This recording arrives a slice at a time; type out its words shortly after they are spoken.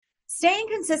Staying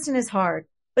consistent is hard,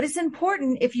 but it's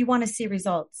important if you want to see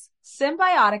results.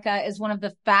 Symbiotica is one of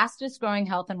the fastest growing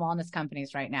health and wellness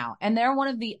companies right now, and they're one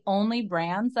of the only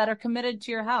brands that are committed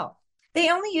to your health. They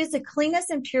only use the cleanest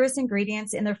and purest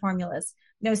ingredients in their formulas.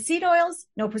 No seed oils,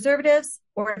 no preservatives,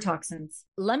 or toxins.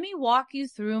 Let me walk you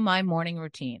through my morning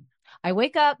routine. I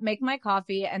wake up, make my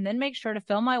coffee, and then make sure to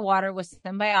fill my water with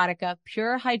Symbiotica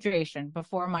Pure Hydration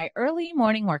before my early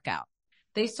morning workout.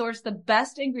 They source the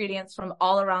best ingredients from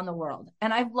all around the world,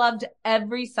 and I've loved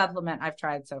every supplement I've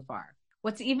tried so far.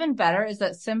 What's even better is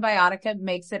that Symbiotica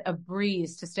makes it a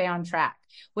breeze to stay on track.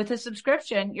 With a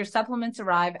subscription, your supplements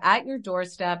arrive at your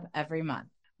doorstep every month.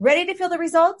 Ready to feel the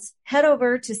results? Head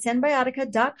over to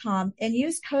Symbiotica.com and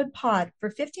use code POD for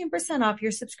 15% off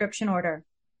your subscription order.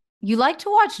 You like to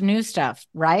watch new stuff,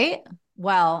 right?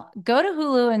 Well, go to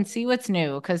Hulu and see what's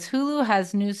new, because Hulu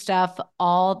has new stuff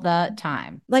all the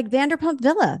time. Like Vanderpump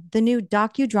Villa, the new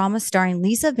docudrama starring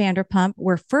Lisa Vanderpump,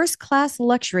 where first-class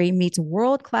luxury meets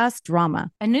world-class drama.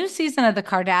 A new season of The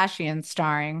Kardashians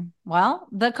starring, well,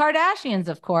 the Kardashians,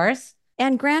 of course.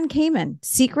 And Grand Cayman,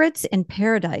 Secrets in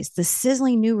Paradise, the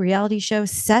sizzling new reality show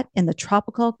set in the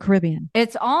tropical Caribbean.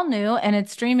 It's all new and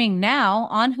it's streaming now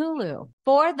on Hulu.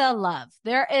 For the love,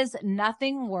 there is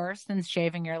nothing worse than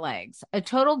shaving your legs. A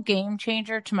total game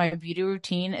changer to my beauty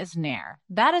routine is Nair.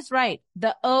 That is right,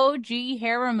 the OG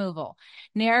hair removal.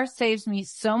 Nair saves me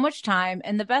so much time,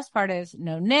 and the best part is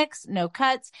no nicks, no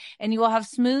cuts, and you will have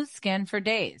smooth skin for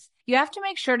days. You have to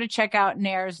make sure to check out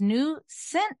Nair's new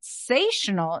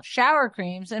sensational shower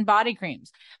creams and body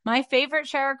creams. My favorite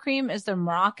shower cream is the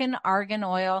Moroccan Argan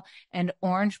Oil and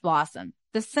Orange Blossom.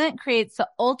 The scent creates the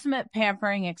ultimate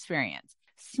pampering experience.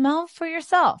 Smell for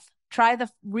yourself. Try the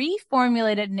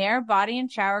reformulated Nair body and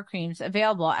shower creams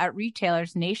available at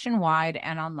retailers nationwide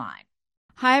and online.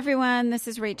 Hi, everyone. This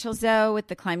is Rachel Zoe with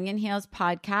the Climbing in Heels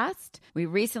podcast. We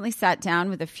recently sat down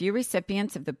with a few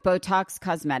recipients of the Botox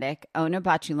Cosmetic,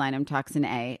 Onabotulinum Toxin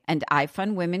A, and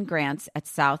iFund Women grants at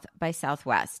South by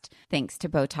Southwest, thanks to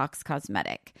Botox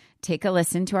Cosmetic. Take a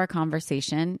listen to our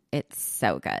conversation. It's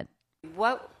so good.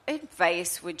 What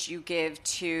advice would you give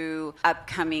to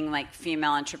upcoming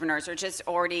female entrepreneurs, or just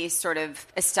already sort of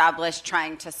established,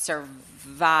 trying to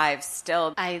survive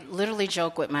still? I literally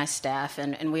joke with my staff,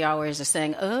 and we always are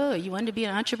saying, oh, you want to be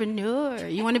an entrepreneur?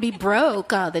 You want to be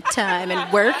broke all the time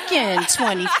and working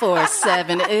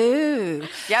 24/7? Ooh.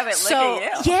 Yeah, but look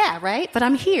at you. Yeah, right? But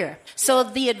I'm here. So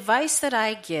the advice that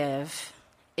I give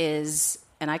is,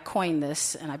 and I coined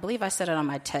this, and I believe I said it on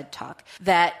my TED Talk,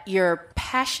 that your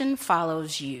passion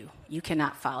follows you. You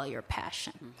cannot follow your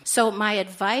passion. Mm-hmm. So my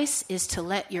advice is to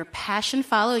let your passion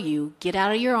follow you, get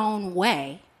out of your own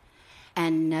way,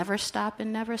 and never stop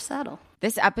and never settle.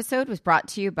 This episode was brought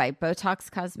to you by Botox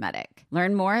Cosmetic.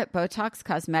 Learn more at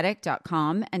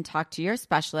BotoxCosmetic.com and talk to your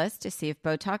specialist to see if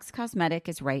Botox Cosmetic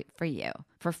is right for you.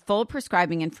 For full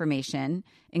prescribing information,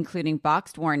 including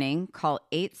boxed warning, call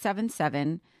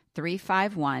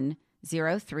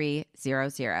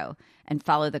 877-351-0300 and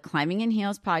follow the Climbing in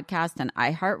Heels podcast on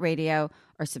iHeartRadio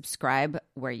or subscribe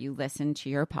where you listen to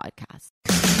your podcast.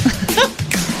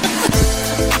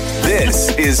 This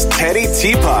is Teddy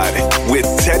Teapot with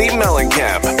Teddy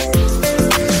Mellencamp.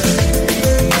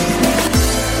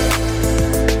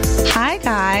 Hi,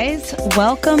 guys.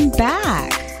 Welcome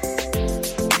back.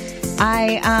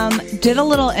 I did a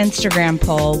little Instagram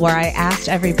poll where I asked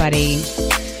everybody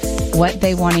what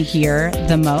they want to hear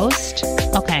the most.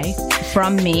 Okay.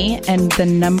 From me. And the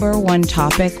number one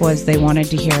topic was they wanted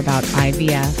to hear about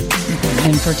IVF,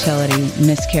 infertility,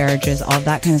 miscarriages, all of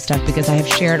that kind of stuff, because I have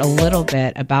shared a little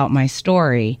bit about my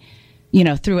story,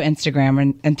 through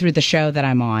Instagram and through the show that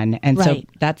I'm on. And so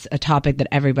that's a topic that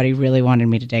everybody really wanted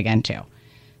me to dig into.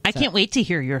 I can't wait to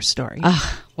hear your story.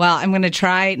 Well, I'm going to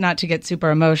try not to get super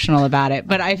emotional about it,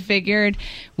 but I figured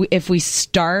if we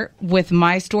start with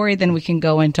my story, then we can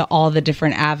go into all the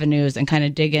different avenues and kind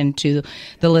of dig into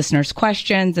the listeners'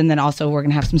 questions. And then also we're going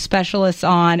to have some specialists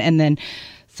on, and then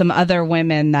some other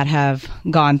women that have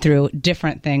gone through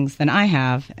different things than I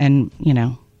have, and,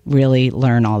 really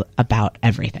learn all about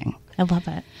everything. I love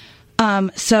it.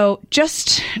 So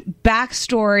just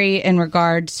backstory in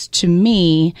regards to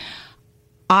me.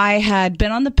 I had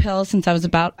been on the pill since I was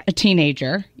about a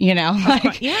teenager,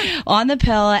 on the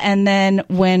pill. And then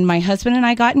when my husband and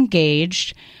I got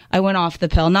engaged, I went off the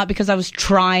pill, not because I was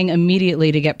trying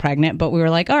immediately to get pregnant, but we were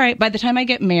like, all right, by the time I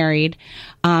get married,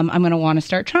 I'm going to want to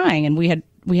start trying. And we had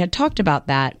talked about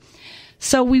that.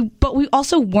 So we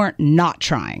also weren't not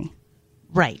trying.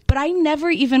 Right. But I never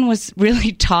even was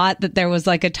really taught that there was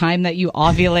like a time that you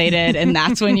ovulated and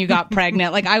that's when you got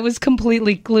pregnant. Like I was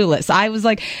completely clueless. I was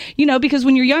like, because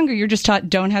when you're younger, you're just taught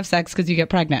don't have sex because you get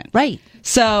pregnant. Right.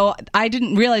 So I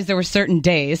didn't realize there were certain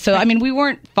days. So, we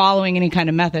weren't following any kind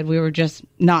of method. We were just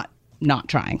not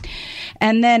trying.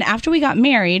 And then after we got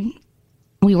married,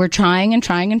 we were trying and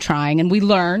trying and trying, and we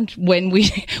learned when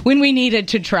we needed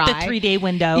to try. The 3-day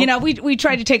window. We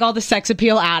tried to take all the sex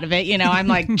appeal out of it. I'm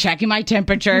like checking my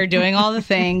temperature, doing all the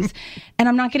things, and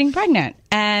I'm not getting pregnant.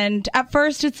 And at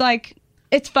first it's like,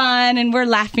 it's fun and we're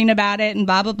laughing about it and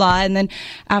blah, blah, blah. And then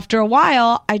after a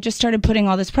while, I just started putting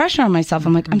all this pressure on myself.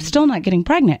 I'm like, I'm still not getting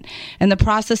pregnant. And the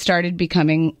process started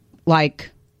becoming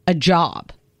like a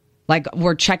job. Like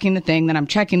we're checking the thing, then I'm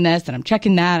checking this, then I'm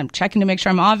checking that. I'm checking to make sure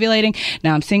I'm ovulating.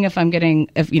 Now I'm seeing if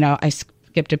I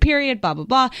skipped a period, blah, blah,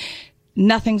 blah.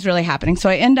 Nothing's really happening. So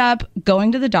I end up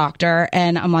going to the doctor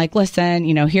and I'm like, listen,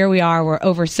 here we are. We're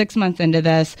over 6 months into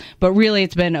this, but really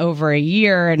it's been over a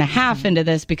year and a half into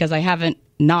this because I haven't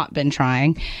not been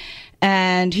trying.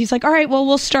 And he's like, all right, well,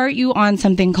 we'll start you on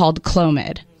something called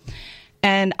Clomid.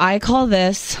 And I call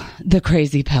this the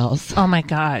crazy pills. Oh my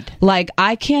God. Like,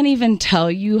 I can't even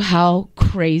tell you how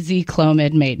crazy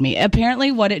Clomid made me.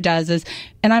 Apparently what it does is,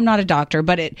 and I'm not a doctor,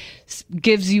 but it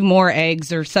gives you more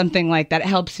eggs or something like that. It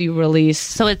helps you release.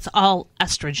 So it's all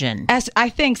estrogen. I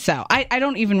think so. I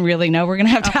don't even really know. We're going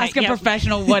to have to ask a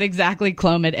professional what exactly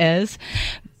Clomid is.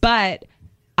 But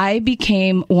I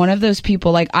became one of those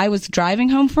people, like I was driving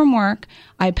home from work.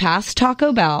 I passed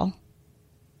Taco Bell.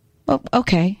 Oh,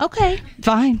 okay,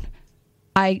 fine.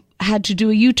 I had to do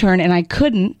a U-turn and I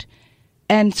couldn't.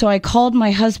 And so I called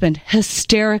my husband,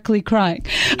 hysterically crying.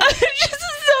 I was just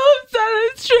so upset. I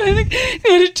was trying to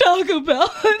get a Taco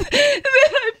Bell. And then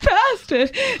I passed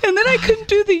it. And then I couldn't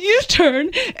do the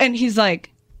U-turn. And he's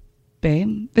like,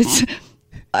 babe,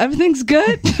 everything's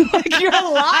good. Like, you're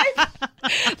alive.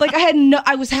 Like,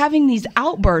 I was having these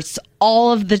outbursts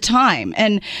all of the time.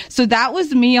 And so that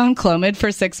was me on Clomid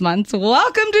for 6 months.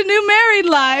 Welcome to new married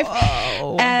life.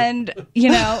 Oh. And,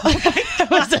 it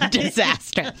was a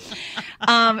disaster.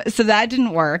 So that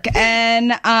didn't work.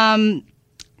 And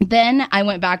then I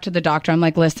went back to the doctor. I'm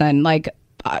like, listen, like,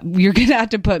 you're going to have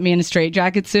to put me in a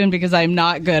straitjacket soon because I'm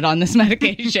not good on this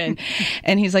medication.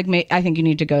 And he's like, I think you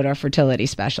need to go to a fertility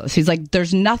specialist. He's like,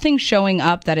 there's nothing showing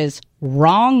up that is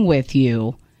wrong with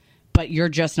you, but you're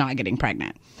just not getting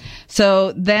pregnant.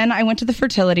 So then I went to the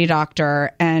fertility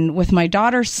doctor, and with my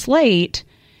daughter Slate,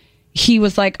 he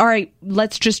was like, all right,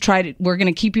 let's just try to, we're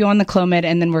going to keep you on the Clomid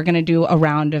and then we're going to do a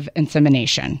round of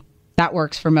insemination. That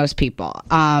works for most people.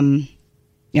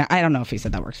 Yeah, I don't know if he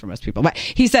said that works for most people, but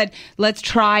he said, let's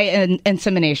try an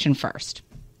insemination first,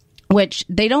 which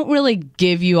they don't really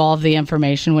give you all the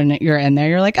information when you're in there.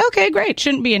 You're like, okay, great.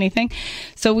 Shouldn't be anything.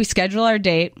 So we schedule our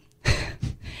date.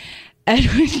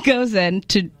 Edwin goes in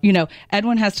to,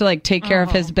 Edwin has to like take care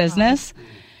of his business.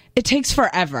 It takes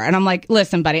forever. And I'm like,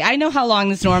 listen, buddy, I know how long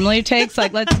this normally takes.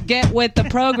 Like, let's get with the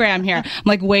program here. I'm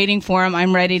like waiting for him.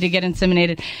 I'm ready to get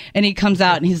inseminated. And he comes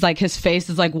out and he's like, his face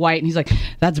is like white. And he's like,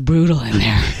 that's brutal in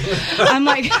there. I'm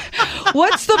like,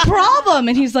 what's the problem?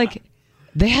 And he's like,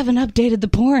 they haven't updated the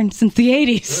porn since the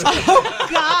 80s. Oh,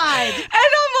 God. And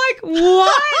I'm like,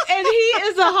 what? And he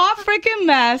is a hot freaking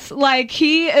mess. Like,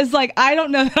 he is like, I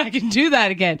don't know that I can do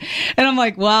that again. And I'm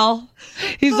like, well,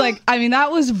 he's like,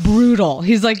 that was brutal.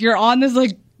 He's like, you're on this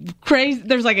like crazy,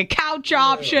 there's like a couch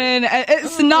option.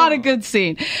 It's not a good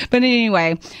scene. But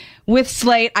anyway, with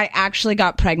Slate, I actually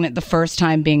got pregnant the first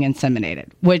time being inseminated,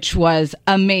 which was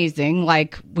amazing.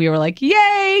 Like, we were like,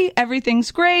 yay,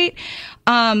 everything's great.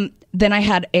 Then I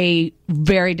had a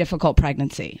very difficult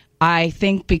pregnancy. I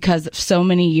think because of so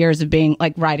many years of being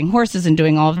like riding horses and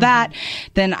doing all of that,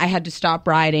 then I had to stop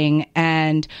riding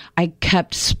and I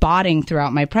kept spotting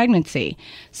throughout my pregnancy.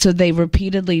 So they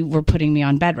repeatedly were putting me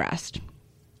on bed rest.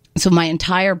 So my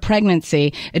entire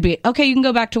pregnancy, it'd be, okay, you can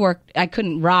go back to work. I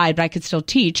couldn't ride, but I could still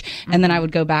teach. And then I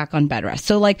would go back on bed rest.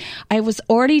 So like I was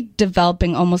already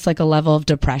developing almost like a level of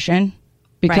depression.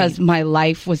 Because my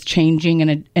life was changing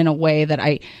in a way that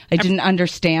I didn't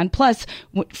understand. Plus,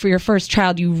 for your first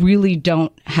child, you really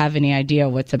don't have any idea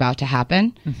what's about to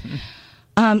happen.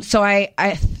 Mm-hmm. So I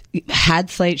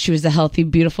had Slate. She was a healthy,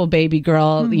 beautiful baby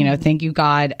girl. Mm-hmm. Thank you,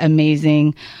 God.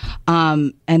 Amazing.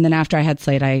 And then after I had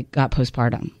Slate, I got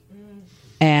postpartum.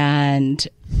 And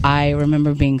I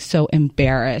remember being so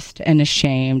embarrassed and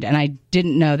ashamed. And I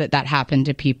didn't know that happened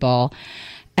to people.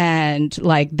 And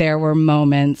like there were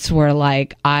moments where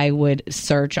like I would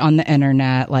search on the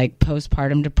internet like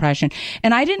postpartum depression,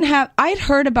 and I'd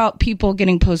heard about people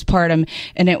getting postpartum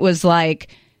and it was like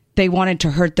they wanted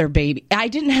to hurt their baby. I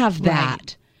didn't have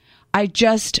that. I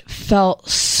just felt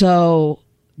so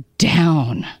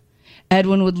down.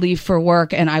 Edwin would leave for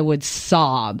work and I would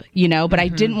sob, but I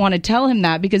didn't want to tell him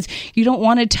that, because you don't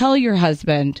want to tell your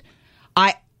husband,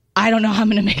 I don't know how I'm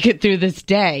going to make it through this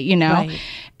day, Right.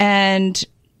 And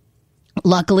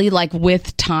luckily, like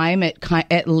with time,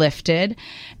 it lifted,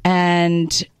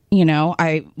 and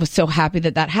I was so happy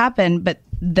that happened. But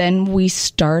then we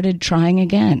started trying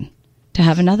again to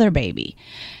have another baby,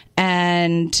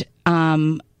 and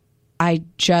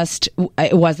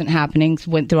it wasn't happening.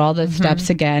 Went through all the steps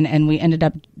again, and we ended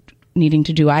up needing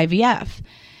to do IVF.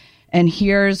 And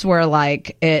here's where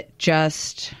like it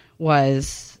just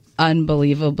was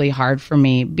unbelievably hard for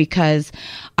me, because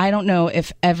I don't know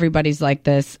if everybody's like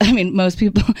this. I mean, most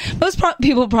people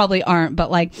probably aren't,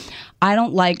 but like, I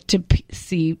don't like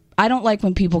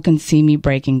when people can see me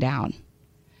breaking down.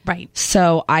 Right.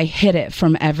 So I hid it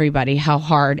from everybody how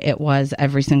hard it was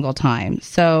every single time.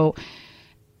 So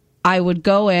I would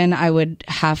go in, I would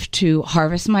have to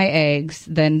harvest my eggs,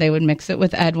 then they would mix it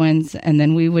with Edwin's, and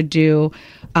then we would do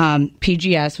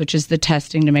PGS, which is the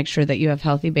testing to make sure that you have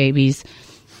healthy babies.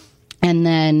 And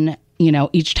then,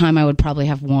 each time I would probably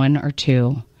have one or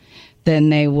two.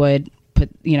 Then they would put,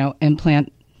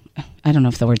 implant. I don't know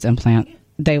if the word's implant.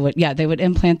 They would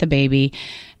implant the baby.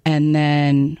 And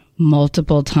then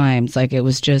multiple times, like it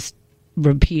was just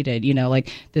repeated,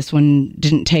 like this one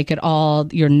didn't take it all.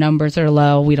 Your numbers are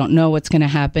low. We don't know what's going to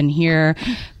happen here.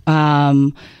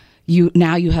 You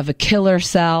have a killer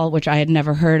cell, which I had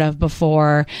never heard of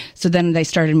before. So then they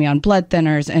started me on blood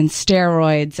thinners and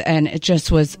steroids, and it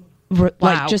just was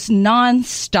like just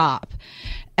nonstop.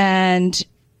 And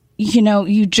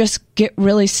you just get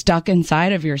really stuck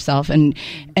inside of yourself. And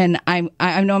I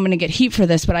know I'm going to get heat for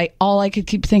this, but all I could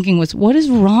keep thinking was, what is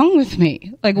wrong with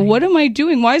me? Like, what am I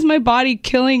doing? Why is my body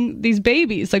killing these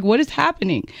babies? Like, what is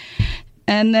happening?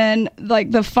 And then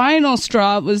like the final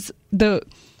straw was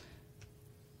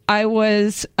I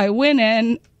went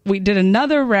in, we did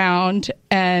another round,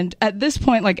 and at this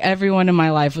point, like everyone in my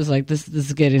life was like, this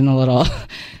is getting a little,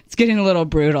 it's getting a little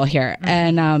brutal here.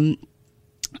 And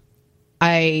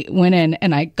I went in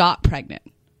and I got pregnant,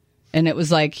 and it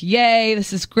was like, yay,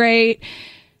 this is great.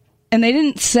 And they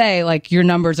didn't say like, your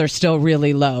numbers are still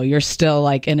really low. You're still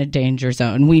like in a danger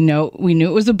zone. We knew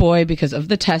it was a boy because of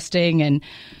the testing,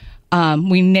 and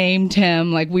we named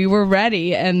him, like we were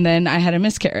ready. And then I had a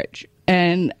miscarriage,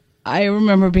 and I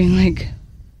remember being like,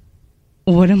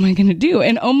 what am I going to do?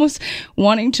 And almost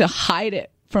wanting to hide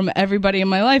it from everybody in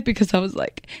my life, because I was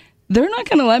like, they're not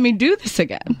going to let me do this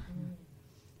again.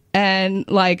 And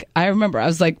like, I remember I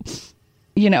was like,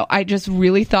 I just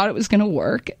really thought it was going to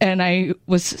work. And I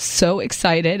was so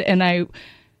excited. And I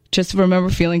just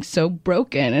remember feeling so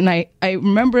broken. And I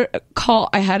remember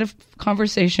I had a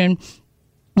conversation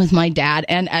with my dad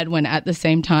and Edwin at the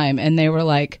same time. And they were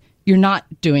like, you're not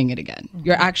doing it again.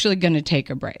 You're actually going to take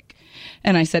a break.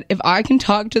 And I said, if I can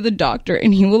talk to the doctor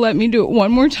and he will let me do it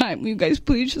one more time, will you guys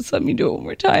please just let me do it one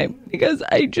more time? Because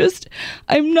I just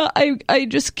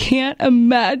can't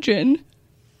imagine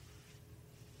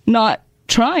not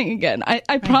trying again.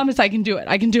 I promise I can do it.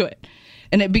 I can do it.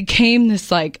 And it became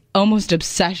this like almost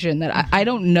obsession that I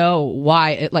don't know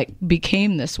why it like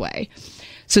became this way.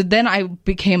 So then I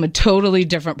became a totally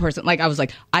different person. Like I was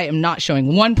like, I am not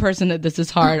showing one person that this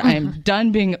is hard. I am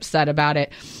done being upset about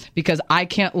it, because I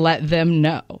can't let them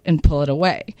know and pull it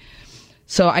away.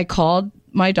 So I called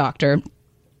my doctor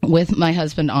with my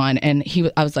husband on, and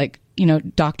I was like,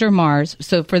 Dr. Mars.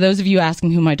 So for those of you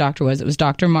asking who my doctor was, it was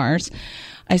Dr. Mars.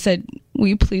 I said, will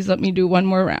you please let me do one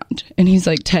more round? And he's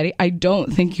like, Teddy, I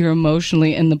don't think you're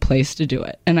emotionally in the place to do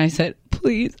it. And I said,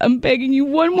 please, I'm begging you,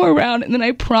 one more round, and then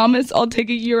I promise I'll take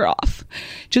a year off.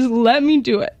 Just let me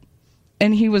do it.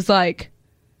 And he was like,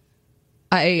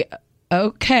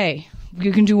 okay,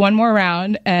 you can do one more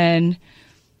round. And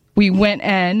we went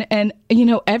in, and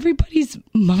everybody's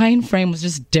mind frame was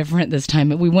just different this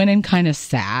time. We went in kind of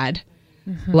sad.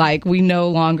 Like we no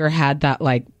longer had that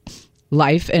like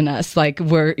life in us, like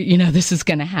we're, this is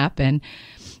going to happen.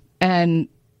 And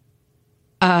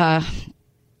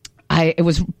it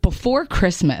was before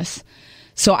Christmas,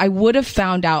 so I would have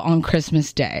found out on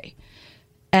Christmas Day,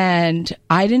 and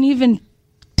I didn't even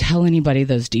tell anybody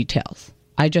those details.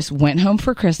 I just went home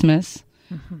for Christmas.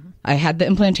 I had the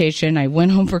implantation. I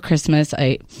went home for Christmas.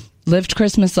 I lived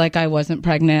Christmas like I wasn't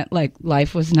pregnant, like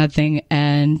life was nothing.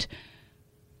 And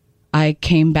I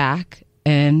came back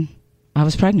and I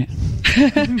was pregnant.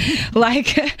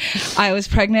 Like I was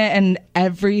pregnant, and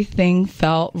everything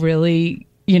felt really,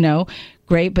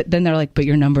 great. But then they're like, but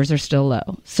your numbers are still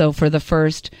low. So for the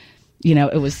first,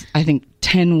 it was, I think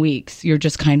 10 weeks, you're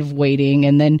just kind of waiting.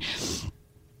 And then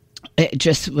it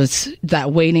just was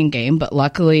that waiting game. But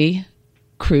luckily,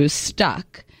 Cruz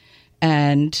stuck.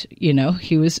 And, you know,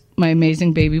 he was my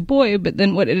amazing baby boy. But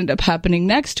then what ended up happening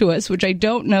next to us, which I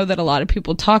don't know that a lot of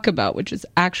people talk about, which is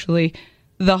actually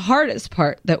the hardest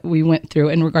part that we went through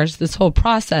in regards to this whole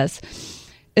process,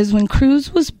 is when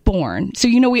Cruz was born. So,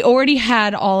 you know, we already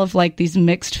had all of like these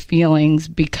mixed feelings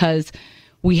because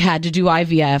we had to do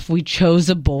IVF. We chose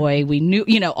a boy. We knew,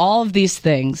 you know, all of these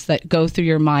things that go through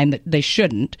your mind that they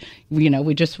shouldn't. You know,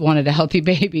 we just wanted a healthy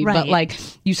baby. Right. But like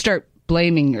you start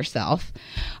blaming yourself.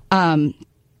 When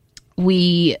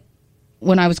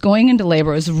I was going into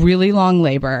labor, it was really long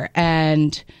labor.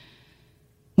 And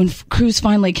when Cruz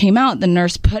finally came out, the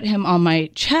nurse put him on my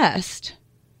chest.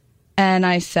 And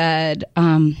I said,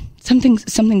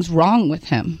 something's wrong with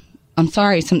him. I'm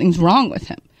sorry, something's wrong with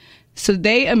him. So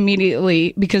they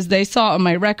immediately, because they saw on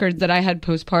my record that I had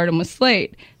postpartum with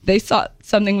Slate, they saw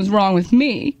something was wrong with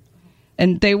me.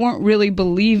 And they weren't really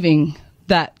believing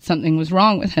that something was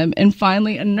wrong with him. And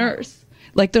finally, a nurse,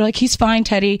 like, they're like, he's fine,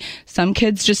 Teddy. Some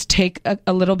kids just take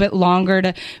a little bit longer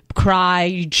to cry.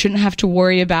 You shouldn't have to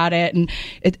worry about it. And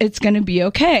it's going to be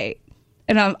okay.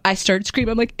 And I started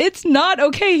screaming. I'm like, it's not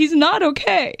okay. He's not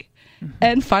okay. Mm-hmm.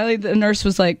 And finally, the nurse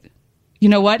was like, you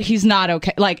know what? He's not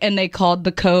okay. Like, and they called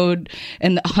the code,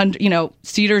 and you know,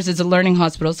 Cedars is a learning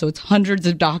hospital. So it's hundreds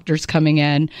of doctors coming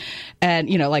in and,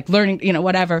 you know, like learning, you know,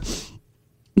 whatever.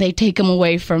 They take him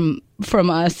away from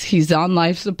us. He's on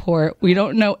life support. We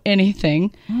don't know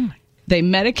anything. They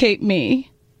medicate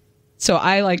me. So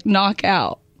I like knock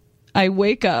out. I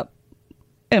wake up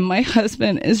and my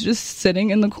husband is just sitting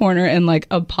in the corner in like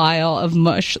a pile of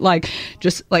mush, like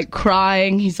just like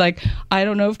crying. He's like, I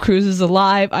don't know if Cruz is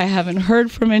alive. I haven't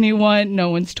heard from anyone. No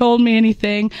one's told me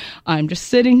anything. I'm just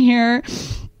sitting here.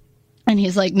 And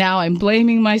he's like, now I'm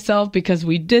blaming myself because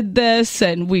we did this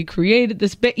and we created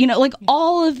this, you know, like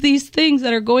all of these things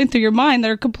that are going through your mind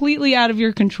that are completely out of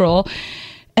your control.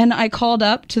 And I called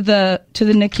up to the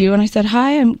NICU and I said,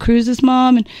 hi, I'm Cruz's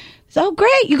mom. And he said, oh,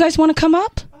 great. You guys want to come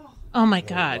up? Oh, my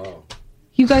God.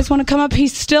 You guys want to come up?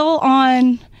 He's still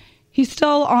on,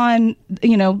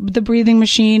 you know, the breathing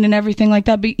machine and everything like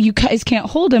that. But you guys can't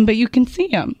hold him, but you can see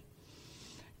him.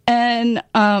 And,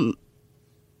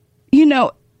 you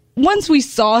know, once we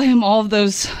saw him, all of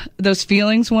those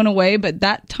feelings went away. But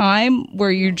that time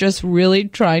where you're just really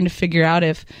trying to figure out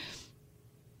if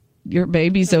your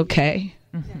baby's okay,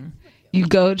 mm-hmm. You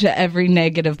go to every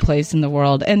negative place in the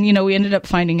world. And, you know, we ended up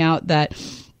finding out that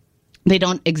they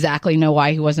don't exactly know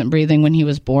why he wasn't breathing when he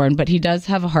was born, but he does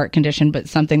have a heart condition, but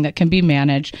something that can be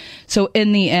managed. So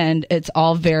in the end, it's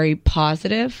all very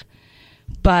positive,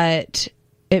 but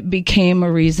it became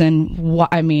a reason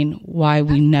why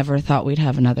we never thought we'd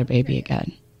have another baby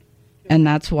again. And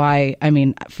that's why, I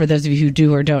mean, for those of you who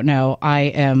do or don't know, I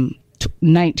am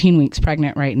 19 weeks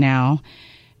pregnant right now,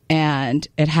 and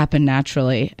it happened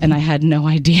naturally, and I had no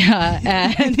idea.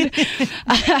 And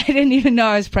I didn't even know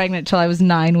I was pregnant till I was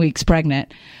 9 weeks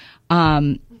pregnant.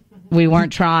 We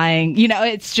weren't trying, you know,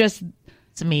 it's just,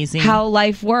 it's amazing how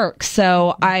life works.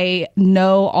 So I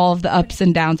know all of the ups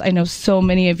and downs. I know so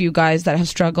many of you guys that have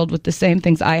struggled with the same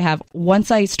things I have.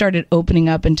 Once I started opening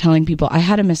up and telling people I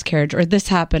had a miscarriage, or this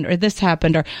happened,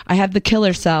 or I have the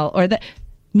killer cell, or that,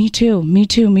 me too,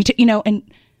 you know, and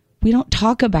we don't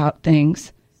talk about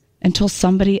things until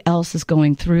somebody else is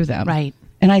going through them. Right.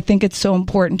 And I think it's so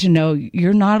important to know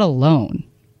you're not alone.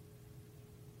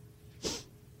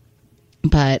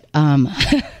 But,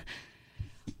 I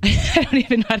don't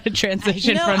even know how to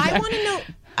transition from there. I want to know,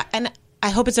 and I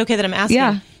hope it's okay that I'm asking.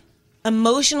 Yeah.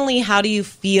 Emotionally, how do you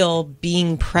feel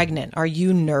being pregnant? Are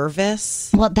you nervous?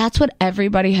 Well, that's what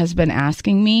everybody has been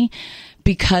asking me,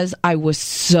 because I was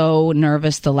so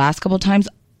nervous the last couple of times.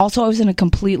 Also, I was in a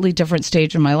completely different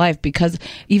stage of my life, because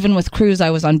even with Cruz, I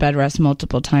was on bed rest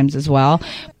multiple times as well.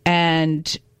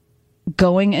 And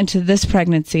going into this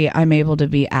pregnancy, I'm able to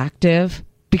be active.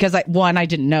 Because I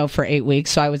didn't know for 8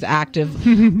 weeks, so I was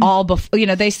active all before. You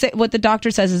know, they say what the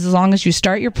doctor says is as long as you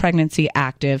start your pregnancy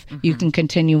active, mm-hmm. you can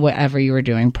continue whatever you were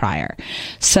doing prior.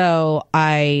 So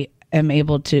I am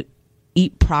able to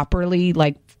eat properly,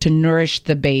 like to nourish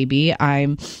the baby.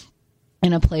 I'm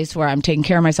in a place where I'm taking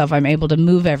care of myself. I'm able to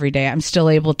move every day. I'm still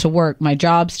able to work. My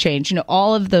job's changed. You know,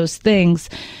 all of those things.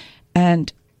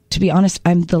 And to be honest,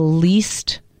 I'm the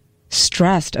least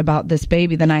stressed about this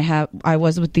baby than I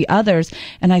was with the others.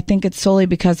 And I think it's solely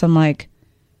because I'm like,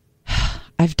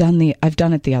 I've done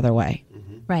it the other way.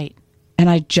 Mm-hmm. Right. And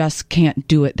I just can't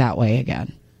do it that way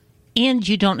again. And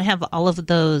you don't have all of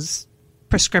those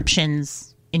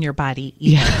prescriptions in your body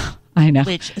either. Yeah. I know.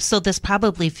 So this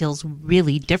probably feels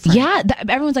really different. Yeah.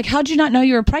 Everyone's like, how'd you not know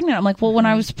you were pregnant? I'm like, well, when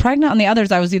I was pregnant on the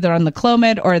others, I was either on the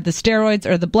Clomid or the steroids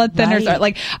or the blood thinners. Or,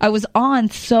 like, I was on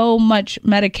so much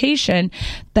medication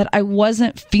that I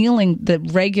wasn't feeling the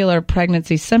regular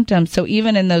pregnancy symptoms. So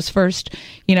even in those first,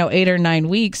 8 or 9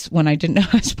 weeks when I didn't know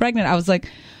I was pregnant, I was like,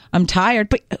 I'm tired.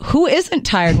 But who isn't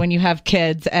tired when you have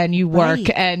kids and you work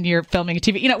and you're filming a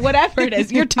TV, whatever it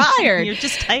is, you're tired. You're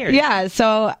just tired. Yeah.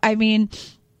 So, I mean,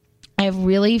 I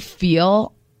really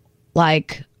feel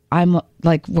like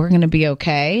we're going to be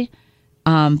okay.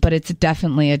 But it's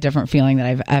definitely a different feeling that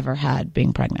I've ever had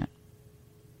being pregnant.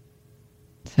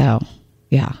 So,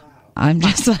 yeah, I'm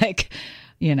just like,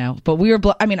 but we were,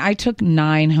 I took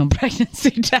 9 home pregnancy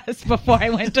tests before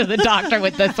I went to the doctor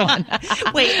with this one.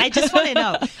 Wait, I just want to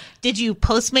know, did you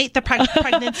Postmate the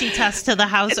pregnancy test to the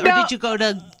house, or did you go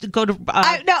to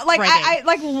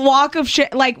I walk of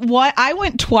shit. Like, what? I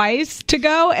went twice to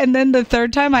go. And then the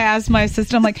third time I asked my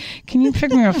assistant, I'm like, can you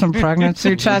pick me up some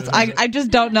pregnancy tests? I just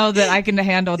don't know that I can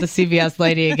handle the CVS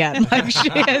lady again. Like, she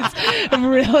is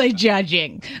really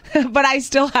judging, but I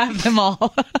still have them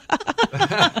all.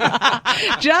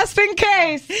 Just in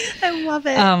case. I love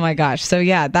it. Oh my gosh. So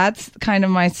yeah, that's kind of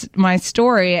my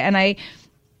story. And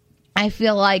I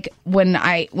feel like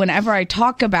whenever I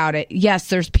talk about it, yes,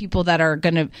 there's people that are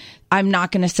I'm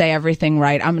not going to say everything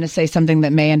right. I'm going to say something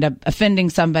that may end up offending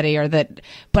somebody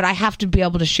but I have to be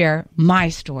able to share my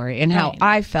story and how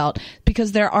I felt,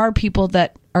 because there are people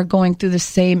that are going through the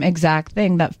same exact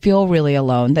thing, that feel really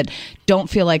alone, that don't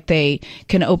feel like they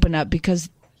can open up because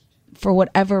for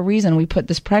whatever reason, we put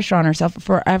this pressure on ourselves.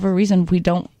 For whatever reason, we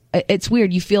don't. It's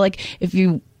weird. You feel like if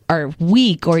you are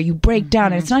weak or you break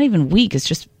down, and it's not even weak, it's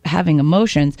just having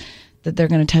emotions, that they're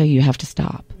going to tell you have to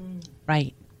stop.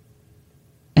 Right.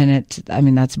 And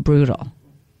that's brutal.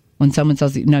 When someone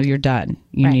tells you, no, you're done.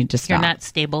 You need to stop. You're not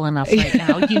stable enough right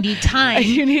now. You need time.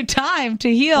 You need time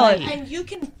to heal. Right. And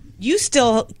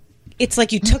it's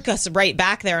like you took us right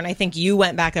back there, and I think you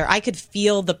went back there. I could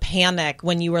feel the panic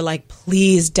when you were like,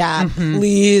 please, Dad,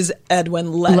 please,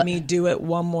 Edwin, let me do it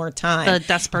one more time. The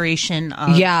desperation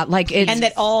of... Yeah, and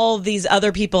that all these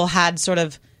other people had sort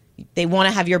of, they want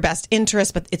to have your best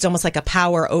interest, but it's almost like a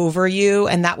power over you,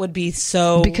 and that would be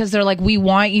so... Because they're like, we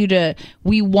want you to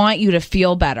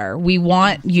feel better. We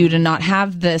want you to not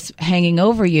have this hanging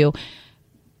over you.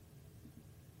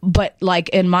 But like,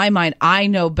 in my mind, I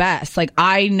know best. Like,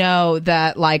 I know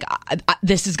that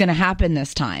this is going to happen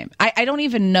this time. I don't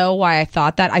even know why I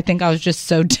thought that. I think I was just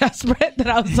so desperate that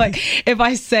I was like, if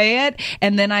I say it,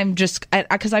 and then I'm just,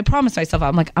 because I promised myself,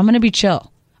 I'm like, I'm going to be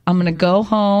chill. I'm going to go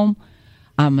home.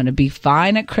 I'm going to be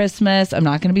fine at Christmas. I'm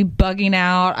not going to be bugging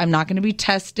out. I'm not going to be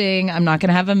testing. I'm not going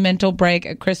to have a mental break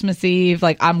at Christmas Eve.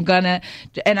 Like, I'm going to,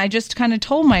 and I just kind of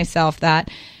told myself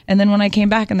that. And then when I came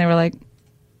back and they were like,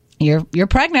 You're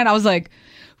pregnant. I was like,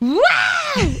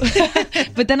 wow.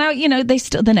 But then they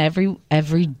still, then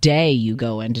every day you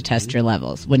go in to test your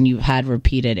levels when you've had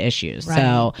repeated issues. Right.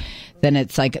 So then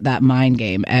it's like that mind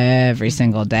game every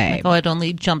single day. Like, it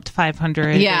only jumped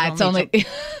 500. Yeah, it's only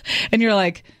and you're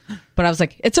like, but I was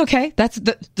like, it's okay. That's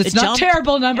not a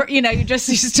terrible number. You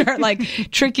start like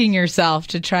tricking yourself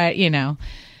to try,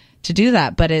 to do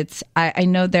that. But I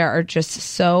know there are just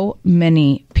so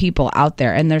many people out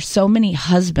there, and there's so many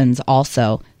husbands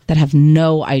also that have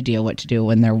no idea what to do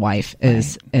when their wife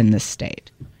is in this state.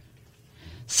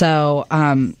 So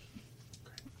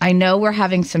I know we're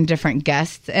having some different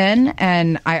guests in,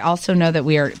 and I also know that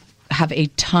we have a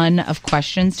ton of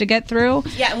questions to get through.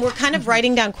 Yeah, and we're kind of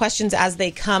writing down questions as they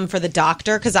come for the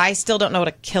doctor, because I still don't know what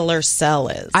a killer cell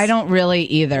is. I don't really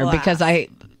either, because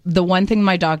the one thing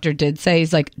my doctor did say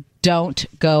is like, don't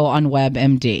go on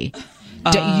WebMD.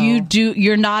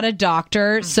 You're not a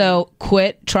doctor, so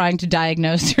quit trying to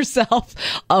diagnose yourself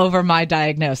over my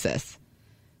diagnosis,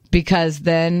 because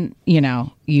then,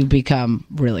 you become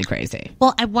really crazy.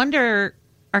 Well, I wonder,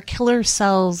 are killer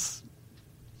cells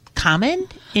common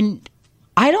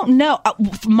I don't know.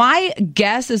 My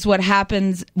guess is what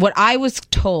happens, what I was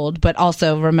told, but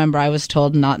also remember I was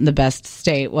told not in the best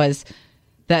state, was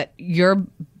that your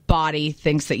body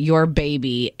thinks that your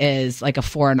baby is like a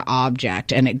foreign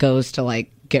object, and it goes to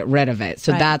like get rid of it.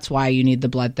 So that's why you need the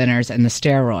blood thinners and the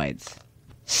steroids.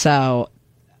 So,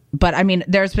 but I mean,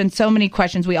 there's been so many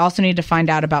questions. We also need to find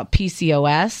out about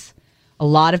PCOS. A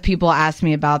lot of people ask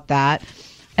me about that.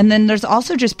 And then there's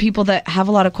also just people that have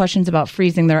a lot of questions about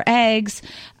freezing their eggs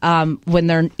when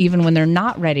they're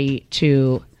not ready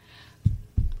to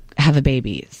have a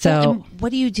baby. So what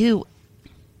do you do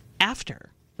after,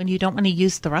 when you don't want to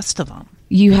use the rest of them?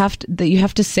 You have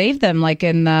to save them, like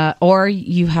or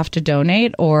you have to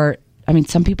donate, or I mean,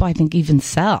 some people I think even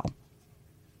sell.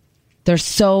 there's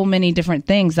so many different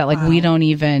things that like we don't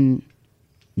even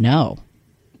know.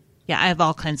 Yeah, I have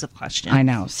all kinds of questions. I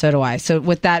know. So do I. So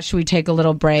with that, should we take a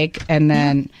little break? And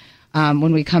then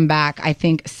when we come back, I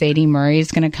think Sadie Murray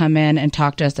is going to come in and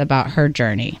talk to us about her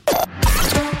journey.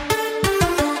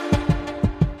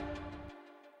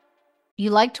 You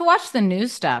like to watch the new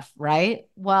stuff, right?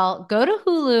 Well, go to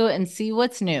Hulu and see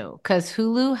what's new, because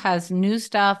Hulu has new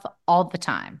stuff all the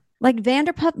time. Like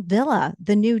Vanderpump Villa,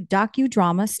 the new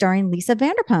docudrama starring Lisa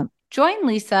Vanderpump. Join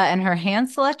Lisa and her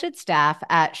hand-selected staff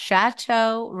at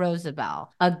Chateau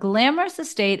Rosabelle, a glamorous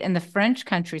estate in the French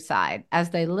countryside,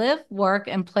 as they live, work,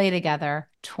 and play together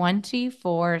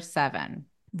 24/7.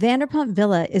 Vanderpump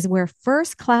Villa is where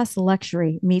first-class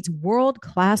luxury meets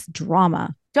world-class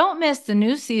drama. Don't miss the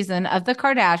new season of The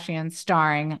Kardashians,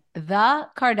 starring The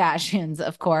Kardashians,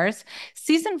 of course.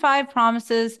 Season 5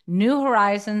 promises new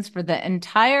horizons for the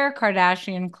entire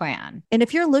Kardashian clan. And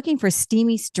if you're looking for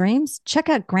steamy streams, check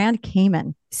out Grand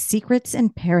Cayman, Secrets in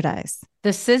Paradise.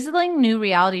 The sizzling new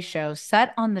reality show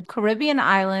set on the Caribbean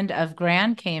island of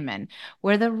Grand Cayman,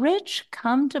 where the rich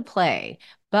come to play.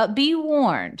 But be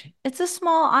warned, it's a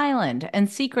small island and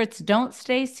secrets don't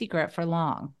stay secret for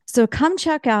long. So come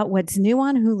check out what's new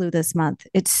on Hulu this month.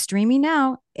 It's streaming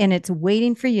now and it's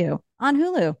waiting for you on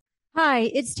Hulu. Hi,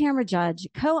 it's Tamara Judge,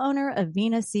 co-owner of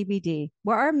Vena CBD,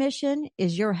 where our mission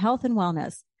is your health and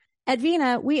wellness. At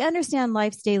Vena, we understand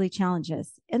life's daily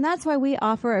challenges, and that's why we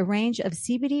offer a range of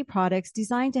CBD products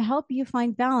designed to help you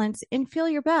find balance and feel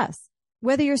your best.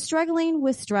 Whether you're struggling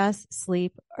with stress,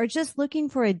 sleep, or just looking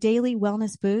for a daily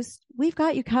wellness boost, we've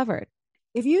got you covered.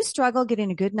 If you struggle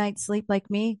getting a good night's sleep like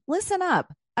me, listen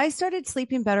up. I started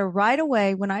sleeping better right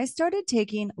away when I started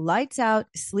taking Lights Out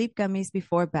sleep gummies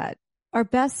before bed. Our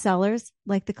best sellers,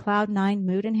 like the Cloud9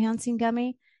 Mood Enhancing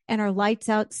Gummy and our Lights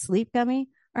Out Sleep Gummy,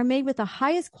 are made with the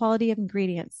highest quality of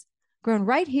ingredients, grown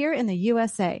right here in the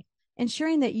USA,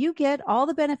 ensuring that you get all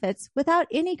the benefits without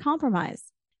any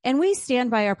compromise. And we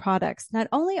stand by our products. Not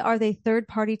only are they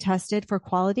third-party tested for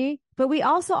quality, but we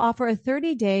also offer a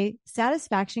 30-day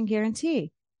satisfaction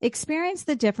guarantee. Experience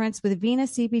the difference with Vena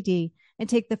CBD and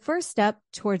take the first step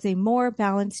towards a more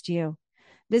balanced you.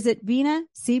 Visit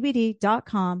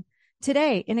venacbd.com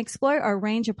today and explore our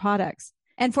range of products.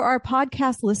 And for our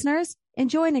podcast listeners,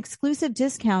 enjoy an exclusive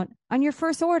discount on your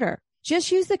first order.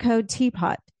 Just use the code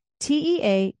TEAPOD,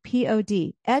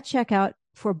 TEAPOD, at checkout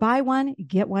for buy one,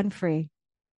 get one free.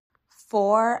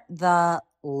 For the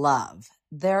love,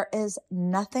 there is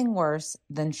nothing worse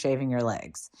than shaving your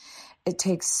legs. It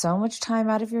takes so much time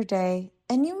out of your day,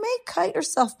 and you may cut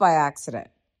yourself by accident.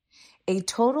 A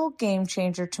total game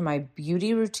changer to my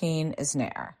beauty routine is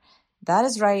Nair. That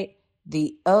is right,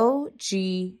 the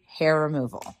OG hair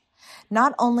removal.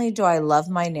 Not only do I love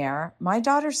my Nair, my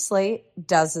daughter Slate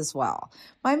does as well.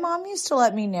 My mom used to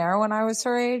let me Nair when I was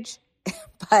her age,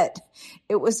 but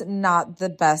it was not the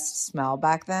best smell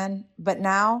back then. But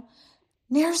now,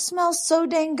 Nair smells so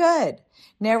dang good.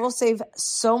 Nair will save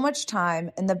so much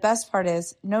time, and the best part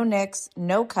is no nicks,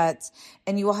 no cuts,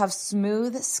 and you will have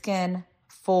smooth skin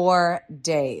for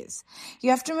days.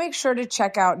 You have to make sure to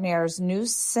check out Nair's new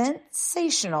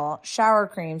sensational shower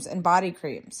creams and body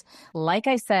creams. Like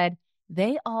I said,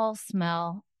 they all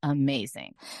smell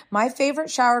amazing. My favorite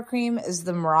shower cream is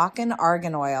the Moroccan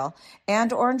Argan Oil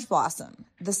and Orange Blossom.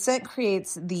 The scent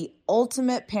creates the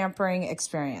ultimate pampering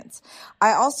experience.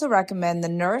 I also recommend the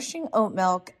Nourishing Oat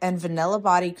Milk and Vanilla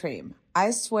Body Cream. I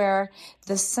swear,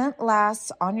 the scent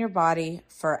lasts on your body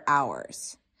for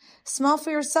hours. Smell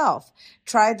for yourself.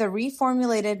 Try the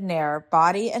reformulated Nair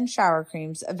body and shower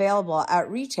creams available at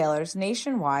retailers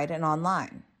nationwide and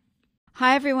online.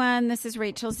 Hi, everyone. This is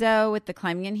Rachel Zoe with the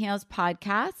Climbing in Heels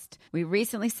podcast. We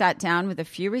recently sat down with a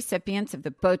few recipients of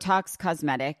the Botox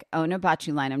Cosmetic,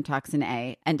 Onabotulinum Toxin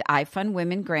A, and iFund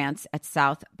Women grants at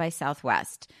South by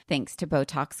Southwest, thanks to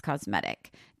Botox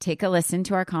Cosmetic. Take a listen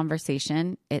to our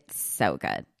conversation. It's so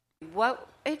good. What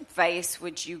advice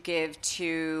would you give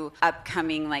to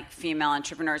upcoming female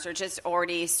entrepreneurs or just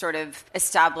already sort of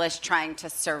established trying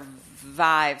to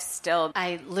survive still?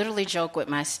 I literally joke with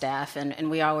my staff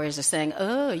and we always are saying,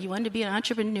 oh, you want to be an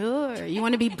entrepreneur? You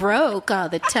want to be broke all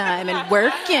the time and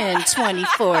working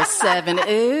 24/7.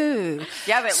 Ooh.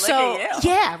 Yeah, but look at you.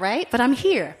 Yeah, right? But I'm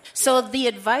here. So the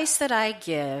advice that I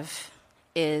give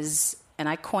is, and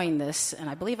I coined this,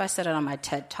 and I believe I said it on my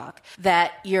TED Talk,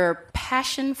 that your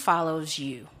passion follows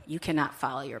you. You cannot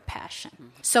follow your passion.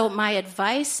 Mm-hmm. So my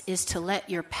advice is to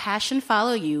let your passion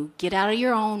follow you, get out of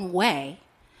your own way,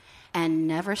 and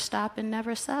never stop and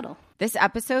never settle. This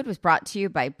episode was brought to you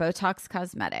by Botox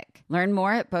Cosmetic. Learn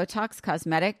more at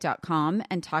BotoxCosmetic.com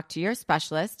and talk to your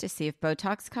specialist to see if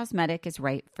Botox Cosmetic is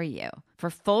right for you. For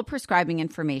full prescribing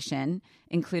information,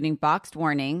 including boxed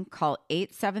warning, call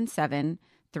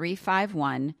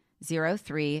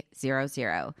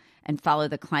 877-351-0300 and follow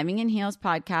the Climbing in Heels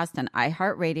podcast on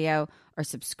iHeartRadio or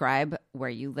subscribe where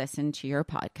you listen to your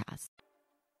podcast.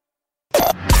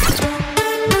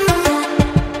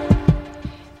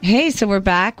 Hey, so we're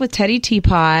back with Teddy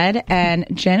Teapot, and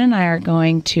Jen and I are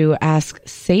going to ask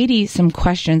Sadie some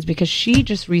questions because she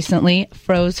just recently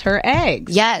froze her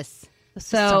eggs. Yes.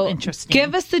 So interesting.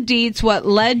 Give us the deets. What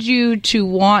led you to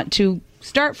want to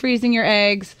start freezing your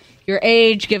eggs? Your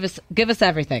age? Give us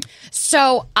everything.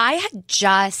 So I had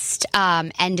just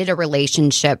ended a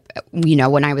relationship. You know,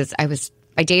 when I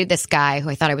dated this guy who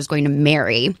I thought I was going to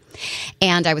marry,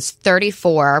 and I was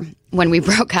 34 when we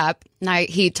broke up. And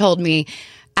he told me,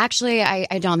 actually,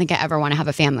 I don't think I ever want to have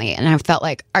a family. And I felt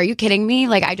like, are you kidding me?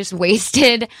 Like, I just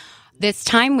wasted this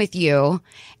time with you.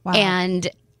 Wow. And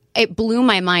it blew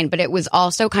my mind, but it was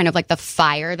also kind of like the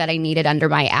fire that I needed under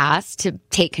my ass to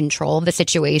take control of the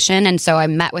situation. And so I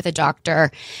met with a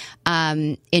doctor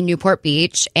in Newport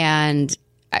Beach and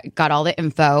I got all the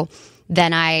info.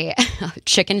 Then I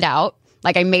chickened out.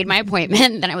 Like, I made my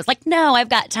appointment. Then I was like, no, I've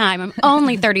got time. I'm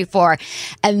only 34.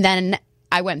 And then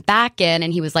I went back in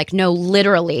and he was like, no,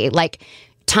 literally, like,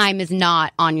 time is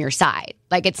not on your side.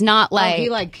 Like, it's not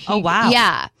like, oh, wow.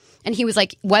 Yeah. And he was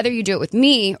like, whether you do it with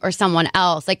me or someone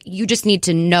else, like, you just need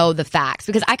to know the facts.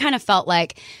 Because I kind of felt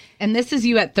like. And this is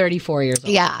you at 34 years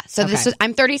old. Yeah. So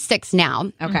I'm 36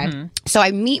 now. Okay. Mm-hmm. So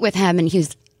I meet with him and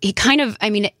he kind of, I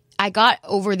mean, I got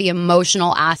over the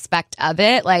emotional aspect of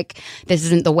it. Like, this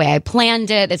isn't the way I planned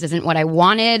it. This isn't what I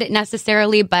wanted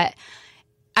necessarily, but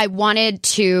I wanted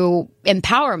to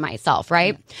empower myself,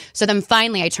 right? So then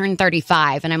finally I turned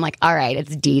 35 and I'm like, all right,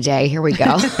 it's D-Day. Here we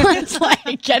go. Let's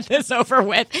like get this over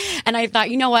with. And I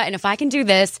thought, you know what? And if I can do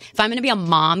this, if I'm going to be a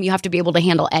mom, you have to be able to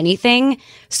handle anything.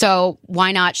 So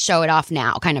why not show it off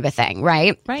now, kind of a thing,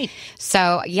 right? Right.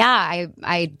 So yeah,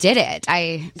 I did it.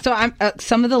 So I'm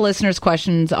some of the listeners'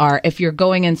 questions are, if you're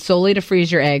going in solely to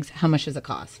freeze your eggs, how much does it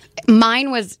cost?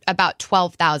 Mine was about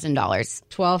 $12,000.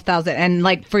 $12,000. And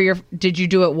like did you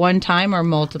do it one time or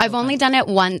multiple? I've only done it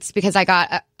once because I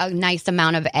got a nice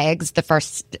amount of eggs the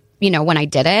first, when I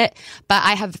did it. But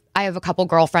I have a couple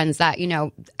girlfriends that,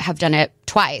 have done it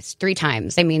twice, 3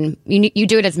 times. I mean, you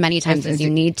do it as many times as you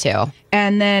need to.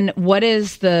 And then what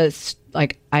is the,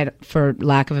 for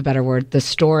lack of a better word, the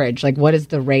storage? Like, what is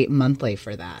the rate monthly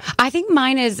for that? I think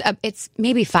mine is, it's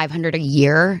maybe $500 a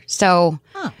year. So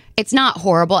it's not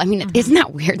horrible. I mean, isn't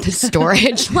that weird, the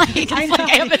storage? I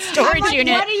have a storage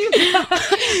unit. What are you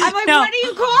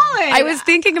calling? I was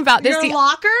thinking about this. Your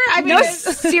locker? I mean, no,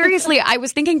 seriously, I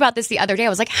was thinking about this the other day. I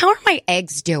was like, how are my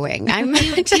eggs doing? Do you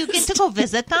get to go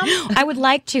visit them? I would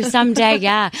like to someday,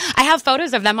 yeah. I have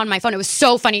photos of them on my phone. It was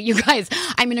so funny. You guys,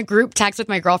 I'm in a group text with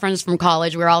my girlfriends from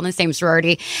college. We're all in the same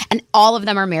sorority. And all of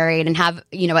them are married and have,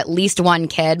 at least one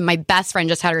kid. My best friend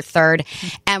just had her 3rd.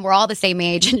 And we're all the same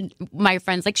age. And my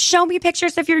friend's like, show me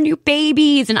pictures of your new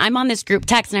babies. And I'm on this group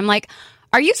text and I'm like,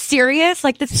 are you serious?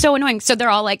 Like, this is so annoying. So they're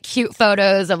all like cute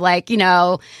photos of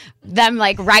them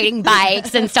like riding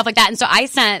bikes and stuff like that. And so I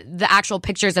sent the actual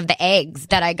pictures of the eggs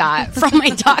that I got from my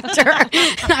doctor.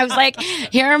 And I was like,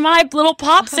 here are my little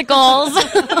popsicles.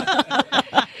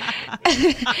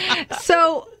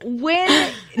 So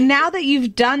now that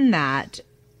you've done that,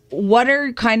 what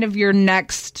are kind of your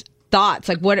next thoughts?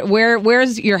 Like,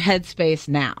 where's your headspace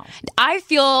now? I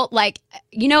feel like,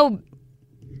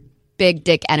 big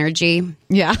dick energy.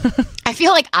 Yeah. I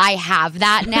feel like I have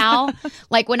that now.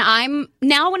 Like when I'm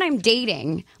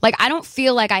dating, like I don't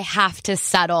feel like I have to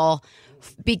settle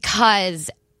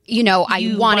because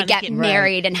I want to get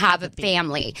married and have a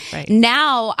family. Right.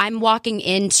 Now I'm walking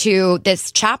into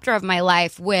this chapter of my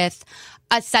life with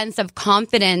a sense of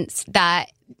confidence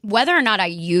that whether or not I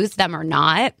use them or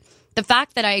not, the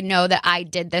fact that I know that I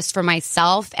did this for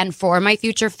myself and for my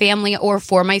future family or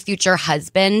for my future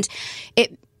husband,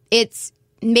 it's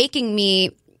making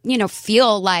me,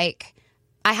 feel like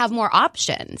I have more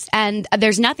options. And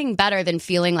there's nothing better than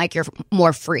feeling like you're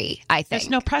more free, I think. There's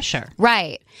no pressure.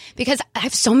 Right. Because I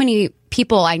have so many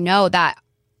people I know that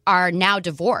are now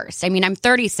divorced. I mean, I'm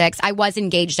 36. I was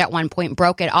engaged at one point,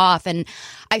 broke it off. And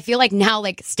I feel like now,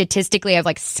 like statistically, I've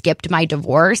like skipped my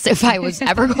divorce if I was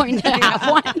ever going to have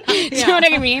one. Do you know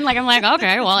what I mean? Like, I'm like,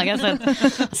 okay, well, I guess I'll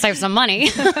save some money.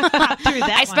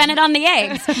 I spent it on the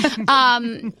eggs.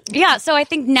 So I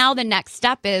think now the next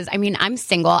step is, I mean, I'm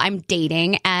single, I'm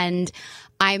dating, and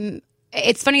I'm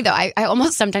it's funny though. I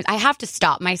almost sometimes I have to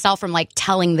stop myself from like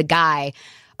telling the guy,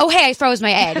 oh, hey, I froze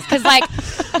my eggs. Cause like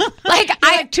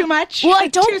I too much. Well, I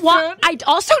don't want,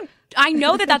 I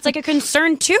know that that's like a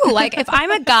concern too. Like if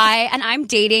I'm a guy and I'm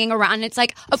dating around, it's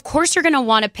like, of course you're going to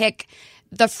want to pick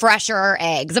the fresher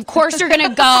eggs. Of course you're going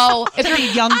to go if you're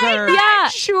younger. Yeah.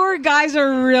 Sure, guys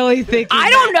are really thinking. I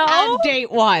don't know. On date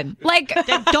one. Like,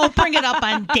 don't bring it up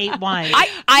on date one.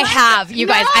 I have, you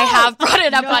guys, I have brought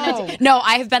it up on it. No,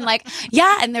 I have been like,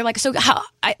 yeah. And they're like, so how,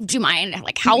 do you mind?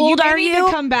 Like, how old are you? You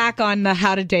come back on the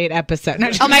how to date episode.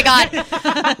 No, oh my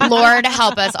God. Lord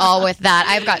help us all with that.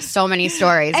 I've got so many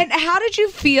stories. And how did you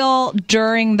feel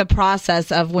during the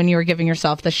process of when you were giving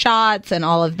yourself the shots and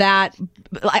all of that?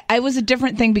 I was a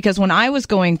different thing because when I was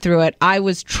going through it, I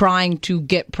was trying to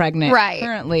get pregnant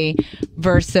currently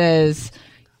versus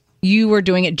you were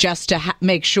doing it just to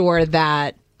make sure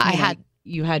that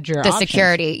you had your the options.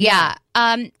 Security. Yeah.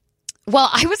 Well,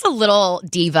 I was a little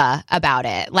diva about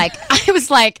it. Like, I was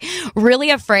like really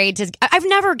afraid to. I've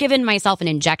never given myself an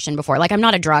injection before. Like, I'm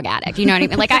not a drug addict. You know what I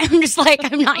mean? Like, I'm just like,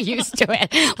 I'm not used to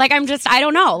it. Like, I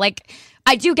don't know. Like,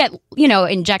 I do get,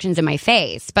 injections in my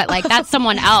face, but like that's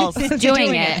someone else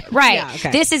doing it. Right. Yeah,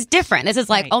 okay. This is different. This is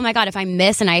like, oh my God, if I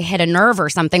miss and I hit a nerve or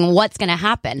something, what's going to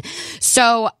happen?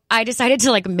 So I decided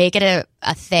to like make it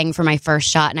a thing for my first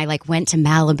shot. And I like went to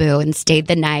Malibu and stayed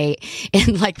the night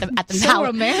in like at the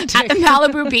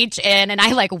Malibu Beach Inn. And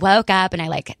I like woke up and I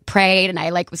like prayed and I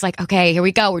like was like, okay, here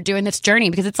we go. We're doing this journey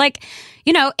because it's like,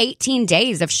 18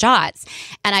 days of shots.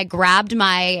 And I grabbed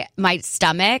my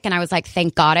stomach and I was like,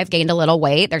 thank God I've gained a little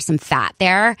weight. There's some fat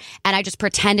there. And I just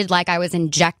pretended like I was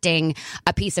injecting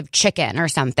a piece of chicken or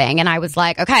something. And I was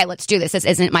like, okay, let's do this. This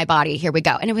isn't my body. Here we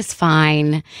go. And it was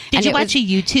fine. Did you watch a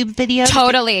YouTube video?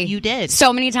 Totally. You did.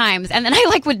 So many times. And then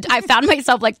I found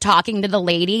myself like talking to the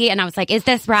lady and I was like, is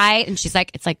this right? And she's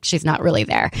like, it's like, she's not really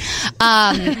there. But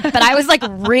I was like,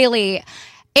 really,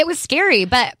 it was scary,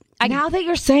 but now that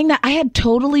you're saying that, I had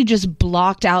totally just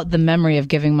blocked out the memory of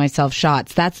giving myself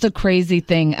shots. That's the crazy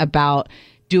thing about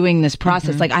doing this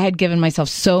process. Like I had given myself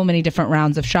so many different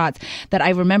rounds of shots that I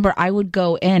remember I would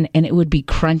go in and it would be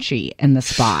crunchy in the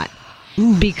spot.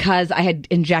 Because I had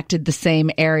injected the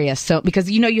same area. So,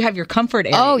 because you have your comfort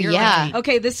area. Oh, You're yeah. like,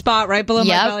 okay, this spot right below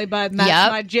my belly button,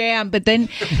 that's my jam. But then,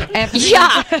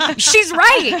 yeah, she's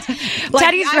right. Like,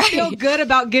 Teddy's I right. feel good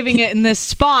about giving it in this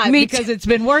spot because it's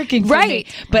been working for me.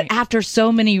 But after so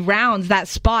many rounds, that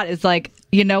spot is like,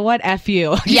 you know what? F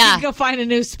you. You can go find a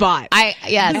new spot.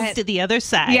 Move to the other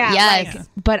side. Yeah. Yes.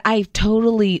 But I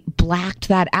totally blacked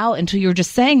that out until you were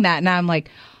just saying that. And I'm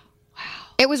like,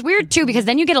 it was weird too because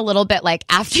then you get a little bit like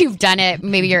after you've done it,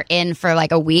 maybe you're in for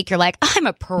like a week, you're like, I'm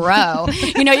a pro.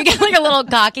 You get like a little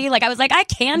cocky. Like I was like, I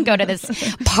can go to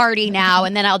this party now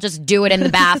and then I'll just do it in the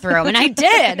bathroom. And I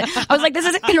did. I was like, this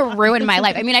isn't going to ruin my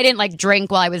life. I mean, I didn't like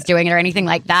drink while I was doing it or anything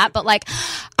like that. But like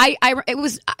it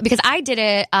was because I did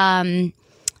it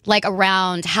like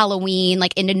around Halloween,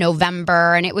 like into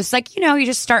November. And it was like, you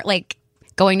just start like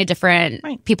going to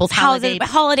different people's houses,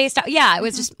 holiday stuff. Yeah, it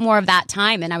was just more of that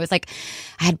time. And I was like,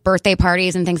 I had birthday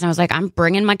parties and things. And I was like, I'm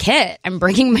bringing my kit. I'm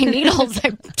bringing my needles.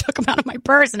 I took them out of my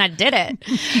purse and I did it.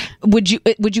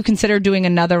 Would you consider doing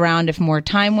another round if more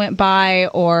time went by?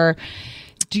 Or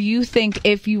do you think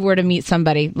if you were to meet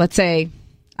somebody, let's say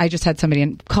I just had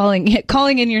somebody calling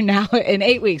in you're now in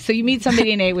 8 weeks. So you meet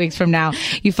somebody in 8 weeks from now,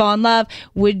 you fall in love.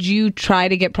 Would you try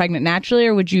to get pregnant naturally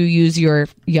or would you use your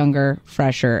younger,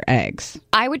 fresher eggs?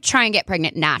 I would try and get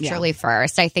pregnant naturally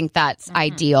first. I think that's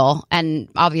ideal. And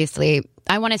obviously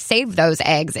I want to save those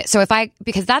eggs. So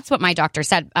because that's what my doctor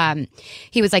said.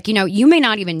 He was like, you may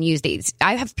not even use these.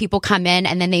 I have people come in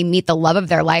and then they meet the love of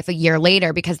their life a year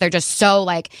later because they're just so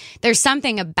like, there's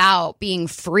something about being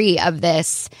free of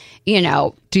this,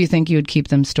 Do you think you would keep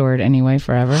them stored anyway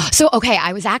forever? So, okay,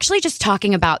 I was actually just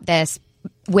talking about this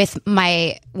with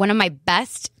one of my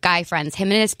best guy friends.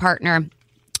 Him and his partner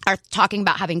are talking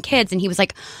about having kids. And he was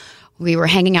like, we were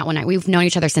hanging out one night. We've known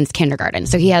each other since kindergarten.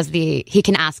 So he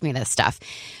can ask me this stuff.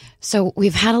 So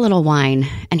we've had a little wine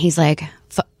and he's like,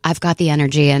 I've got the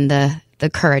energy and the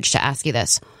courage to ask you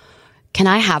this. Can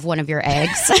I have one of your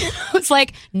eggs? I was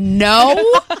like, no.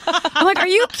 I'm like, are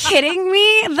you kidding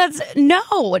me?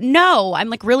 No. I'm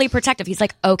like really protective. He's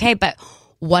like, okay, but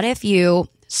what if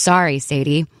sorry,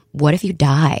 Sadie, what if you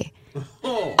die?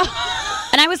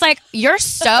 And I was like, you're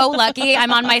so lucky.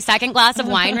 I'm on my second glass of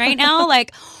wine right now.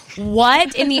 Like,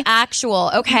 what in the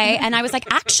actual? Okay. And I was like,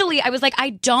 I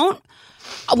don't.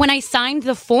 When I signed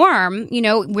the form,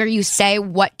 where you say,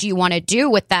 what do you want to do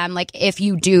with them? Like, if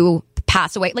you do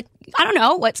pass away, like, I don't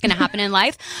know what's going to happen in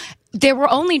life. there were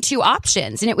only two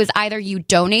options, and it was either you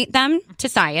donate them to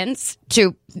science,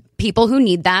 to people who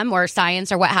need them, or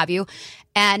science, or what have you,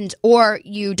 or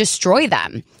you destroy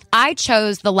them. I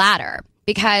chose the latter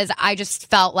because I just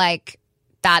felt like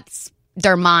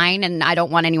they're mine and I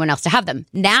don't want anyone else to have them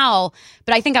now.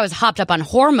 But I think I was hopped up on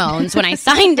hormones when I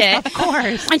signed it. Of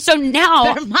course. And so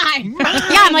now they're mine.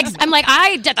 Yeah, I'm like,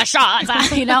 I did the shots,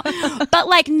 But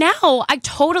like now I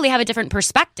totally have a different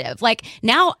perspective. Like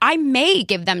now I may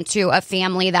give them to a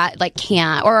family that like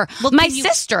can't, or my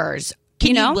sisters.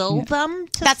 Can you will them?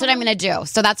 That's what I'm going to do.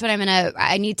 So that's what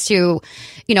I need to,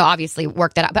 obviously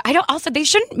work that out. But they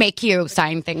shouldn't make you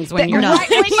sign things when you're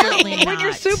when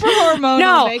you're super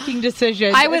hormonal making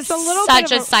decisions. I was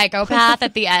such a psychopath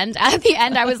at the end. At the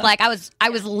end, I was like, I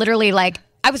was literally like,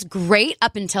 I was great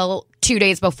up until 2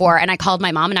 days before. And I called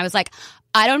my mom and I was like,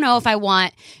 I don't know if I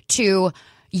want to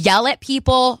yell at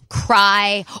people,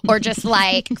 cry, or just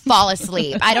like fall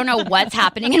asleep. I don't know what's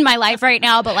happening in my life right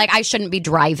now, but like I shouldn't be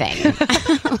driving.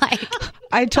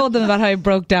 I told them about how I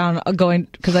broke down going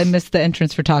because I missed the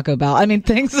entrance for Taco Bell. I mean,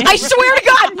 things. I swear to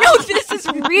God, no, this is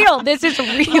real. This is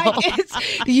real.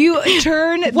 You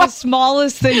turn the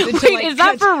smallest things into Wait, is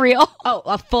that for real? Oh,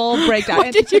 a full breakdown.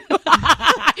 What did you?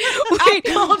 I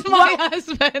called my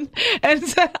husband and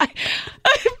said I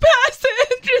passed the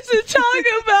entrance at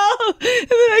Taco Bell and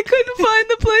then I couldn't find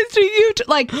the place for you to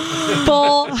like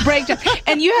full breakdown.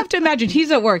 And you have to imagine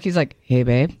he's at work. He's like, "Hey,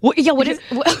 babe. What is?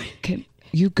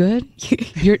 You good?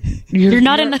 You're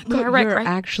not in a car wreck, right?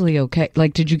 Actually okay.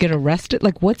 Like, did you get arrested?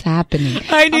 Like, what's happening?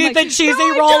 I need the cheesy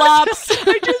roll-ups.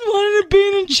 I just wanted a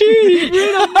bean and cheese.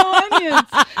 Rid on onions.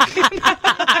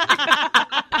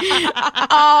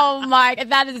 Oh my,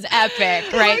 that is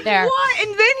epic right like, there. What?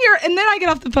 And then I get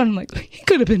off the phone. I'm like, he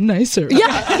could have been nicer.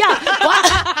 Yeah.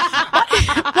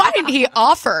 Why didn't he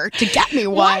offer to get me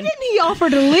one? Why didn't he offer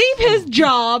to leave his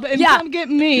job and come get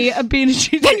me a bean and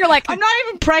cheese? Then you're like, I'm not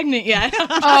even pregnant yet.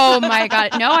 Oh my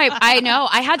God. No, I know.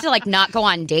 I had to like not go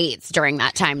on dates during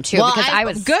that time too, because I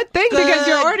was good thing because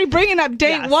you're already bringing up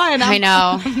date one. I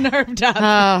know. I'm nerved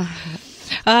up.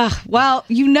 Well,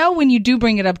 when you do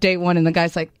bring it up date one and the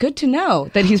guy's like, good to know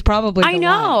that he's probably I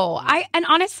know. And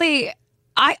honestly,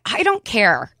 I don't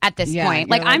care at this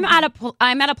point. Like I'm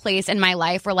at a place in my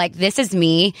life where like this is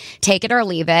me, take it or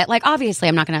leave it. Like obviously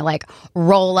I'm not going to like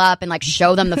roll up and like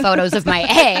show them the photos of my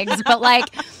eggs, but like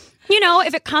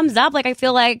if it comes up, like I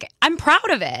feel like I'm proud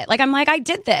of it. Like I'm like, I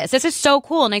did this. This is so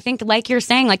cool. And I think like you're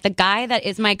saying, like the guy that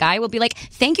is my guy will be like,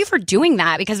 thank you for doing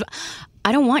that because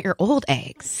I don't want your old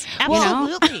eggs.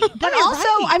 Absolutely. But also,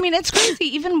 I mean, it's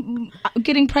crazy. Even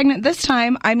getting pregnant this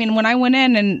time, I mean, when I went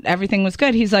in and everything was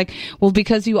good, he's like, well,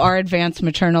 because you are advanced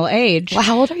maternal age. Well,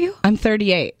 how old are you? I'm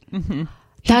 38. Mm-hmm.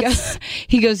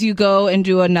 He goes, you go and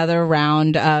do another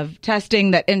round of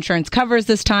testing that insurance covers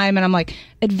this time. And I'm like,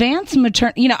 advanced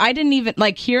maternal, I didn't even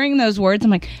like hearing those words. I'm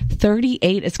like,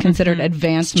 38 is considered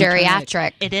advanced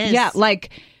geriatric. It is. Yeah. Like,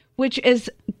 which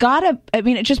is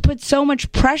it just puts so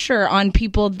much pressure on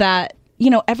people that,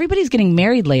 everybody's getting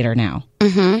married later now.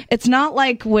 Mm-hmm. It's not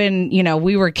like when,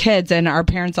 we were kids and our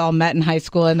parents all met in high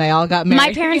school and they all got married.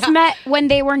 My parents met when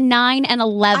they were 9 and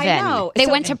 11. I know. They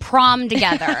went to prom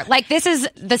together. Like, this is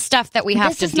the stuff that we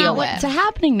have to deal with. This is not what's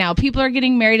happening now. People are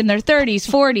getting married in their 30s,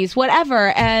 40s,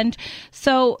 whatever. And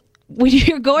so when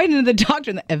you're going to the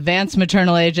doctor, the advanced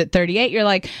maternal age at 38, you're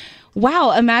like,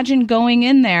 wow, imagine going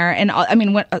in there. And I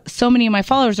mean, so many of my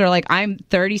followers are like, I'm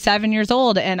 37 years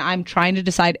old and I'm trying to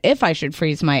decide if I should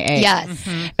freeze my eggs. Yes.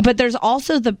 Mm-hmm. But there's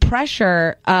also the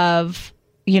pressure of,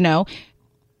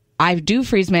 I do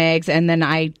freeze my eggs and then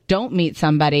I don't meet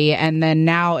somebody. And then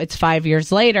now it's 5 years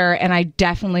later and I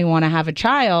definitely want to have a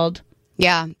child.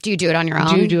 Yeah. Do you do it on your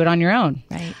own? Do you do it on your own?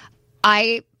 Right.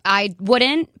 I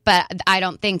wouldn't, but I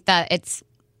don't think that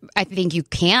I think you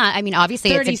can't. I mean, obviously,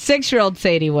 36-year-old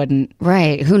Sadie wouldn't.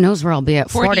 Right. Who knows where I'll be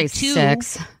at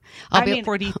 46? I'll be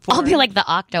 44. I'll be like the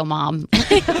Octo Mom.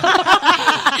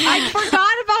 I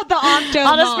forgot about the Octo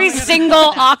Mom. I'll just be single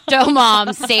Octo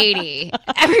Mom Sadie.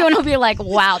 Everyone will be like,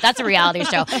 wow, that's a reality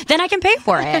show. Then I can pay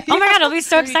for it. Oh my God, it'll be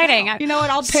so exciting. You know what?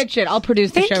 I'll pitch it. I'll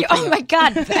produce the show for you. Oh my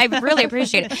God. I really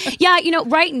appreciate it. Yeah,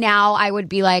 right now I would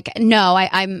be like, no,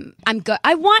 I'm good.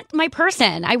 I want my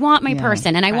person. I want my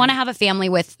person. And I want to have a family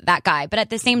with that guy. But at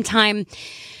the same time,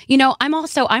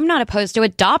 I'm not opposed to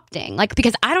adopting, like,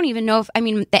 because I don't even know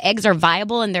the eggs are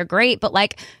viable and they're great, but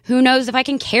like, who knows if I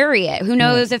can carry it? Who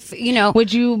knows if,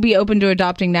 Would you be open to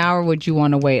adopting now or would you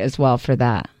want to wait as well for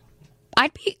that? I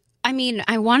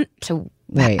want to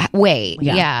wait.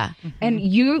 Yeah. Mm-hmm. And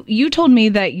you told me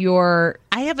that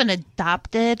I have an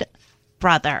adopted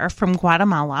brother from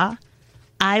Guatemala.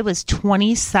 I was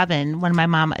 27 when my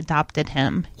mom adopted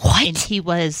him. What? And he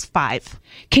was 5.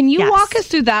 Can you Yes. walk us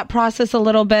through that process a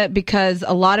little bit? Because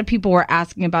a lot of people were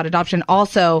asking about adoption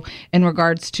also in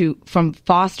regards to from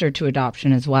foster to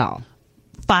adoption as well.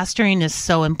 Fostering is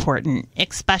so important,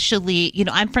 especially,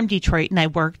 I'm from Detroit and I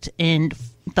worked in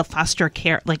the foster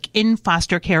care,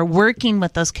 working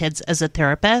with those kids as a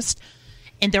therapist.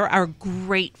 And there are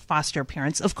great foster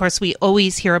parents. Of course, we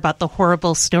always hear about the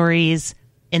horrible stories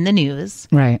in the news.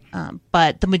 Right.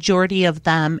 But the majority of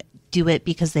them do it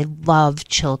because they love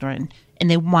children and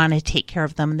they want to take care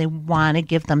of them and they want to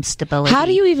give them stability. How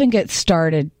do you even get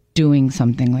started doing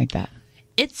something like that?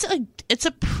 It's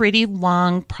a pretty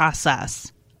long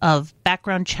process of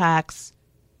background checks,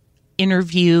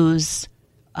 interviews,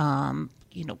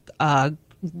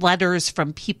 letters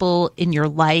from people in your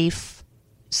life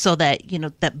so that,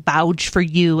 that vouch for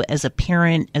you as a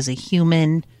parent, as a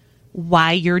human,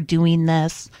 why you're doing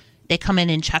this. They come in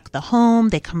and check the home.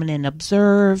 They come in and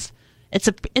observe. It's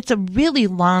a really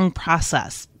long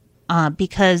process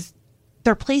because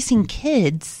they're placing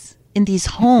kids in these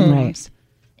homes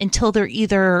until they're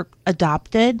either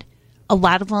adopted. A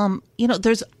lot of them,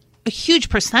 there's a huge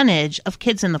percentage of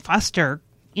kids in the foster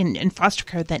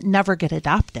care that never get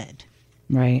adopted.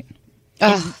 Right.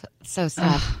 Ugh, so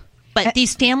sad. But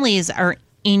these families are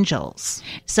angels.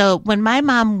 So when my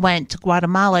mom went to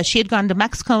Guatemala, she had gone to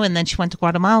Mexico and then she went to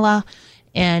Guatemala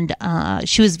and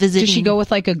she was visiting. Did she go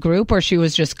with like a group or she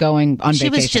was just going on vacation? She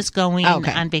was just going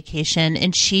on vacation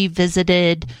and she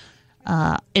visited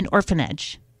an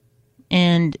orphanage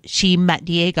and she met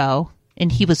Diego and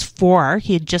he was 4.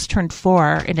 He had just turned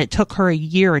 4 and it took her a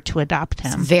year to adopt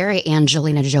him. It's very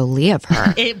Angelina Jolie of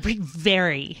her.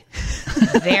 Very.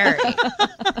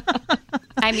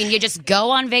 I mean, you just go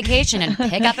on vacation and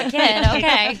pick up a kid.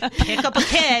 Okay. Pick up a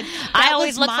kid. I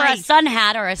always look for a sun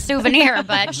hat or a souvenir,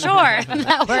 but sure,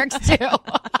 that works too.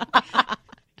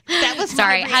 That was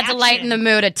sorry. Had to lighten the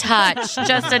mood a touch,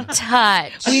 just a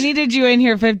touch. We needed you in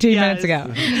here 15 minutes ago.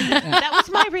 That was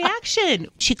my reaction.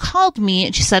 She called me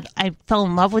and she said, I fell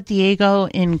in love with Diego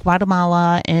in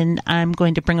Guatemala and I'm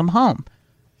going to bring him home.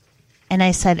 And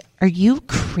I said, are you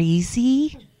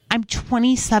crazy? I'm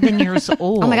 27 years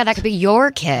old. Oh my God, that could be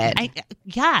your kid.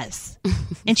 Yes.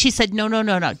 And she said, no.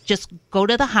 Just go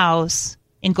to the house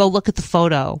and go look at the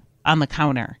photo on the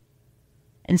counter.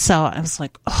 And so I was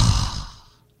like, oh.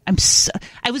 I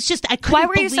couldn't Why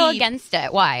were you believe. so against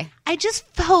it? Why? I just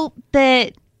felt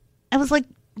that I was like,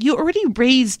 you already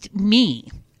raised me.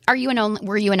 Were you an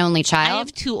only child? I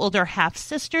have 2 older half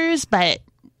sisters,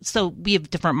 so we have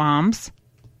different moms.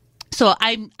 So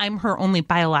I'm her only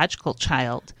biological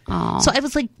child. Aww. So I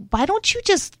was like, why don't you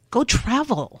just go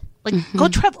travel? Go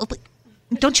travel.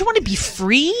 Don't you want to be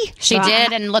free? She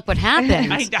did, and look what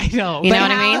happened. I know. You know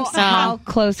what I mean? So how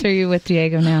close are you with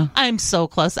Diego now? I'm so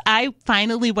close. I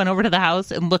finally went over to the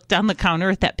house and looked down the counter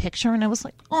at that picture, and I was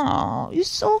like, oh, he's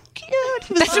so cute.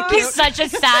 This would be such a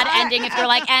sad ending if you're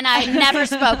like, and I never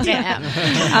spoke to him.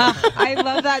 I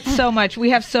love that so much.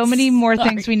 We have so many more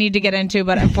things we need to get into,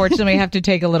 but unfortunately we have to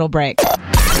take a little break.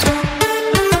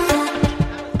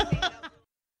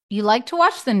 You like to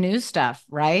watch the new stuff,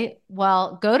 right?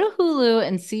 Well, go to Hulu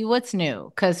and see what's new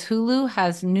because Hulu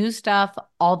has new stuff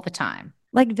all the time.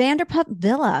 Like Vanderpump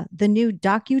Villa, the new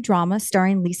docudrama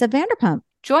starring Lisa Vanderpump.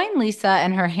 Join Lisa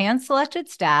and her hand-selected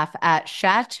staff at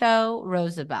Chateau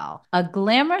Rosabelle, a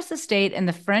glamorous estate in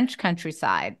the French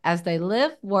countryside, as they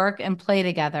live, work, and play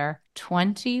together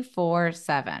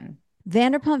 24/7.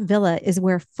 Vanderpump Villa is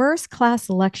where first-class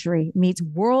luxury meets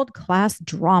world-class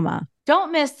drama.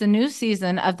 Don't miss the new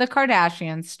season of The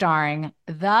Kardashians starring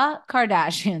The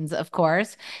Kardashians, of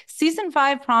course. Season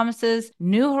 5 promises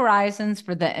new horizons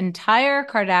for the entire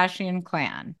Kardashian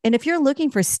clan. And if you're looking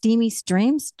for steamy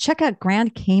streams, check out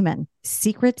Grand Cayman,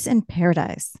 Secrets in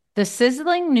Paradise. The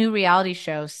sizzling new reality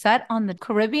show set on the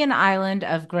Caribbean island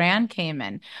of Grand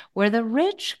Cayman, where the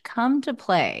rich come to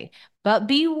play. But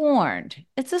be warned,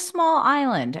 it's a small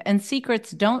island and secrets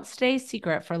don't stay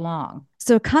secret for long.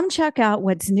 So come check out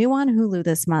what's new on Hulu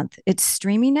this month. It's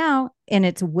streaming now and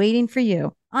it's waiting for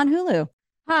you on Hulu.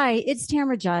 Hi, it's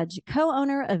Tamara Judge,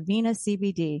 co-owner of Vena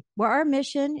CBD, where our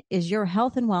mission is your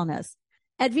health and wellness.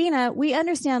 At Vena, we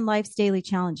understand life's daily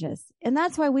challenges, and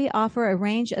that's why we offer a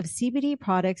range of CBD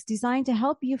products designed to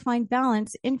help you find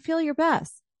balance and feel your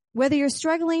best. Whether you're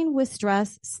struggling with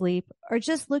stress, sleep, or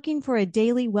just looking for a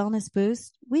daily wellness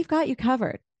boost, we've got you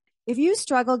covered. If you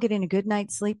struggle getting a good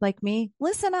night's sleep like me,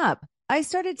 listen up. I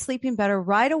started sleeping better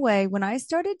right away when I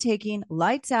started taking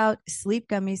Lights Out sleep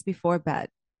gummies before bed.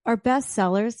 Our best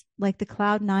sellers, like the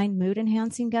Cloud9 Mood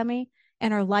Enhancing Gummy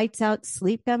and our Lights Out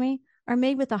Sleep Gummy, are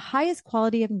made with the highest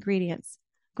quality of ingredients,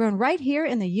 grown right here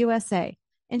in the USA,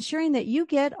 ensuring that you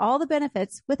get all the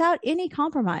benefits without any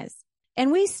compromise.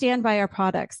 And we stand by our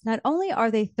products. Not only are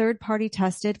they third-party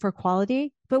tested for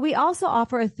quality, but we also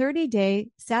offer a 30-day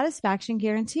satisfaction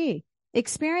guarantee.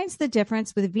 Experience the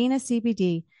difference with Vena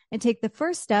CBD and take the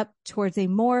first step towards a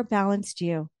more balanced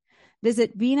you.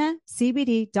 Visit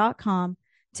venacbd.com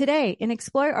today and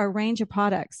explore our range of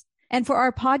products. And for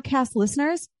our podcast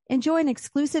listeners, enjoy an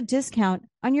exclusive discount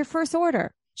on your first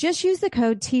order. Just use the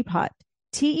code TEAPOD,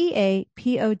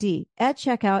 TEAPOD, at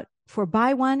checkout for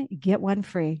buy one, get one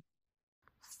free.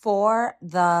 For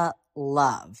the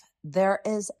love, there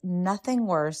is nothing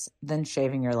worse than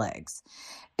shaving your legs.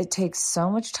 It takes so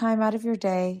much time out of your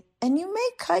day, and you may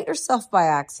cut yourself by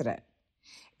accident.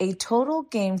 A total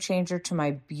game changer to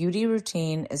my beauty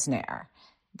routine is Nair.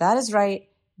 That is right,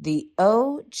 the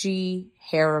OG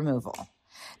hair removal.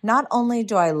 Not only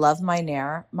do I love my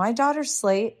Nair, my daughter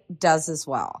Slate does as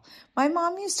well. My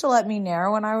mom used to let me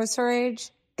Nair when I was her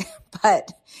age,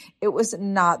 but it was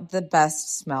not the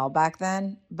best smell back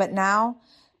then. But now,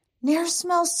 Nair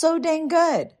smells so dang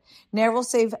good. Nair will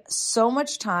save so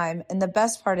much time, and the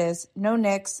best part is no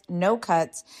nicks, no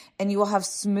cuts, and you will have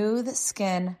smooth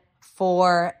skin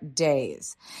for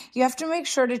days. You have to make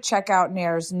sure to check out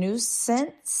Nair's new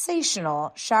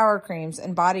sensational shower creams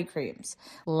and body creams.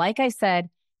 Like I said,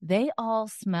 they all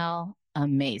smell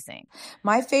amazing.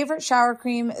 My favorite shower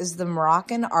cream is the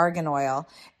Moroccan Argan Oil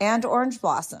and Orange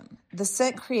Blossom. The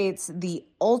scent creates the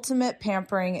ultimate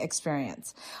pampering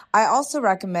experience. I also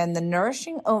recommend the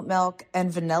Nourishing Oat Milk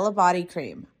and Vanilla Body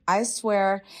Cream. I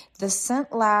swear, the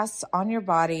scent lasts on your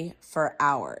body for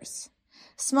hours.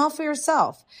 Smell for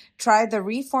yourself. Try the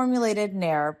reformulated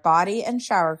Nair body and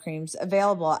shower creams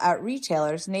available at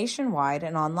retailers nationwide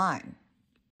and online.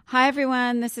 Hi,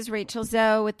 everyone. This is Rachel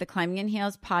Zoe with the Climbing in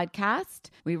Heels podcast.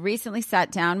 We recently sat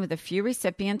down with a few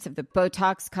recipients of the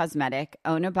Botox Cosmetic,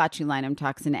 Onabotulinum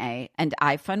Toxin A, and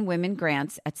iFund Women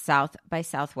grants at South by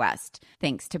Southwest,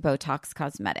 thanks to Botox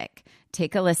Cosmetic.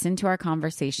 Take a listen to our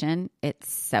conversation.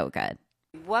 It's so good.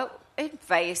 What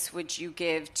advice would you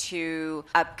give to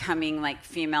upcoming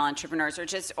female entrepreneurs or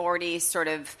just already sort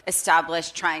of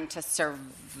established trying to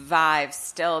survive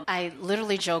still? I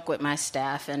literally joke with my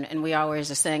staff and we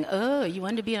always are saying, oh, you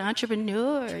want to be an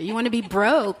entrepreneur? You want to be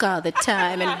broke all the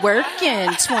time and working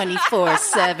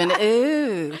 24/7.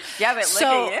 Ooh. Yeah, but look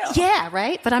at you. Yeah,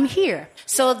 right? But I'm here.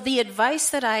 So the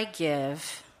advice that I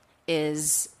give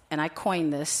is, and I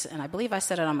coined this, and I believe I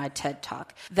said it on my TED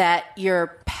Talk, that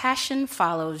your passion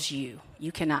follows you.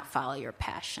 You cannot follow your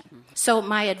passion. So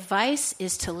my advice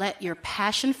is to let your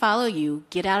passion follow you,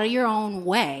 get out of your own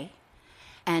way,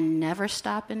 and never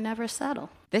stop and never settle.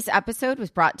 This episode was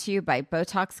brought to you by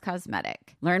Botox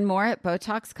Cosmetic. Learn more at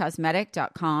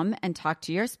BotoxCosmetic.com and talk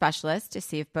to your specialist to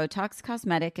see if Botox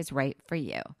Cosmetic is right for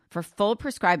you. For full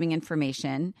prescribing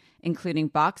information, including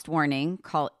boxed warning,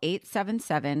 call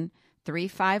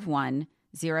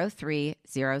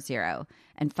 877-351-0300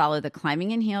 and follow the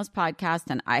Climbing in Heels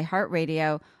podcast on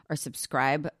iHeartRadio or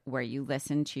subscribe where you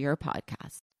listen to your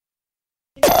podcast.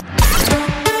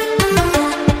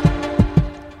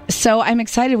 So I'm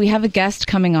excited. We have a guest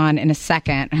coming on in a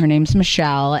second. Her name's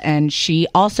Michelle, and she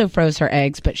also froze her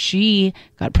eggs, but she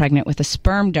got pregnant with a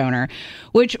sperm donor,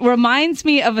 which reminds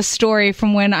me of a story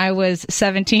from when I was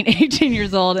 17, 18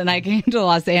 years old, and I came to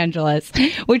Los Angeles,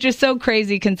 which is so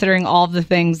crazy considering all of the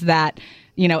things that,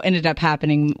 ended up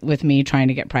happening with me trying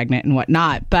to get pregnant and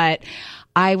whatnot. But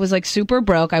I was super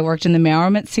broke. I worked in the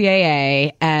mailroom at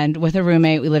CAA, and with a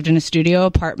roommate, we lived in a studio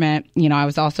apartment. I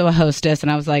was also a hostess, and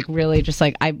I was really just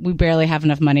we barely have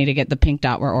enough money to get the pink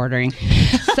dot we're ordering.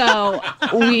 So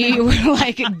we were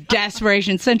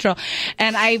desperation central.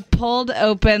 And I pulled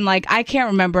open, I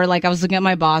can't remember, I was looking at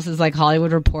my boss's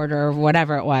Hollywood Reporter or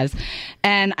whatever it was.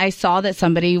 And I saw that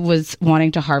somebody was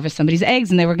wanting to harvest somebody's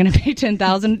eggs, and they were going to pay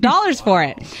 $10,000 for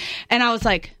it. And I was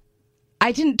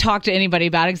I didn't talk to anybody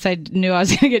about it because I knew I was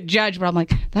going to get judged, but I'm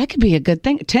that could be a good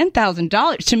thing.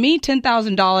 $10,000. To me,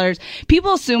 $10,000.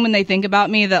 People assume when they think about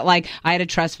me that I had a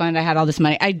trust fund, I had all this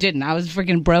money. I didn't. I was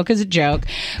freaking broke as a joke.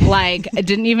 I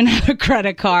didn't even have a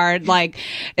credit card.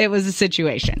 It was a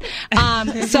situation.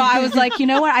 So I was you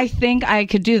know what? I think I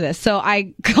could do this. So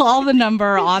I call the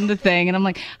number on the thing and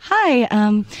I'm hi,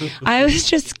 I was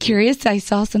just curious. I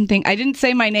saw something. I didn't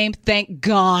say my name, thank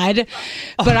God.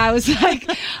 But I was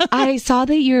saw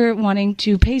that you're wanting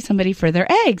to pay somebody for their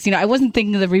eggs. I wasn't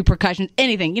thinking of the repercussions,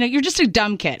 anything. You're just a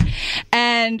dumb kid.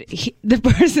 And the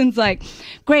person's like,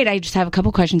 great, I just have a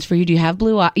couple questions for you. Do you have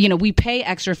blue eyes? We pay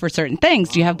extra for certain things.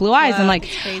 Do you have blue eyes? I'm like,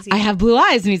 I have blue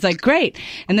eyes. And he's like, great.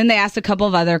 And then they asked a couple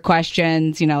of other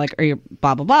questions, like, are you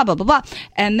blah, blah, blah, blah, blah, blah.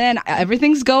 And then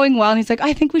everything's going well. And he's like,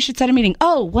 I think we should set a meeting.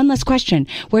 Oh, one last question.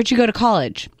 Where'd you go to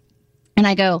college? And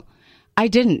I go, I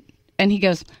didn't. And he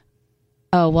goes,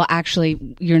 oh, well,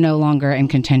 actually, you're no longer in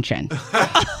contention. What?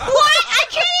 I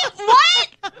can't. What?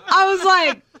 I was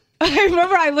like, I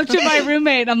remember I looked at my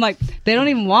roommate. I'm like, they don't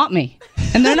even want me.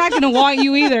 And they're not going to want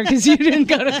you either because you didn't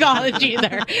go to college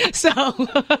either. So then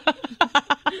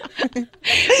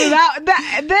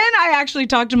I actually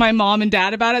talked to my mom and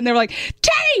dad about it. And they were like,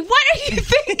 Teddy, what are you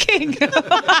thinking? Like, what?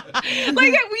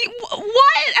 Have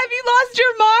you lost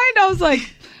your mind? I was like,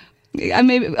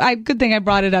 good thing I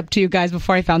brought it up to you guys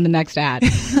before I found the next ad.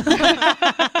 Did you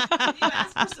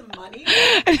ask for some money?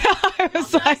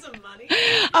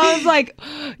 I was like,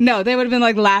 no, they would have been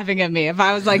like laughing at me if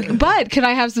I was like, but can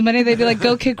I have some money? They'd be like,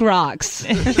 go kick rocks,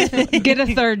 get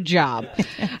a third job.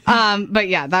 But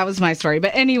yeah, that was my story.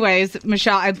 But anyways,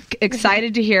 Michelle, I'm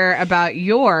excited to hear about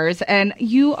yours. And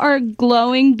you are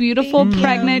glowing, beautiful,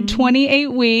 pregnant,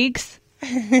 28 weeks.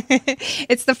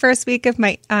 It's the first week of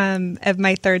my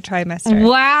third trimester.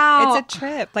 Wow. It's a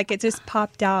trip. Like, it just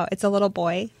popped out. It's a little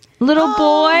boy. Little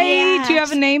boy? Yes. Do you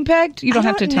have a name picked? You don't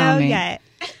have to tell me. Yet.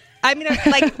 I mean,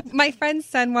 like, my friend's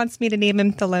son wants me to name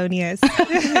him Thelonious. I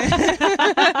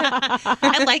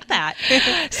like that.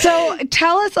 So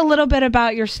tell us a little bit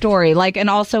about your story. Like,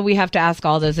 and also we have to ask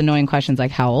all those annoying questions,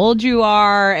 like how old you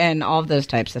are and all of those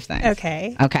types of things.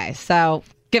 Okay. So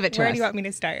give it to us. Where do you want me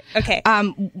to start? Okay.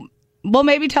 Well,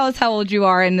 maybe tell us how old you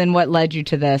are and then what led you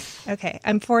to this. Okay.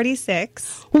 I'm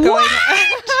 46. What?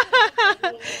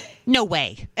 No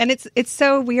way. And it's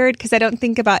so weird because I don't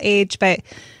think about age, but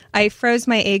I froze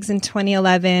my eggs in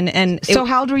 2011. And so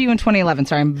how old were you in 2011?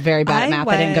 Sorry, I'm very bad at math.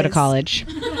 I didn't go to college.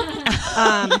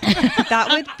 That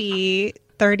would be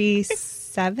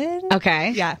 37.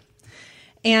 Okay. Yeah.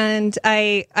 And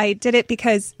I did it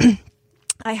because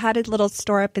I had a little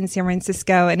store up in San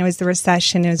Francisco, and it was the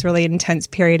recession. It was a really intense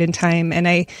period in time. And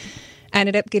I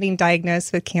ended up getting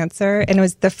diagnosed with cancer. And it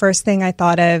was the first thing I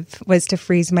thought of was to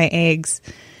freeze my eggs.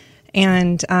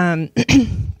 And,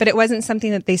 but it wasn't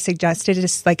something that they suggested.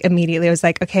 Just like immediately, I was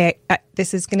like, okay,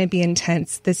 this is going to be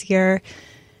intense this year.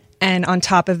 And on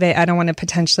top of it, I don't want to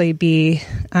potentially be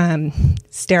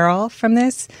sterile from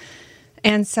this.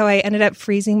 And so I ended up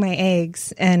freezing my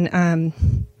eggs. And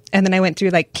then I went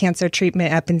through like cancer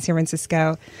treatment up in San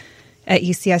Francisco at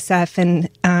UCSF.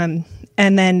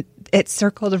 And then it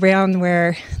circled around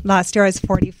where last year I was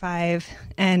 45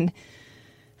 and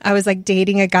I was like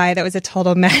dating a guy that was a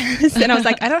total mess. And I was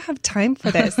like, I don't have time for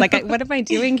this. Like, what am I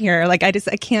doing here? Like, I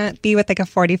can't be with like a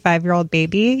 45-year-old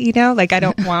baby, Like, I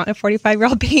don't want a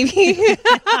 45-year-old baby.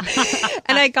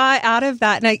 And I got out of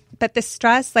that. But the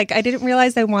stress, like, I didn't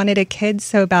realize I wanted a kid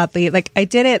so badly. Like, I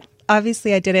did it,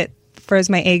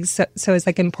 froze my eggs. So it was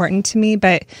like important to me,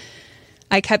 but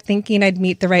I kept thinking I'd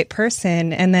meet the right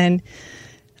person. And then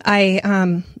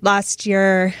last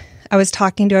year, I was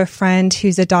talking to a friend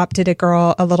who's adopted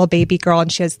a little baby girl, and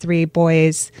she has 3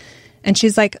 boys. And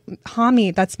she's like,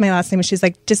 Hami, that's my last name. And she's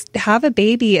like, just have a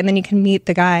baby and then you can meet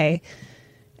the guy.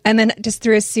 And then just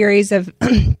through a series of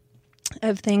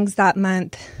of things that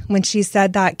month, when she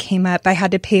said that came up, I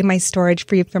had to pay my storage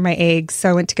fee for my eggs. So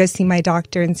I went to go see my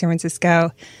doctor in San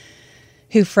Francisco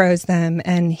who froze them.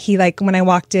 And he, like, when I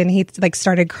walked in, he like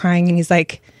started crying and he's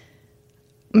like,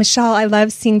 Michelle, I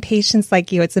love seeing patients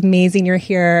like you. It's amazing you're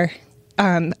here.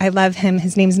 I love him.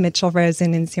 His name's Mitchell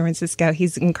Rosen in San Francisco.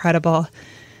 He's incredible.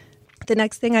 The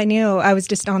next thing I knew, I was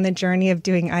just on the journey of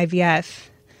doing IVF.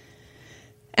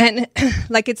 And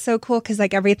like, it's so cool because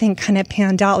like everything kind of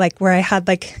panned out, like where I had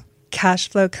like cash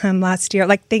flow come last year.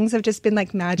 Like things have just been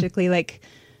like magically like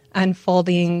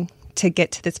unfolding to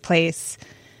get to this place.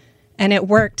 And it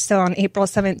worked. So on April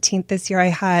 17th this year,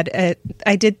 I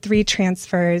did 3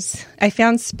 transfers. I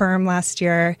found sperm last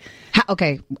year.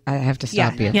 Okay, I have to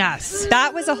stop you. Yes.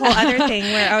 That was a whole other thing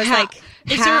where I was like,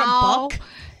 is there a book?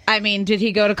 I mean, did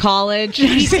he go to college?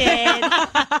 He did.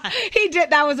 He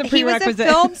did. That was a prerequisite. He was a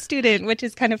film student, which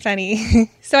is kind of funny.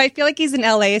 So I feel like he's in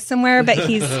LA somewhere, but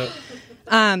he's...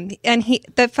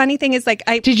 the funny thing is, like,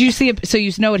 did you see so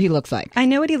you know what he looks like? I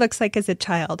know what he looks like as a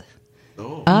child.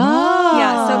 Oh.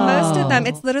 Yeah, so most of them,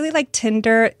 it's literally like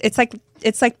Tinder. It's like,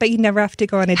 but you never have to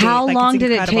go on a date. How long did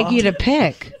it take you to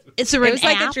pick? Is there an It was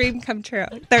like app? a dream come true.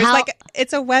 There's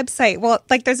it's a website. Well,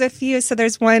 like there's a few. So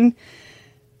there's one,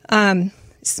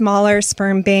 smaller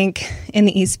sperm bank in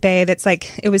the East Bay that's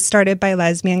like, it was started by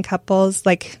lesbian couples,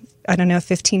 like, I don't know,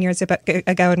 15 years ago.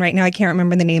 And right now I can't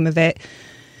remember the name of it.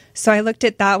 So I looked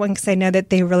at that one because I know that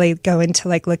they really go into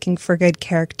like looking for good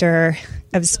character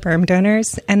of sperm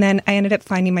donors. And then I ended up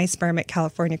finding my sperm at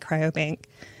California Cryobank.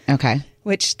 Okay.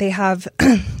 Which they have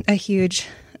a huge...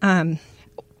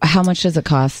 How much does it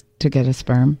cost to get a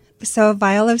sperm? So a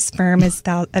vial of sperm is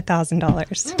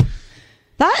 $1,000.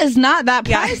 That is not that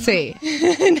pricey.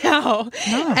 No.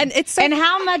 And it's so, and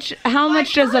how much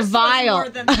does a vial?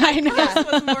 I know.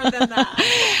 Was more than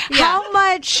that. How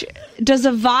much does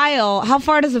a vial? How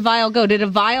far does a vial go? Did a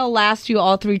vial last you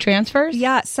all 3 transfers?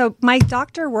 Yeah. So my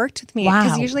doctor worked with me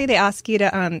because Wow. usually they ask you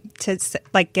to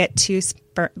like get 2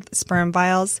 sperm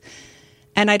vials.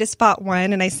 And I just bought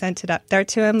one and I sent it up there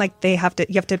to him. Like you have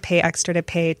to pay extra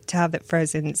to have it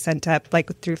frozen, sent up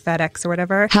like through FedEx or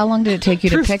whatever. How long did it take you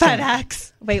to pick him?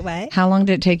 FedEx. Wait, what? How long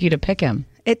did it take you to pick him?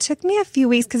 It took me a few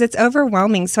weeks because it's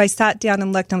overwhelming. So I sat down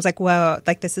and looked and I was like, whoa,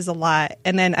 like this is a lot.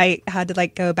 And then I had to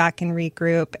like go back and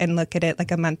regroup and look at it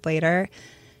like a month later.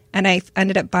 And I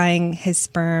ended up buying his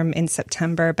sperm in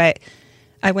September, but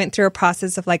I went through a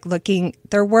process of like looking.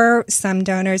 There were some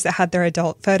donors that had their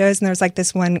adult photos, and there was like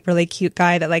this one really cute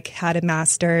guy that like had a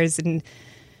master's in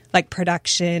like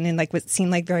production and like what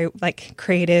seemed like very like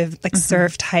creative, like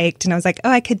surfed, hiked, and I was like, oh,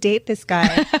 I could date this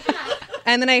guy.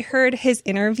 And then I heard his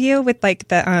interview with like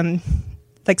the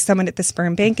like someone at the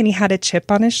sperm bank, and he had a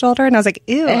chip on his shoulder, and I was like,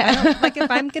 ew. Like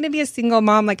if I'm going to be a single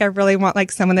mom, like I really want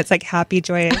like someone that's like happy,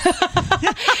 joyous.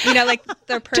 You know, like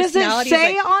their personality. Does it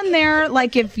say on there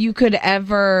like if you could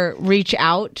ever reach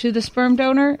out to the sperm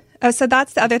donor? Oh, so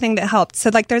that's the other thing that helped. So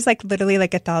like there's like literally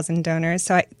like 1,000 donors.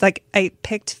 So I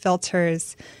picked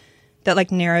filters that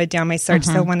like narrowed down my search.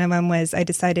 So one of them was I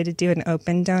decided to do an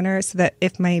open donor so that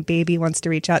if my baby wants to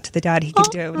reach out to the dad, he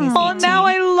could do it when he's 18. Oh, now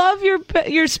I love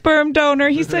your sperm donor.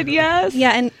 He said yes.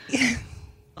 Yeah, and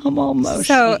I'm almost.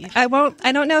 So I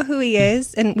don't know who he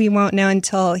is, and we won't know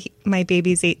until my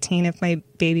baby's 18 if my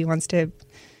baby wants to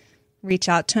reach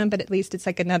out to him. But at least it's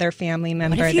like another family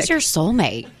member. What if he's your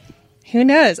soulmate? Who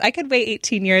knows? I could wait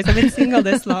 18 years. I've been single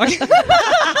this long. So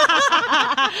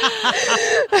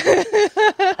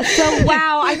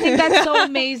wow, I think that's so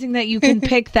amazing that you can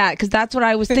pick that, because that's what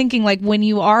I was thinking. Like when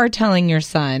you are telling your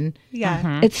son,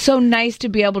 it's so nice to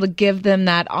be able to give them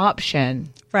that option.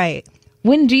 Right.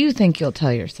 When do you think you'll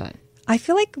tell your son? I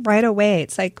feel like right away.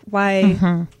 It's like,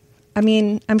 why? I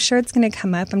mean, I'm sure it's going to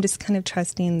come up. I'm just kind of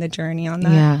trusting the journey on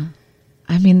that. Yeah.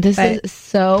 I mean, this is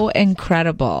so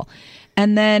incredible.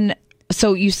 And then,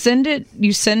 so you send it,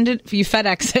 you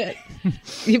FedEx it,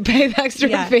 you pay the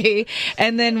extra fee,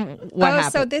 and then what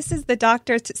happens? So this is the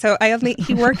doctor. So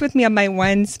he worked with me on my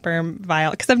one sperm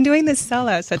vial because I'm doing this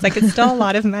solo. So it's like, it's still a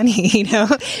lot of money, you know.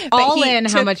 All in,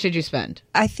 how much did you spend?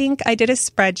 I think I did a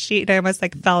spreadsheet and I almost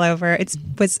like fell over.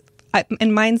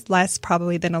 And mine's less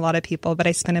probably than a lot of people, but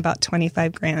I spent about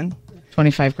 25 grand.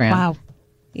 25 grand. Wow.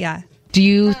 Yeah. Do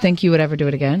you think you would ever do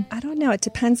it again? I don't know. It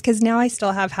depends, because now I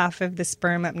still have half of the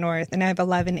sperm up north, and I have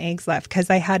 11 eggs left because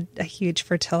I had a huge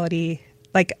fertility.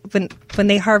 Like when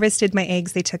they harvested my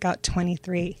eggs, they took out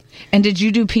 23. And did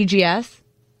you do PGS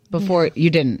before? You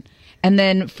didn't. And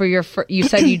then for your, you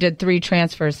said you did 3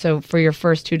 transfers. So for your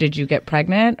first 2, did you get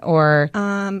pregnant or?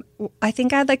 I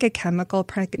think I had like a chemical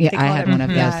pregnancy. Yeah, I had one of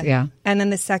those. Yeah. And then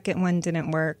the second one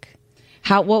didn't work.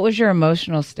 What was your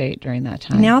emotional state during that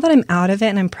time? Now that I'm out of it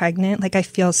and I'm pregnant, like I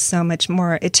feel so much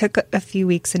more. It took a few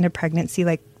weeks into pregnancy,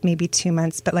 like maybe 2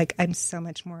 months, but like I'm so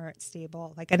much more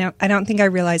stable. Like I don't think I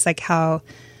realized like how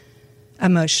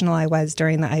emotional I was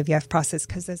during the IVF process,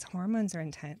 because those hormones are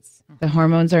intense. The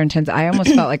hormones are intense. I almost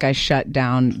felt like I shut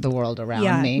down the world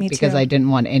around me because too. I didn't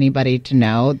want anybody to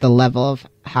know the level of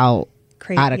how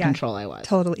out of control I was.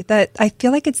 Totally. I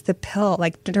feel like it's the pill.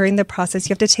 Like during the process,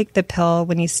 you have to take the pill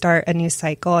when you start a new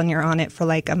cycle, and you're on it for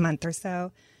like a month or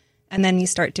so. And then you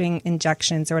start doing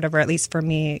injections or whatever, at least for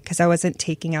me, because I wasn't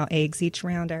taking out eggs each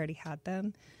round. I already had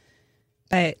them.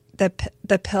 But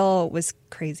the pill was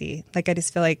crazy. Like I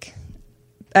just feel like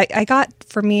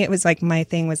for me, it was like my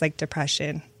thing was like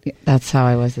depression. That's how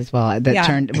I was as well. That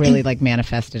turned really like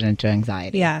manifested into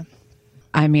anxiety. Yeah.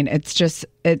 I mean, it's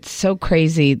so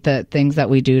crazy the things that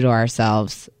we do to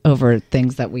ourselves over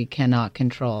things that we cannot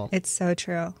control. It's so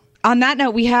true. On that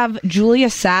note, we have Julia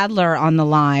Sadler on the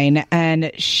line,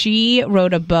 and she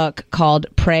wrote a book called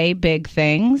Pray Big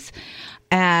Things.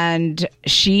 And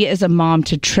she is a mom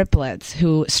to triplets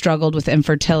who struggled with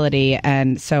infertility.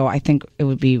 And so I think it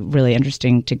would be really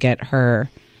interesting to get her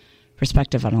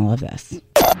perspective on all of this.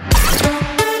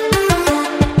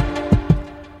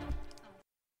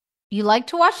 You like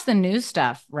to watch the new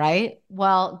stuff, right?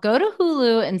 Well, go to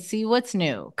Hulu and see what's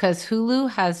new, because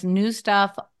Hulu has new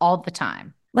stuff all the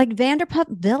time. Like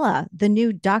Vanderpump Villa, the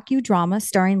new docudrama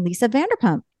starring Lisa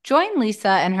Vanderpump. Join Lisa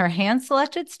and her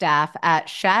hand-selected staff at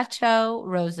Chateau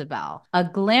Rosabelle, a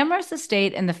glamorous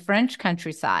estate in the French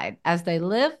countryside, as they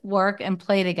live, work, and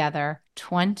play together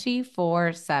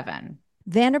 24/7.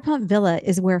 Vanderpump Villa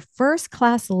is where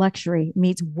first-class luxury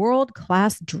meets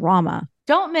world-class drama.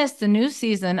 Don't miss the new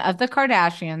season of The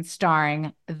Kardashians,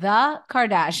 starring The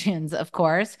Kardashians, of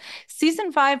course.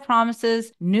 Season 5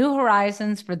 promises new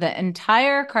horizons for the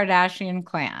entire Kardashian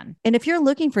clan. And if you're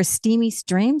looking for steamy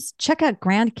streams, check out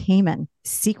Grand Cayman,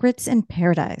 Secrets in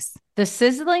Paradise. The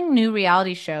sizzling new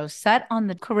reality show set on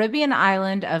the Caribbean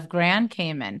island of Grand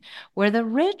Cayman, where the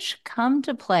rich come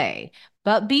to play.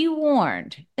 But be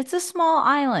warned, it's a small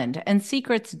island and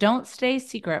secrets don't stay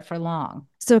secret for long.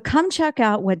 So come check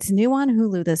out what's new on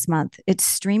Hulu this month. It's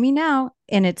streaming now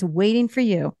and it's waiting for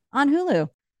you on Hulu.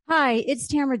 Hi, it's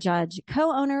Tamara Judge,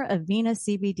 co-owner of Vena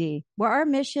CBD, where our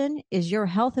mission is your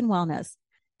health and wellness.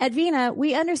 At Vena,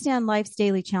 we understand life's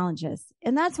daily challenges,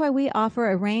 and that's why we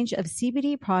offer a range of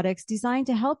CBD products designed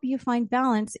to help you find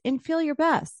balance and feel your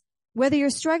best. Whether you're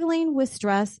struggling with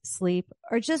stress, sleep,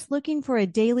 or just looking for a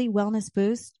daily wellness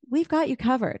boost, we've got you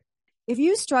covered. If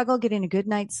you struggle getting a good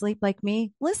night's sleep like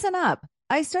me, listen up.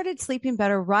 I started sleeping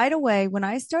better right away when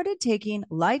I started taking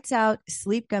Lights Out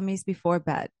sleep gummies before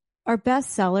bed. Our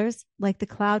best sellers, like the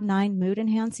Cloud9 Mood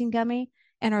Enhancing Gummy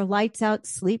and our Lights Out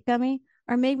Sleep Gummy,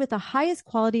 are made with the highest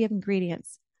quality of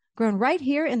ingredients, grown right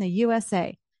here in the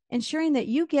USA, ensuring that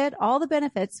you get all the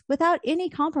benefits without any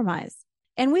compromise.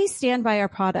 And we stand by our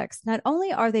products. Not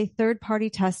only are they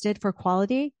third-party tested for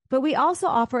quality, but we also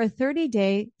offer a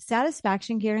 30-day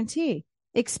satisfaction guarantee.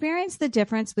 Experience the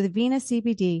difference with Vena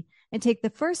CBD and take the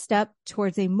first step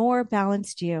towards a more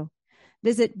balanced you.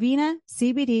 Visit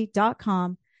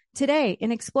venacbd.com today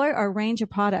and explore our range of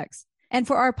products. And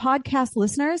for our podcast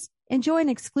listeners, enjoy an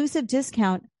exclusive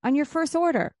discount on your first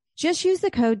order. Just use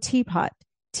the code TEAPOD,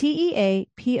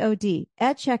 TEAPOD,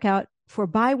 at checkout for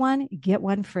buy one, get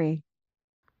one free.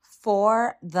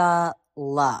 For the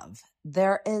love,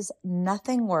 there is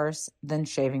nothing worse than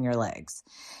shaving your legs.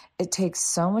 It takes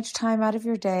so much time out of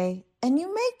your day, and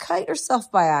you may cut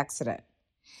yourself by accident.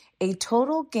 A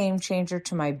total game changer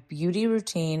to my beauty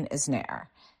routine is Nair.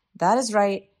 That is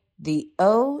right, the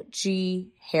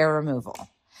OG hair removal.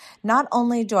 Not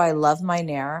only do I love my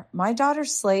Nair, my daughter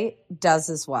Slate does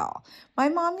as well. My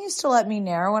mom used to let me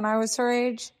Nair when I was her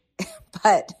age,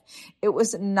 but it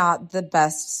was not the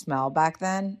best smell back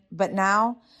then. But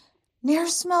now, Nair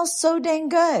smells so dang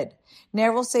good.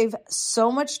 Nair will save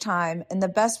so much time, and the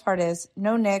best part is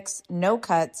no nicks, no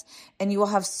cuts, and you will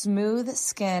have smooth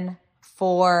skin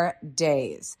for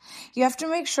days. You have to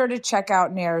make sure to check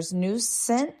out Nair's new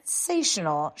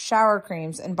sensational shower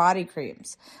creams and body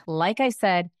creams. Like I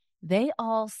said, they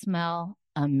all smell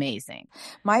amazing.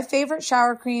 My favorite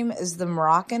shower cream is the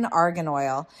Moroccan Argan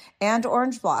Oil and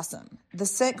Orange Blossom. The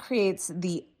scent creates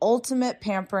the ultimate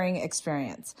pampering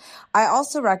experience. I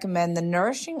also recommend the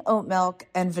Nourishing Oat Milk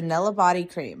and Vanilla Body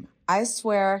Cream. I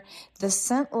swear the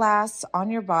scent lasts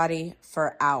on your body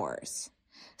for hours.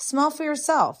 Smell for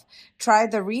yourself. Try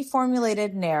the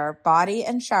reformulated Nair body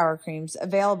and shower creams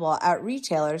available at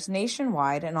retailers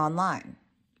nationwide and online.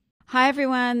 Hi,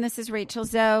 everyone. This is Rachel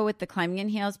Zoe with the Climbing in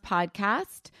Heels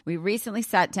podcast. We recently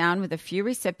sat down with a few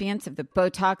recipients of the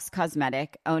Botox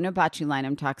Cosmetic,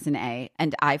 Onabotulinum Toxin A,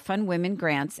 and iFund Women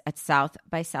grants at South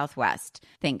by Southwest,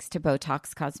 thanks to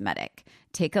Botox Cosmetic.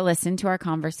 Take a listen to our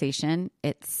conversation.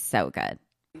 It's so good.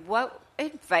 What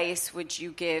advice would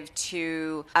you give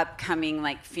to upcoming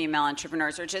female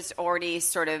entrepreneurs or just already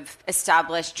sort of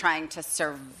established trying to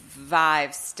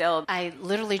survive still? I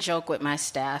literally joke with my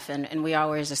staff and we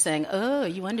always are saying, oh,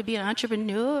 you want to be an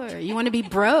entrepreneur? You want to be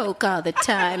broke all the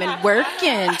time and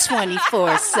working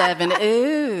 24/7.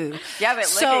 Ooh. Yeah, but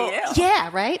look at you. Yeah,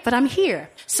 right? But I'm here.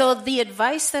 So the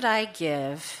advice that I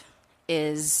give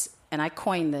is, and I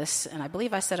coined this, and I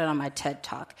believe I said it on my TED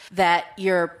Talk, that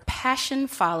your passion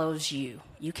follows you.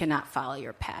 You cannot follow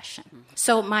your passion. Mm-hmm.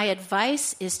 So my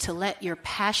advice is to let your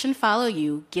passion follow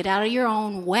you, get out of your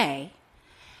own way,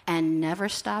 and never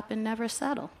stop and never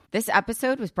settle. This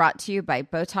episode was brought to you by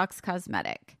Botox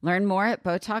Cosmetic. Learn more at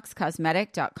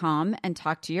BotoxCosmetic.com and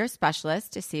talk to your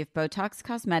specialist to see if Botox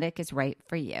Cosmetic is right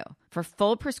for you. For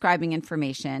full prescribing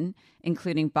information,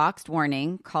 including boxed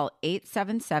warning, call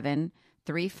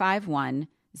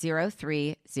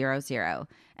 877-351-0300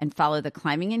 and follow the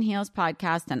Climbing in Heels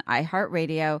podcast on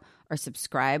iHeartRadio or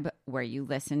subscribe where you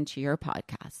listen to your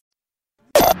podcast.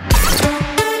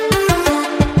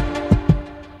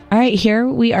 All right, here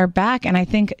we are back, and I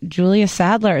think Julia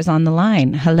Sadler is on the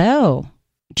line. Hello,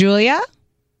 Julia?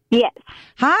 Yes.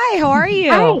 Hi, how are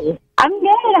you? Hi, I'm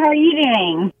good. How are you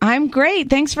doing? I'm great.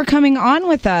 Thanks for coming on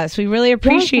with us. We really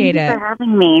appreciate it. Thank you for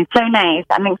having me. So nice.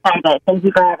 I'm excited. Thank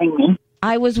you for having me.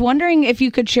 I was wondering if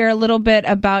you could share a little bit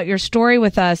about your story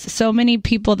with us. So many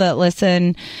people that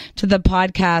listen to the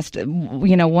podcast,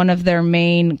 you know, one of their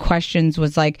main questions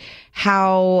was like,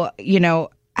 how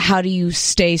do you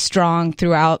stay strong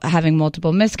throughout having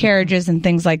multiple miscarriages and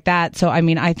things like that? So, I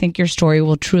mean, I think your story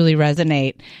will truly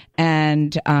resonate.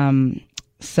 And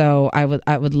so I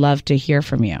would love to hear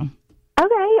from you.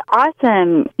 Okay,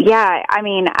 awesome. Yeah, I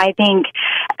mean, I think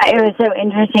it was so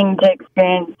interesting to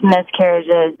experience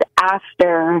miscarriages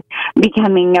after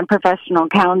becoming a professional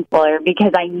counselor,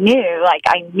 because I knew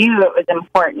it was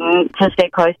important to stay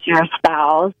close to your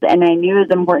spouse, and I knew it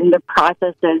was important to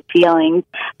process those feelings,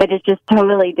 but it's just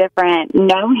totally different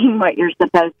knowing what you're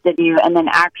supposed to do and then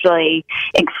actually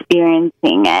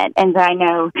experiencing it. And so I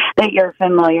know that you're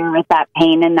familiar with that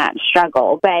pain and that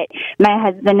struggle. But my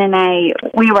husband and I,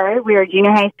 we were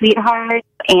junior high sweethearts,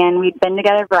 and we'd been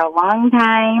together for a long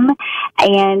time,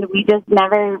 and we just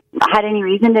never had any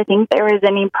reason to think there was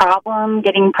any problem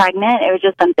getting pregnant. It was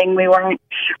just something we weren't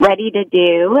ready to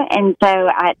do. And so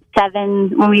at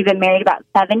 7, when we've been married about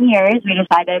 7 years, we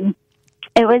decided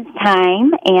it was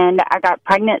time, and I got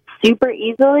pregnant super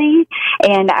easily.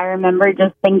 And I remember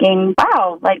just thinking,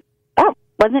 wow, like, that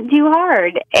wasn't too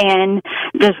hard. And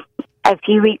just a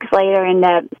few weeks later, ended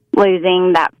up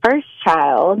losing that first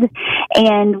child,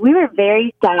 and we were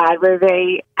very sad. We were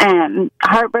very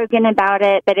heartbroken about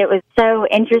it, but it was so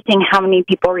interesting how many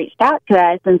people reached out to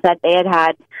us and said they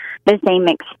had the same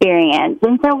experience.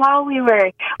 And so while we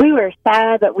were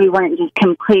sad, but we weren't just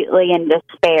completely in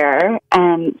despair,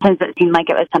 since it seemed like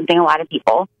it was something a lot of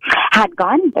people had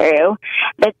gone through.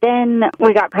 But then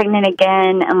we got pregnant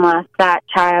again and lost that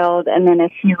child, and then a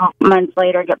few months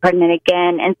later got pregnant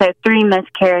again. And so 3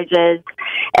 miscarriages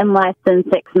in less than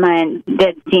 6 months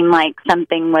did seem like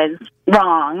something was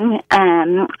wrong,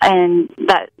 and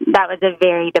that was a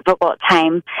very difficult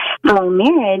time for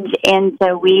marriage. And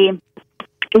so we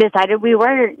decided we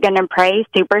were going to pray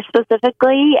super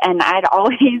specifically, and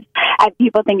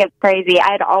people think it's crazy,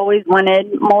 I'd always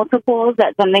wanted multiples.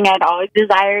 That's something I'd always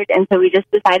desired, and so we just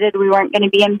decided we weren't going to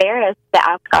be embarrassed to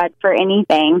ask God for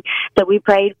anything. So we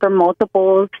prayed for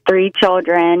multiples, 3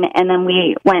 children, and then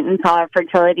we went and saw a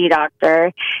fertility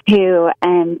doctor who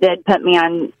did put me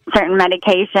on certain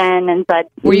medication and said,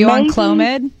 were you on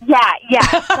Clomid? Yeah.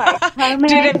 Sorry, Clomid.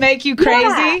 Did it make you crazy?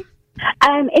 Yeah.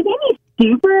 It made me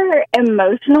super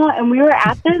emotional, and we were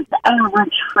at this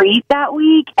retreat that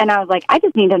week, and I was like, I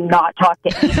just need to not talk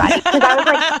to anybody, because I was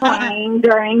like crying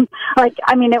during,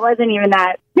 it wasn't even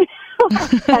that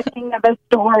touching of a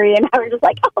story, and I was just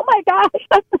like, oh my gosh,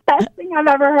 that's the best thing I've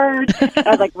ever heard. I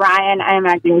was like, Ryan, I'm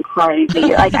acting crazy.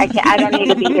 Like, I don't need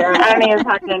to be here. I don't need to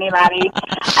talk to anybody.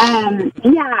 And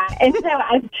so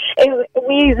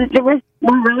we were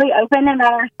really open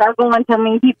about our struggle, and so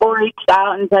many people reached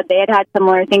out and said they had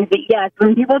similar things. But yes,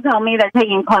 when people tell me they're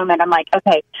taking Clomid, I'm like,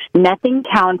 okay, nothing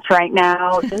counts right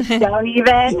now. Just don't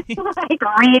even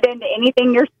read into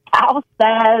anything your spouse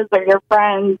says or your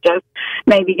friends. Just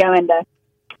maybe go into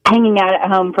hanging out at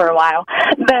home for a while.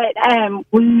 But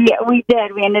we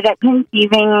did. We ended up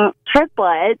conceiving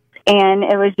triplets, and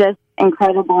it was just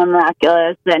incredible and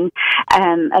miraculous, and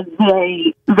a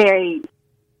very, very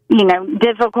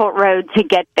difficult road to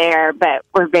get there, but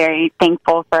we're very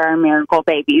thankful for our miracle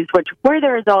babies, which were the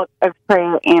result of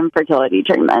prayer and fertility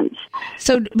treatments.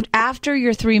 So after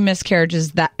your 3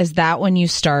 miscarriages, is that when you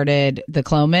started the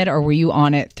Clomid, or were you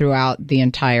on it throughout the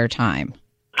entire time?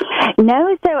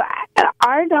 No, so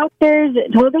our doctors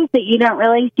told us that you don't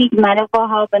really seek medical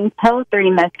help until 3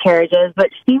 miscarriages,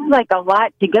 which seems like a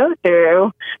lot to go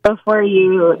through before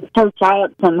you search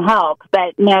out some help.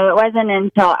 But no, it wasn't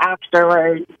until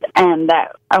afterwards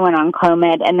that I went on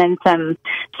Clomid, and then some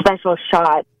special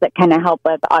shots that kind of help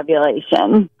with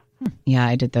ovulation. Yeah,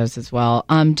 I did those as well.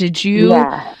 Did you...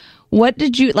 Yeah. What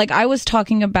did you, I was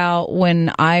talking about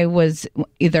when I was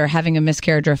either having a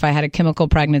miscarriage, or if I had a chemical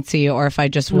pregnancy, or if I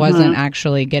just wasn't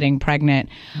actually getting pregnant.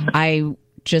 You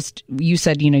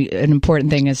said, an important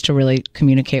thing is to really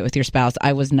communicate with your spouse.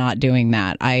 I was not doing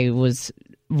that. I was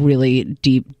really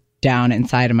deep down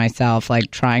inside of myself,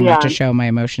 trying not to show my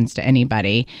emotions to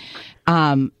anybody.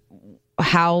 How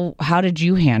did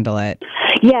you handle it?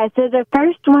 Yeah, so the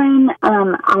first one,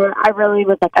 I really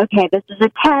was like, okay, this is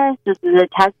a test. This is a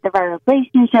test of our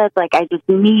relationship. I just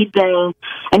need to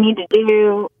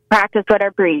practice what I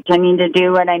preach. I need to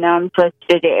do what I know I'm supposed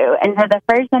to do. And so the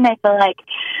first one, I feel like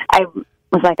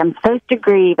was like, I'm supposed to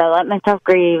grieve. I let myself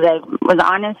grieve. I was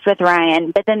honest with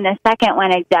Ryan. But then the second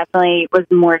one, I definitely was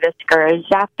more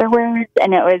discouraged afterwards.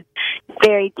 And it was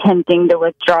very tempting to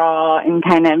withdraw and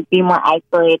kind of be more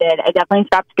isolated. I definitely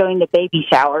stopped going to baby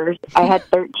showers. I had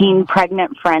 13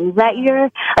 pregnant friends that year.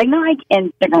 Like, not like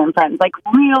Instagram friends, like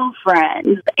real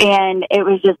friends. And it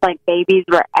was just like babies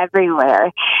were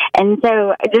everywhere. And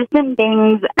so just some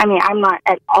things, I mean, I'm not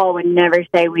at all, would never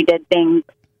say we did things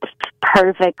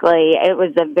perfectly. It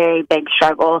was a very big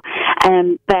struggle.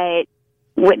 But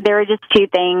there were just two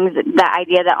things: the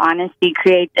idea that honesty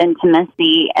creates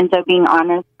intimacy, and so being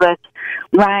honest with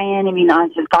Ryan and being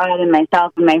honest with God and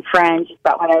myself and my friends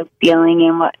about what I was feeling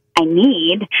and what I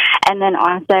need. And then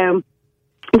also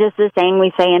just the saying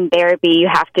we say in therapy, you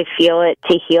have to feel it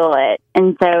to heal it.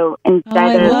 And so instead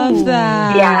I love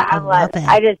that. Yeah, I love it.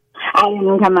 I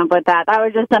didn't come up with that. That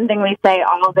was just something we say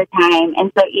all the time.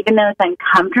 And so even though it's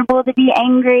uncomfortable to be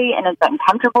angry and it's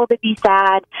uncomfortable to be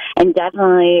sad, and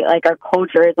definitely like our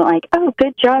culture isn't like, oh,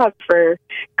 good job for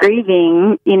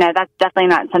grieving, you know, that's definitely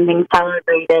not something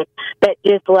celebrated, but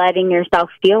just letting yourself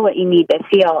feel what you need to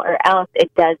feel, or else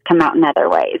it does come out in other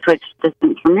ways, which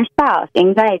distance from your spouse,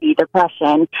 anxiety,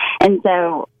 depression. And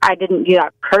so I didn't do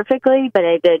that perfectly, but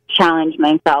I did challenge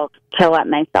myself to let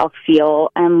myself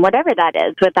feel whatever that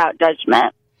is without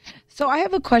judgment. So I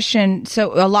have a question.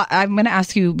 So I'm going to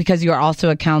ask you, because you are also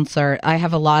a counselor. I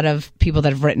have a lot of people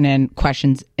that have written in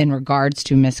questions in regards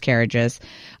to miscarriages.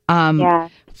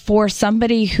 For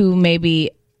somebody who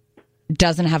maybe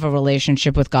doesn't have a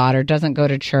relationship with God or doesn't go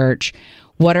to church,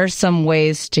 what are some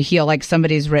ways to heal? Like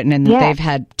somebody's written in that they've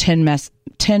had 10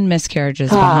 miscarriages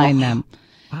behind them.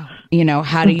 Wow. You know,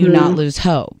 how do you not lose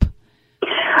hope?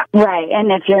 Right, and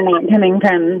if you're not coming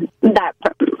from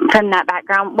that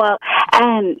background, well,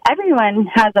 everyone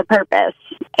has a purpose,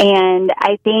 and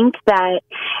I think that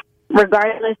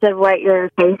regardless of what your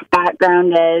faith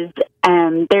background is,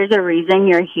 there's a reason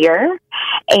you're here,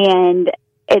 and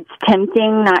it's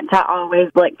tempting not to always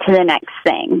look to the next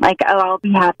thing. Like, oh, I'll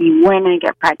be happy when I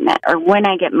get pregnant, or when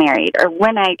I get married, or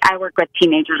when I work with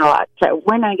teenagers a lot, so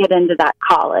when I get into that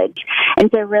college. And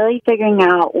so really figuring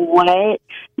out what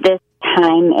this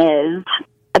time is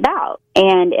about.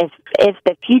 And if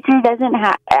the future doesn't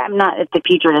if the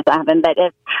future doesn't happen, but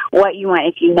if what you want,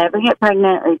 if you never get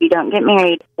pregnant or if you don't get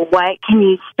married, what can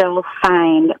you still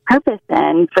find purpose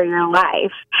in for your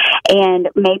life? And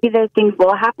maybe those things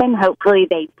will happen. Hopefully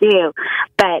they do.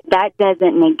 But that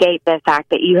doesn't negate the fact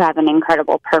that you have an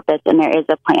incredible purpose and there is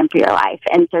a plan for your life,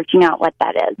 and searching out what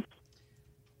that is.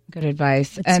 Good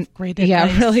advice. That's great advice.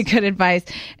 Yeah, really good advice.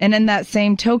 And in that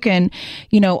same token,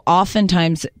 you know,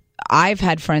 oftentimes I've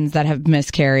had friends that have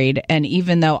miscarried, and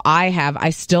even though I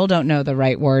still don't know the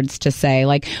right words to say.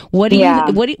 Like, what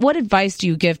advice do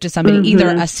you give to somebody, either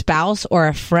a spouse or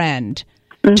a friend,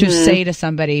 to say to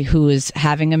somebody who is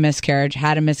having a miscarriage,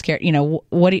 had a miscarriage? You know,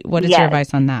 what is your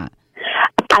advice on that?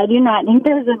 I do not think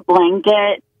there's a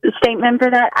blanket statement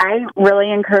for that. I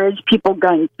really encourage people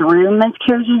going through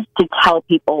miscarriages to tell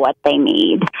people what they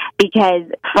need, because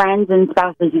friends and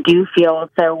spouses do feel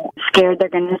so scared they're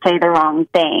going to say the wrong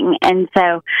thing. And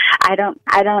so I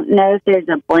don't know if there's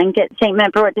a blanket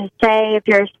statement for what to say if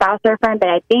you're a spouse or a friend, but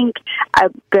I think a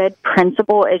good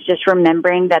principle is just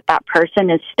remembering that that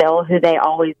person is still who they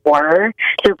always were.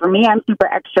 So for me, I'm super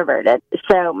extroverted.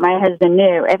 So my husband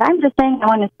knew, if I'm just saying I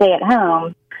want to stay at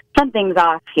home, something's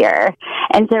off here.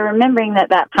 And so remembering that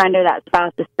that friend or that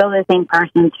spouse is still the same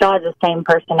person, still has the same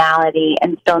personality,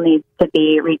 and still needs to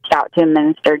be reached out to and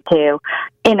ministered to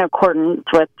in accordance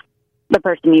with the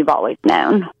person you've always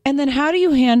known. And then how do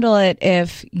you handle it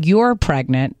if you're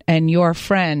pregnant and your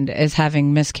friend is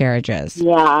having miscarriages?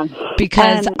 Yeah.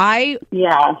 Because I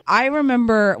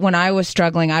remember when I was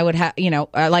struggling, I would have, you know,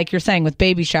 like you're saying, with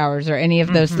baby showers or any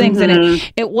of those things. And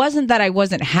it wasn't that I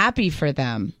wasn't happy for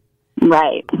them.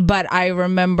 Right. But I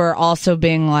remember also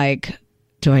being like,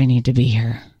 do I need to be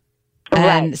here?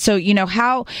 And so, you know,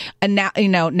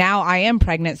 now I am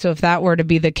pregnant. So if that were to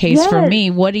be the case for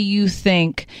me, what do you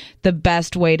think the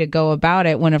best way to go about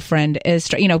it when a friend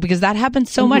is, you know, because that happens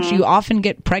so much. You often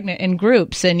get pregnant in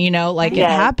groups, and, you know, like it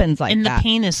happens like and that. And the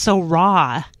pain is so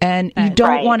raw. And you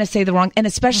don't want to say the wrong, and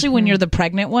especially when you're the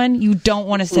pregnant one, you don't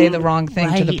want to say the wrong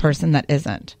thing to the person that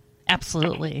isn't.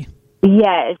 Absolutely.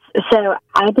 Yes. So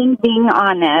I think being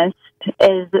honest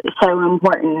is so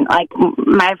important. Like,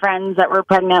 my friends that were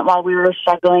pregnant while we were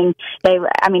struggling, they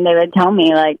would tell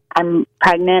me, like, I'm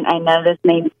pregnant. I know this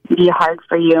may be hard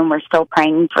for you, and we're still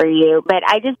praying for you. But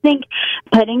I just think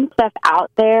putting stuff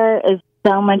out there is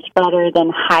so much better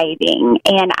than hiding.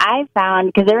 And I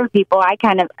found, because there were people, I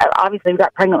kind of, obviously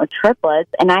got pregnant with triplets,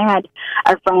 and I had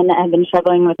a friend that had been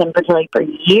struggling with infertility for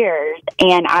years.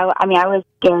 And I was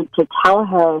scared to tell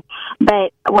her.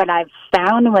 But what I've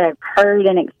found and what I've heard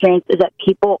and experienced is that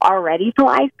people already feel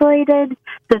isolated.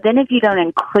 So then if you don't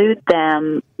include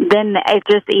them, then it's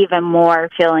just even more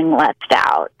feeling left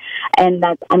out. And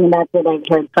that's what I've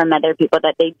heard from other people,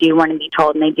 that they do want to be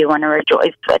told and they do want to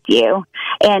rejoice with you.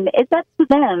 And it's up to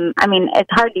them. I mean, it's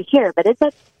hard to hear, but it's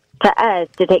up to us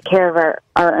to take care of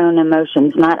our own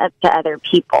emotions, not up to other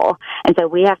people. And so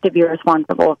we have to be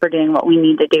responsible for doing what we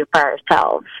need to do for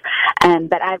ourselves.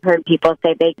 But I've heard people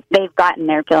say they've gotten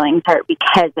their feelings hurt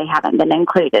because they haven't been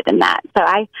included in that. So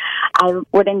I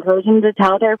would encourage them to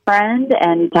tell their friend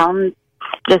and tell them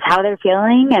just how they're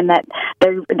feeling, and that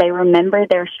they remember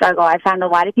their struggle. I found a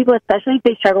lot of people, especially if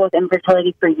they struggle with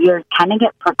infertility for years, kind of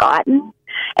get forgotten.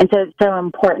 And so it's so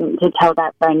important to tell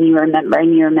that friend you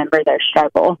remember their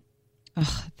struggle.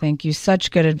 Oh, thank you.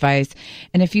 Such good advice.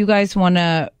 And if you guys want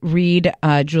to read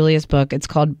Julia's book, it's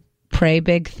called Pray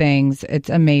Big Things. It's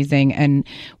amazing. And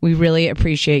we really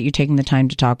appreciate you taking the time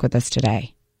to talk with us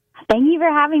today. Thank you for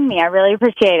having me. I really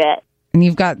appreciate it. And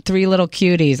you've got 3 little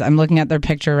cuties. I'm looking at their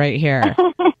picture right here.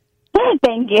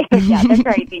 Thank you. Yeah, they're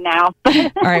crazy now.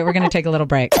 All right, we're going to take a little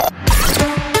break.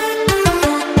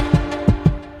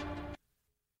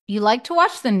 You like to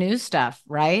watch the new stuff,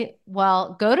 right?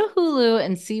 Well, go to Hulu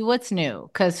and see what's new,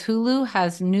 because Hulu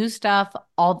has new stuff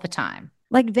all the time.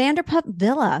 Like Vanderpump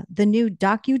Villa, the new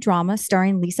docudrama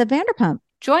starring Lisa Vanderpump.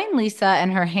 Join Lisa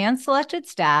and her hand-selected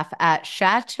staff at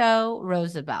Chateau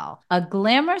Rosabelle, a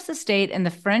glamorous estate in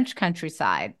the French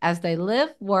countryside, as they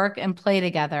live, work, and play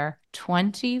together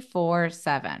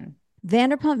 24/7.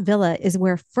 Vanderpump Villa is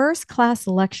where first-class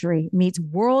luxury meets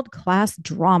world-class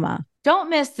drama.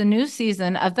 Don't miss the new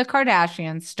season of The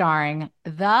Kardashians, starring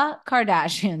The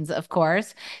Kardashians, of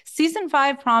course. Season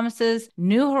 5 promises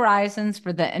new horizons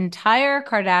for the entire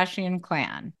Kardashian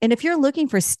clan. And if you're looking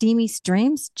for steamy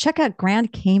streams, check out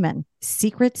Grand Cayman,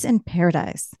 Secrets in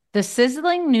Paradise. The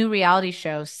sizzling new reality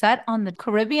show set on the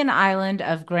Caribbean island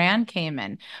of Grand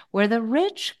Cayman, where the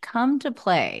rich come to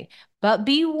play. But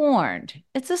be warned,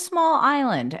 it's a small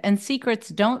island and secrets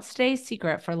don't stay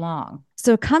secret for long.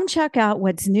 So come check out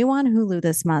what's new on Hulu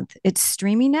this month. It's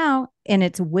streaming now, and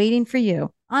it's waiting for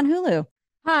you on Hulu.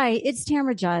 Hi, it's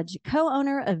Tamara Judge,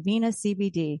 co-owner of Vena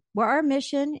CBD, where our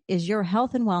mission is your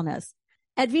health and wellness.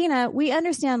 At Vena, we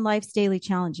understand life's daily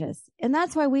challenges, and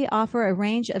that's why we offer a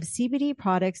range of CBD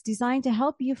products designed to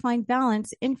help you find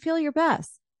balance and feel your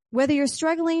best. Whether you're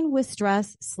struggling with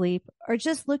stress, sleep, or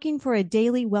just looking for a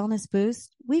daily wellness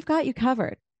boost, we've got you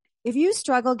covered. If you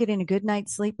struggle getting a good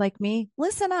night's sleep like me,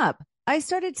 listen up. I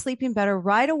started sleeping better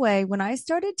right away when I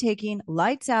started taking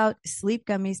Lights Out sleep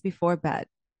gummies before bed.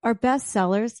 Our best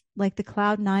sellers, like the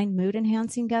Cloud9 Mood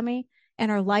Enhancing Gummy and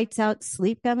our Lights Out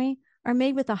Sleep Gummy, are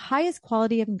made with the highest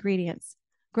quality of ingredients,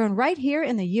 grown right here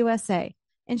in the USA,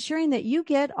 ensuring that you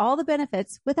get all the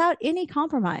benefits without any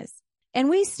compromise. And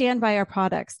we stand by our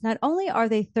products. Not only are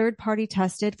they third-party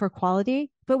tested for quality,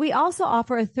 but we also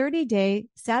offer a 30-day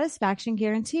satisfaction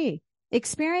guarantee.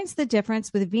 Experience the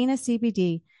difference with Vena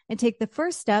CBD and take the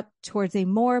first step towards a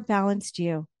more balanced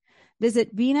you.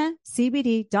 Visit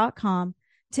venacbd.com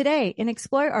today and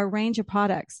explore our range of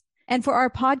products. And for our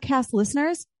podcast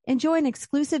listeners, enjoy an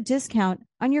exclusive discount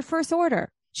on your first order.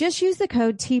 Just use the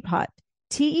code TEAPOD,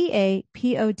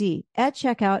 TEAPOD, at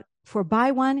checkout for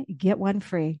buy one, get one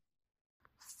free.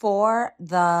 For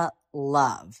the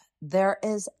love, there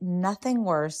is nothing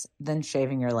worse than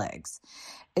shaving your legs.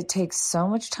 It takes so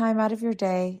much time out of your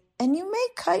day, and you may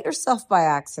cut yourself by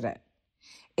accident.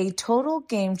 A total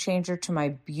game changer to my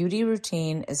beauty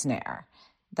routine is Nair.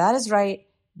 That is right,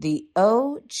 the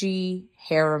OG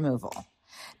hair removal.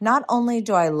 Not only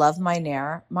do I love my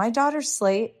Nair, my daughter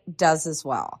Slate does as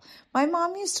well. My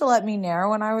mom used to let me Nair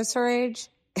when I was her age,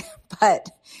 but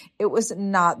it was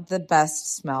not the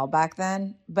best smell back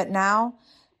then. But now,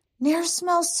 Nair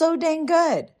smells so dang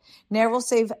good. Nair will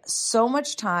save so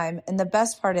much time, and the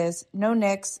best part is no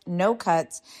nicks, no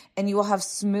cuts, and you will have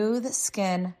smooth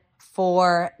skin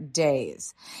for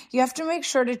days. You have to make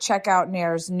sure to check out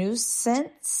Nair's new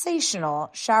sensational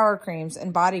shower creams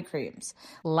and body creams.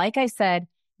 Like I said,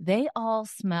 they all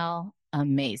smell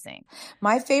amazing.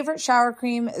 My favorite shower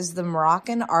cream is the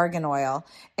Moroccan Argan Oil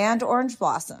and Orange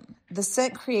Blossom. The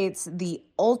scent creates the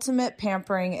ultimate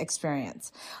pampering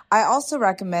experience. I also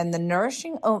recommend the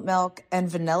Nourishing Oat Milk and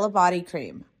Vanilla Body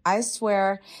Cream. I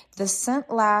swear the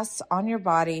scent lasts on your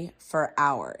body for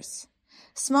hours.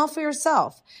 Smell for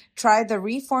yourself. Try the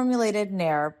reformulated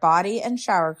Nair body and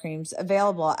shower creams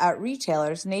available at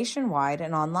retailers nationwide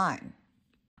and online.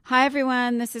 Hi,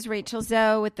 everyone. This is Rachel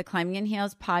Zoe with the Climbing in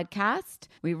Heels podcast.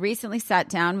 We recently sat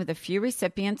down with a few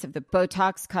recipients of the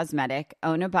Botox Cosmetic,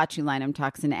 Onabotulinum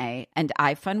Toxin A, and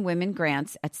iFund Women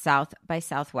grants at South by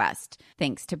Southwest,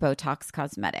 thanks to Botox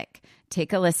Cosmetic.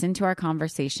 Take a listen to our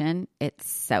conversation. It's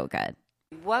so good.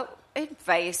 What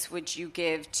advice would you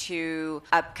give to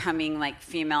upcoming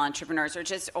female entrepreneurs or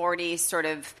just already sort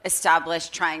of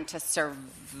established trying to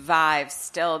survive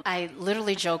still? I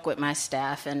literally joke with my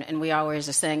staff and we always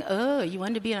are saying, oh, you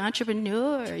want to be an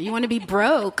entrepreneur? You want to be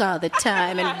broke all the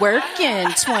time and working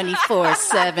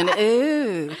 24/7.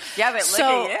 Ooh. Yeah, but look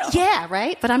at you. Yeah,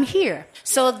 right? But I'm here.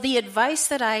 So the advice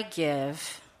that I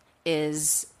give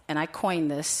is, and I coined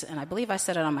this, and I believe I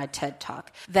said it on my TED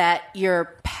Talk, that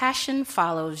your passion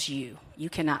follows you. You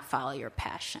cannot follow your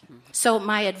passion. So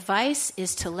my advice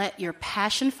is to let your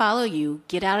passion follow you,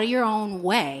 get out of your own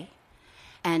way,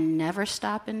 and never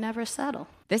stop and never settle.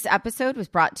 This episode was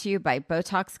brought to you by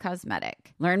Botox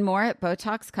Cosmetic. Learn more at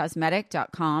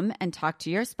BotoxCosmetic.com and talk to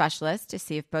your specialist to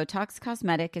see if Botox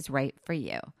Cosmetic is right for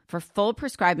you. For full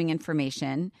prescribing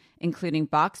information, including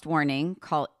boxed warning,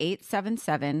 call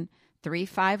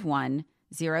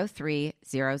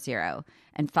 877-351-0300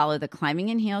 and follow the Climbing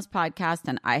in Heels podcast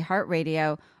on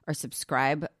iHeartRadio or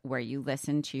subscribe where you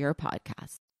listen to your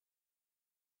podcast.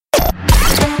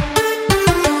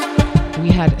 We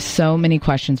had so many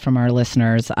questions from our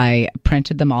listeners. I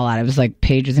printed them all out. It was like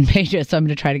pages and pages, so I'm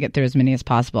going to try to get through as many as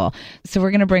possible. So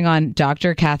we're going to bring on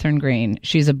Dr. Catherine Green.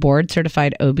 She's a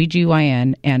board-certified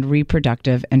OBGYN and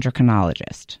reproductive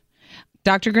endocrinologist.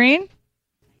 Dr. Green?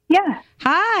 Yeah.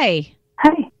 Hi.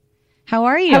 Hi. How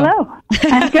are you? Hello.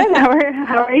 I'm good. How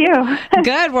are you?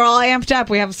 Good. We're all amped up.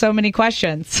 We have so many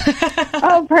questions.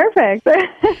 Oh, perfect.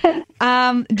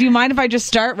 Do you mind if I just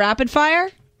start rapid fire?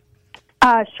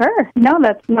 Sure. No,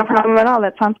 that's no problem at all.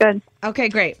 That sounds good. Okay,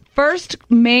 great. First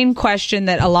main question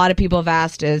that a lot of people have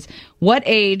asked is, what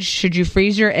age should you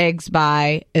freeze your eggs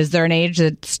by? Is there an age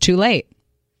that's too late?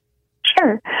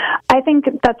 Sure. I think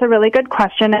that's a really good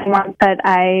question and one that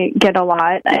I get a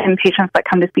lot in patients that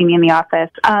come to see me in the office.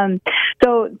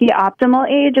 So the optimal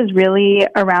age is really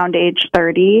around age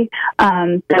 30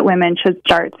 that women should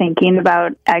start thinking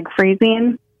about egg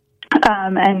freezing.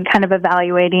 And kind of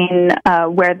evaluating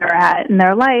where they're at in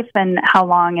their life and how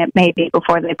long it may be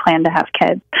before they plan to have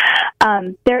kids.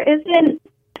 There isn't,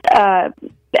 as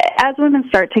women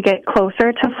start to get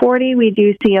closer to 40, we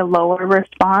do see a lower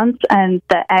response, and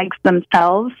the eggs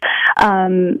themselves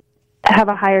have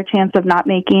a higher chance of not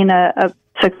making a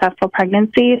successful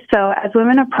pregnancy. So as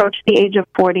women approach the age of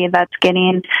 40, that's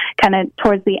getting kind of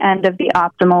towards the end of the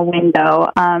optimal window.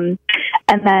 And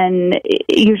then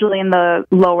usually in the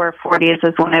lower 40s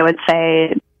is when I would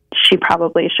say she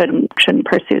probably shouldn't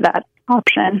pursue that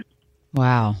option.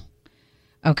 Wow.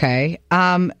 Okay.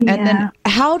 And then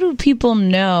how do people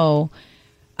know?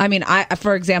 I mean,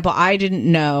 for example, I didn't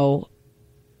know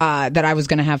that I was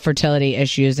going to have fertility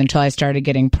issues until I started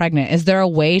getting pregnant. Is there a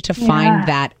way to find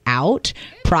that out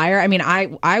prior? I mean,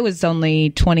 I was only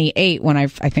 28 when I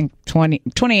think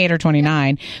 28 or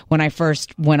 29 when I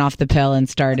first went off the pill and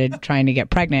started trying to get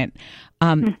pregnant.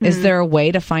 Is there a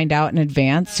way to find out in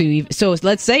advance? So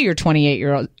let's say you're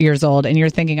 28 years old and you're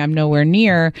thinking, I'm nowhere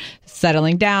near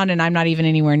settling down and I'm not even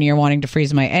anywhere near wanting to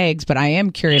freeze my eggs, but I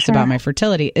am curious about my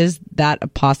fertility. Is that a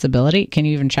possibility? Can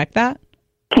you even check that?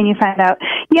 Can you find out?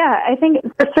 Yeah, I think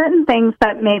for certain things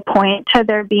that may point to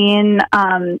there being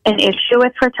an issue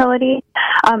with fertility,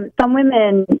 some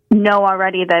women know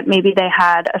already that maybe they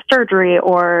had a surgery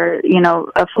or,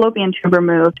 a fallopian tube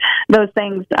removed. Those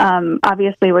things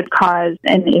obviously would cause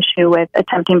an issue with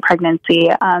attempting pregnancy.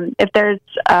 If there's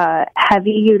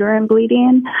heavy uterine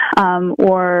bleeding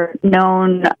or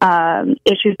known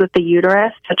issues with the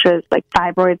uterus, such as like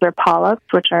fibroids or polyps,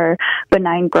 which are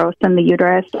benign growths in the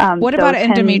uterus. What about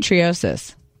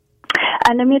endometriosis?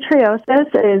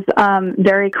 Endometriosis is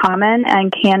very common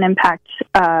and can impact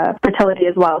fertility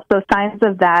as well. So signs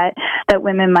of that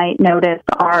women might notice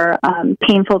are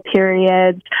painful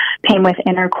periods, pain with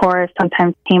intercourse,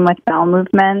 sometimes pain with bowel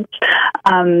movements.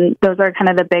 Those are kind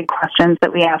of the big questions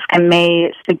that we ask and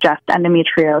may suggest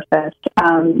endometriosis.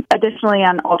 Additionally,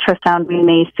 on ultrasound, we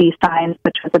may see signs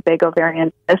such as a big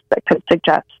ovarian cyst that could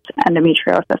suggest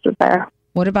endometriosis is there.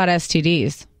 What about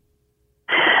STDs?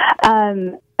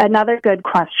 Another good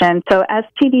question. So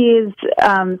STDs,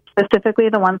 specifically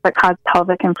the ones that cause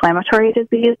pelvic inflammatory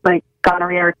disease, like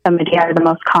gonorrhea or chlamydia, are the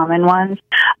most common ones.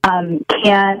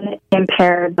 can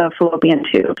impair the fallopian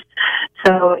tubes.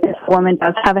 So if a woman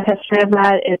does have a history of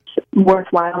that, it's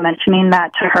worthwhile mentioning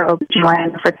that to her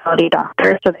OBGYN or fertility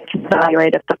doctor so they can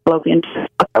evaluate if the fallopian tubes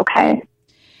look okay.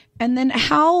 And then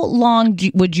how long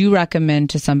would you recommend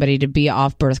to somebody to be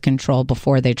off birth control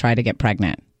before they try to get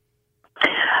pregnant?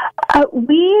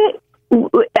 We,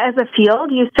 as a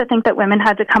field, used to think that women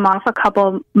had to come off a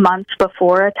couple months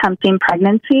before attempting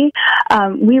pregnancy.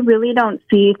 We really don't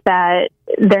see that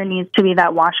there needs to be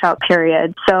that washout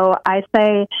period. So I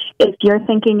say if you're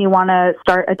thinking you want to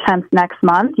start attempts next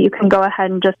month, you can go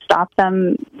ahead and just stop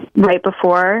them right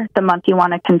before the month you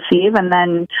want to conceive and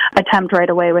then attempt right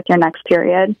away with your next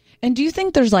period. And do you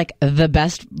think there's like the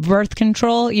best birth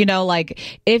control? You know, like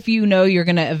if you know you're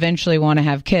going to eventually want to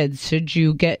have kids, should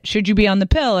you be on the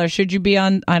pill or should you be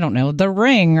on, I don't know, the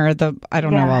ring or I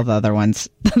don't know all the other ones,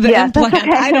 the implant. Okay.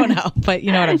 I don't know, but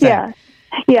you know what I'm saying.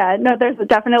 Yeah, no, there's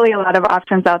definitely a lot of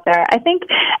options out there. I think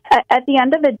at the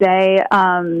end of the day,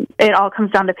 it all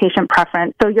comes down to patient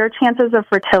preference. So your chances of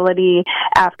fertility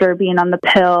after being on the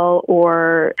pill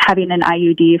or having an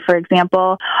IUD, for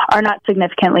example, are not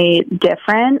significantly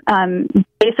different.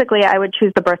 Basically, I would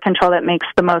choose the birth control that makes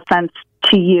the most sense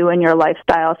to you and your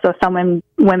lifestyle. So some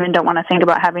women don't want to think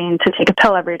about having to take a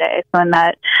pill every day. So in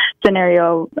that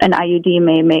scenario, an IUD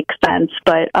may make sense,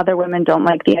 but other women don't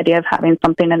like the idea of having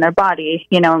something in their body,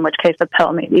 in which case a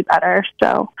pill may be better.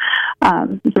 So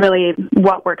it's really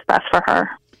what works best for her.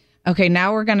 Okay,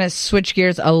 now we're going to switch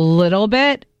gears a little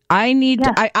bit.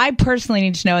 I personally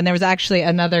need to know, and there was actually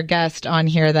another guest on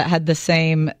here that had the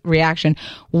same reaction.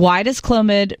 Why does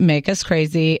Clomid make us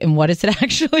crazy, and what does it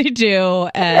actually do?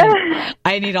 And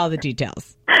I need all the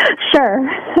details. Sure.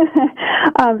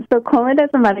 So Clomid is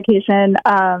a medication,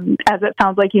 as it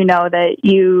sounds like that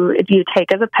if you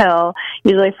take as a pill,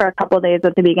 usually for a couple of days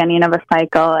at the beginning of a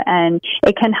cycle, and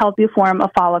it can help you form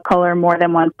a follicle or more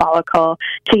than one follicle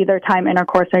to either time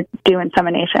intercourse or do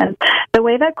insemination. The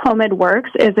way that Clomid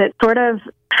works is it sort of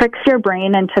tricks your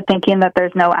brain into thinking that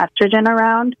there's no estrogen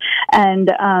around, and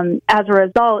as a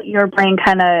result, your brain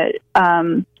kind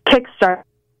of kickstarts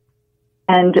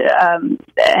and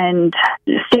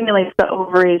stimulates the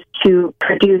ovaries to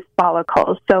produce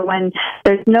follicles. So when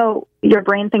your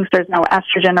brain thinks there's no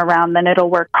estrogen around, then it'll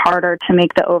work harder to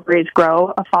make the ovaries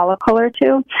grow a follicle or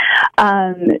two.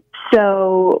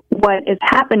 So what is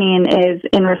happening is,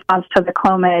 in response to the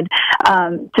Clomid,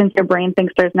 since your brain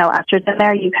thinks there's no estrogen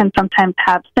there, you can sometimes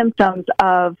have symptoms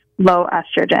of low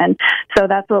estrogen. So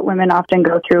that's what women often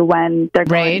go through when they're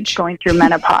going through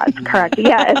menopause. Correct.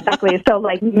 Yeah, exactly. So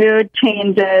like mood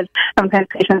changes, sometimes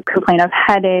patients complain of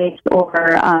headaches or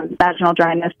vaginal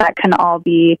dryness. That can all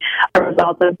be a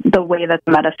result of the way that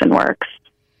the medicine works.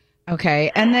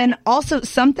 Okay. And then also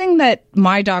something that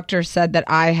my doctor said that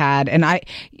I had, and I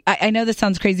know this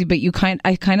sounds crazy, but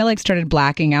I kind of like started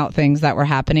blacking out things that were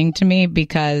happening to me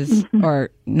because, or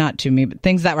not to me, but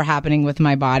things that were happening with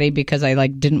my body because I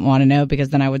didn't want to know, because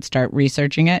then I would start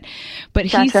researching it. But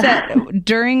he said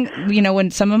during,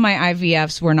 when some of my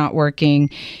IVFs were not working,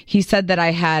 he said that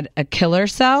I had a killer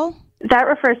cell. That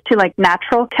refers to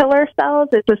natural killer cells.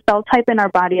 It's a cell type in our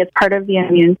body as part of the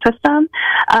immune system.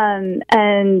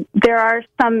 And there are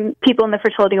some people in the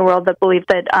fertility world that believe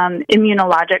that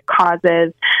immunologic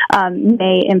causes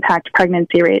may impact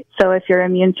pregnancy rates. So if your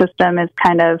immune system is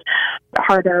kind of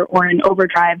harder or in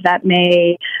overdrive, that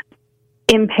may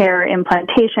impair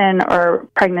implantation or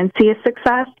pregnancy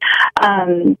success.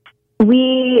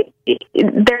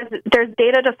 There's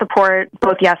data to support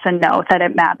both yes and no that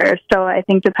it matters. So I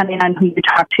think depending on who you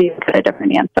talk to, you get a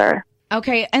different answer.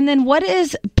 Okay, and then what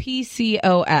is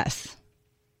PCOS?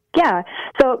 Yeah,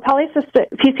 so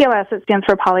PCOS, it stands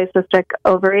for polycystic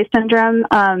ovary syndrome.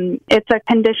 It's a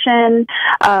condition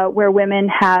where women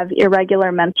have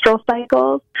irregular menstrual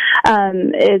cycles.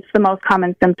 It's the most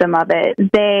common symptom of it.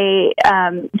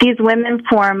 These women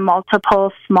form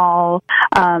multiple small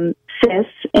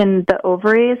cysts in the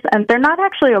ovaries, and they're not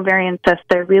actually ovarian cysts.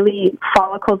 They're really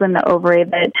follicles in the ovary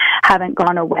that haven't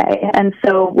gone away. And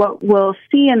so what we'll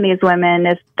see in these women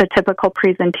is the typical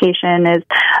presentation is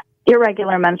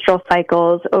irregular menstrual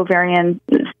cycles, ovarian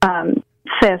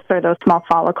cysts, or those small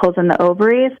follicles in the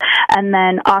ovaries, and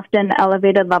then often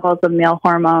elevated levels of male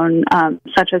hormone,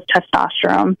 such as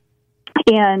testosterone.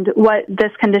 And what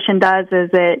this condition does is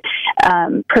it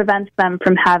prevents them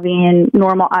from having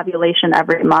normal ovulation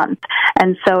every month.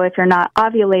 And so if you're not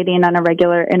ovulating on a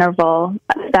regular interval,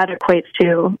 that equates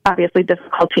to obviously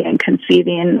difficulty in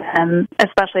conceiving,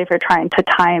 especially if you're trying to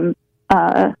time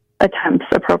attempts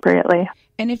appropriately.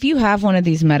 And if you have one of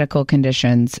these medical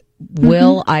conditions,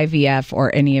 will IVF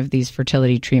or any of these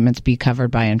fertility treatments be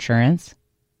covered by insurance?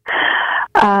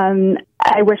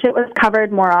 I wish it was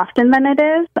covered more often than it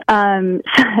is.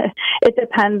 It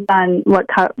depends on what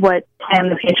plan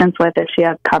the patient's with, if she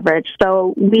has coverage.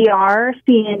 So we are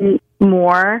seeing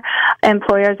more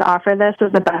employers offer this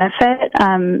as a benefit,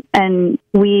 and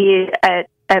we at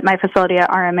my facility at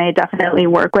RMA definitely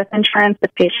work with insurance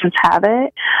if patients have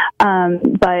it.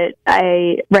 But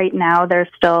right now there's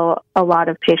still a lot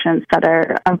of patients that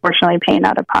are unfortunately paying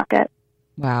out of pocket.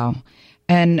 Wow.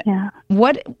 And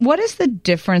what is the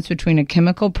difference between a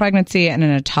chemical pregnancy and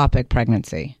an ectopic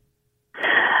pregnancy?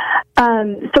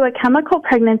 So a chemical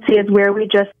pregnancy is where we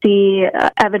just see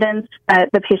evidence that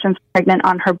the patient's pregnant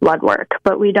on her blood work,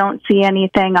 but we don't see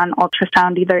anything on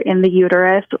ultrasound either in the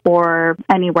uterus or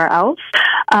anywhere else.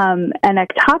 An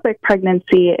ectopic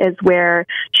pregnancy is where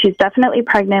she's definitely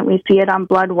pregnant. We see it on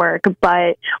blood work,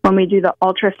 but when we do the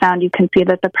ultrasound, you can see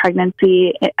that the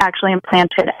pregnancy actually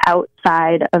implanted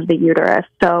outside of the uterus.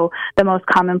 So the most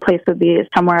common place would be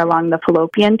somewhere along the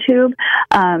fallopian tube,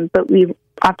 but we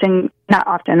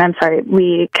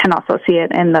can also see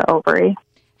it in the ovary.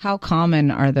 How common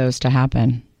are those to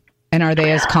happen? And are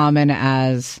they as common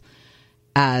as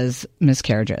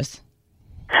miscarriages?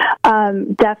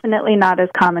 Definitely not as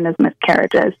common as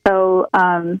miscarriages. So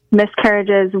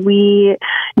miscarriages, we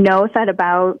know that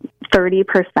about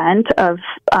 30% of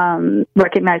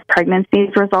recognized pregnancies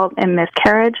result in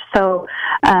miscarriage. So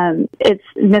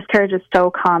miscarriage is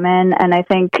so common, and I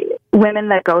think women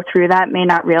that go through that may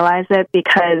not realize it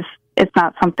because it's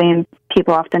not something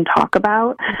people often talk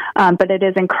about, but it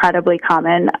is incredibly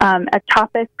common.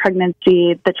 Ectopic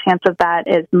pregnancy, the chance of that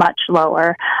is much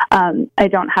lower. I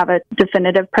don't have a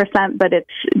definitive percent, but it's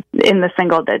in the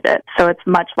single digits, so it's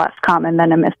much less common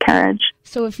than a miscarriage.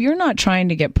 So if you're not trying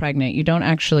to get pregnant, you don't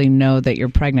actually know that you're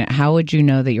pregnant, how would you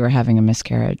know that you were having a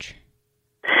miscarriage?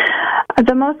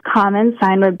 The most common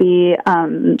sign would be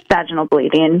vaginal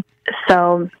bleeding.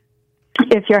 So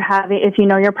if you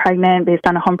know you're pregnant based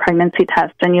on a home pregnancy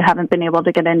test and you haven't been able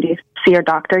to get in to see your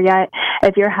doctor yet,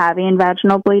 if you're having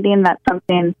vaginal bleeding, that's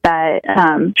something that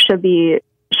should be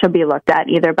looked at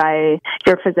either by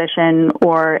your physician,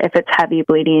 or if it's heavy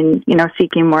bleeding,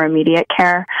 seeking more immediate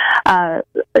care.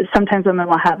 Sometimes women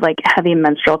will have like heavy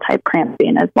menstrual type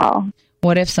cramping as well.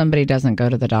 What if somebody doesn't go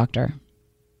to the doctor?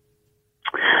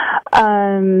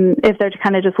 If they're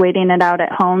kind of just waiting it out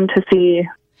at home to see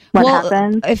what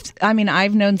happens?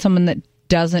 I've known someone that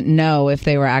doesn't know if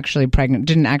they were actually pregnant,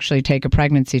 didn't actually take a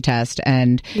pregnancy test,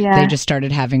 and they just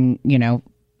started having,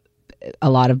 a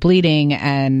lot of bleeding,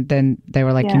 and then they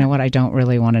were like, you know what, I don't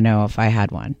really want to know if I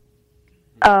had one.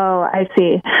 Oh, I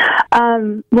see.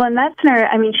 Well, in that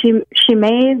scenario, she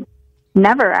may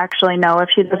never actually know if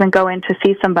she doesn't go in to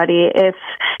see somebody. If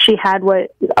she had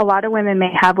what a lot of women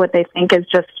may have, what they think is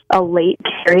just a late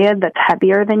period that's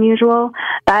heavier than usual,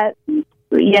 that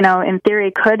in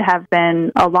theory could have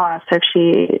been a loss if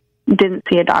she didn't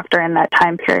see a doctor in that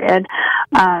time period.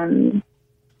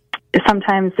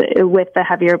 Sometimes with the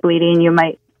heavier bleeding,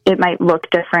 it might look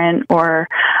different, or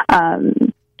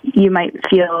you might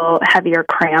feel heavier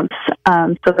cramps.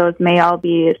 So those may all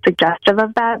be suggestive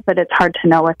of that, but it's hard to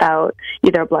know without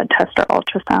either a blood test or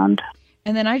ultrasound.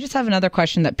 And then I just have another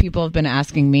question that people have been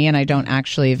asking me, and I don't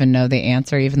actually even know the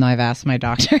answer, even though I've asked my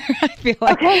doctor. I feel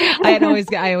like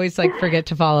I always like forget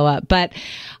to follow up. But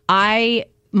my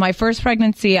first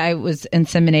pregnancy, I was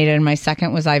inseminated, and my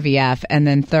second was IVF, and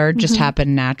then third just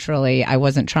happened naturally. I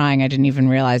wasn't trying. I didn't even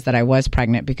realize that I was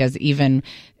pregnant, because even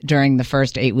during the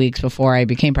first 8 weeks before I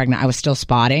became pregnant, I was still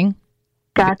spotting.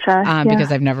 Gotcha.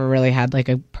 Because I've never really had like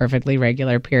a perfectly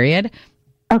regular period.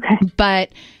 Okay.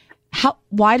 But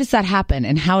why does that happen,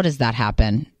 and how does that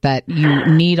happen, that you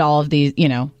need all of these,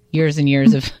 years and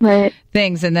years of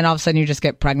things, and then all of a sudden you just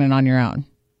get pregnant on your own?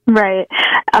 Right.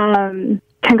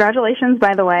 Congratulations,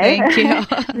 by the way. Thank you.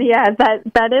 Yeah,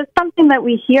 that is something that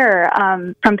we hear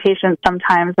from patients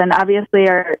sometimes, and obviously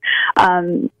are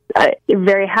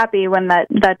very happy when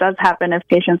that does happen if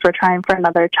patients were trying for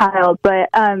another child. But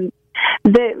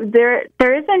there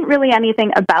isn't really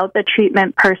anything about the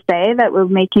treatment per se that will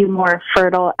make you more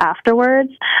fertile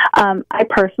afterwards. I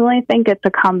personally think it's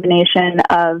a combination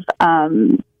of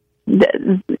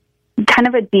kind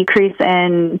of a decrease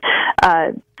in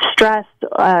stress.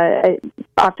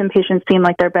 Often patients seem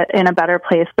like they're in a better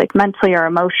place, like mentally or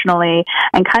emotionally,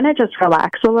 and kind of just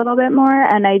relax a little bit more.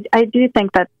 And I do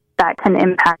think that can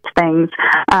impact things.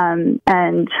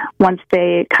 And once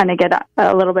they kind of get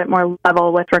a little bit more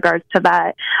level with regards to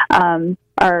that,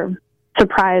 are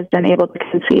surprised and able to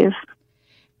conceive.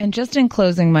 And just in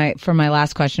closing, for my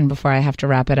last question before I have to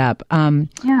wrap it up,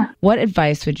 what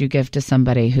advice would you give to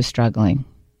somebody who's struggling?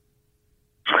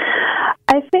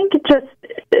 I think just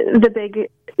the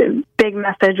big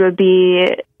message would be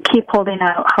keep holding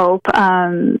out hope,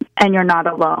 and you're not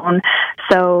alone.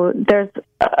 So there's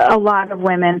a lot of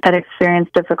women that experience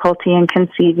difficulty in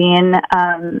conceiving,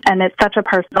 and it's such a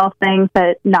personal thing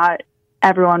that not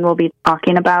everyone will be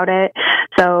talking about it.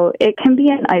 So it can be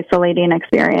an isolating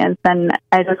experience, and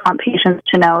I just want patients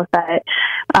to know that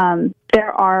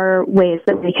there are ways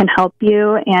that we can help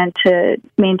you and to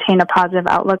maintain a positive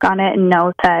outlook on it, and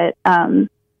know that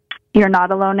you're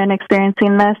not alone in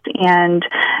experiencing this, and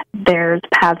there's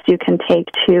paths you can take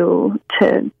to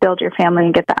build your family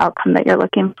and get the outcome that you're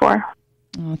looking for.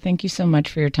 Oh, thank you so much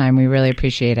for your time. We really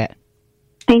appreciate it.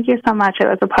 Thank you so much. It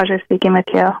was a pleasure speaking with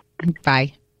you.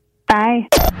 Bye. Bye.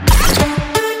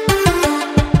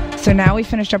 So now we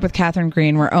finished up with Catherine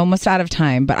Green. We're almost out of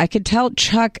time, but I could tell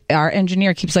Chuck, our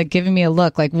engineer, keeps like giving me a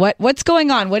look like, what's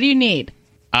going on? What do you need?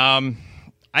 I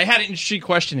had an interesting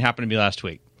question happen to me last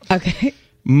week. Okay.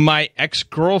 My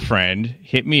ex-girlfriend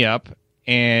hit me up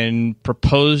and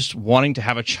proposed wanting to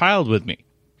have a child with me.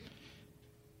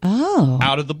 Oh.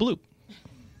 Out of the blue.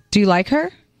 Do you like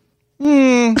her?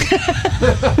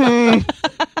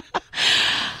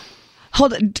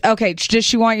 Hold on. Okay, does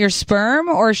she want your sperm,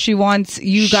 or she wants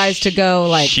you guys to go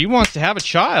like... She wants to have a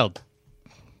child.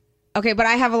 Okay, but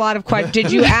I have a lot of questions.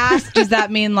 Did you ask, does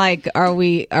that mean like, are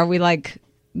we like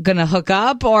gonna hook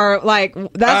up, or like,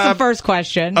 that's the first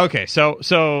question. Okay, so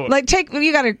like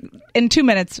in 2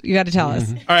 minutes, you gotta tell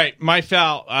us. All right, my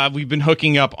foul, we've been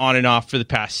hooking up on and off for the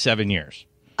past 7 years.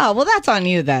 Oh, well, that's on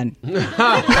you then.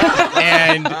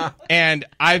 and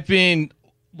I've been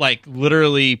like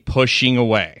literally pushing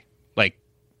away,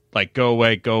 like go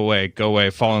away,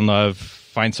 fall in love,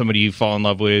 find somebody you fall in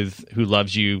love with who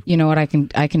loves you. You know what? I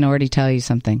can already tell you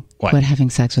something. What? Quit having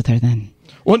sex with her then.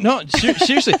 Well, no,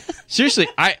 seriously,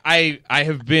 I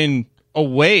have been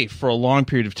away for a long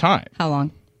period of time. How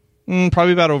long?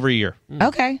 Probably about over a year.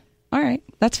 Okay. All right.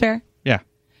 That's fair. Yeah.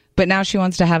 But now she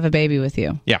wants to have a baby with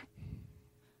you. Yeah.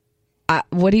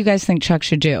 What do you guys think Chuck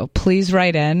should do? Please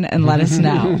write in and let us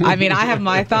know. I mean, I have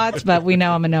my thoughts, but we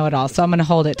know I'm a know-it-all, so I'm going to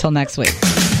hold it till next week.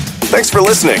 Thanks for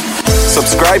listening.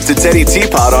 Subscribe to Teddy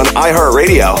Teapot on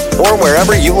iHeartRadio or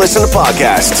wherever you listen to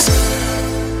podcasts.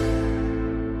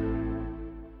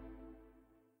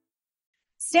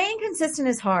 Staying consistent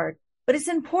is hard, but it's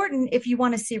important if you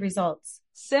want to see results.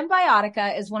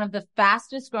 Symbiotica is one of the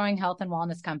fastest growing health and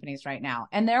wellness companies right now,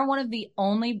 and they're one of the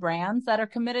only brands that are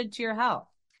committed to your health.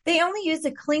 They only use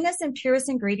the cleanest and purest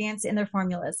ingredients in their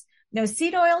formulas. No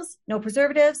seed oils, no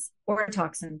preservatives, or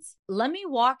toxins. Let me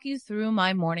walk you through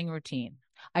my morning routine.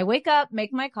 I wake up,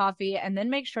 make my coffee, and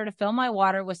then make sure to fill my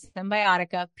water with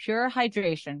Symbiotica Pure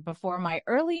Hydration before my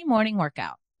early morning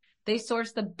workout. They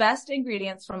source the best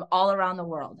ingredients from all around the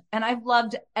world, and I've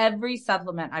loved every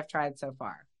supplement I've tried so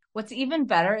far. What's even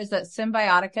better is that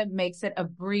Symbiotica makes it a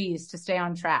breeze to stay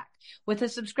on track. With a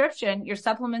subscription, your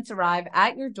supplements arrive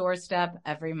at your doorstep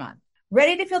every month.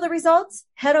 Ready to feel the results?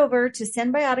 Head over to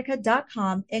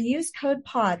Symbiotica.com and use code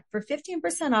POD for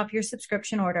 15% off your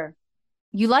subscription order.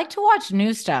 You like to watch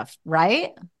new stuff,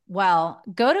 right? Well,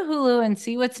 go to Hulu and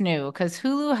see what's new, because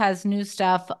Hulu has new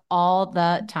stuff all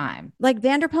the time. Like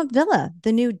Vanderpump Villa,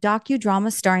 the new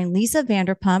docudrama starring Lisa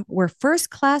Vanderpump, where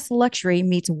first-class luxury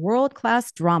meets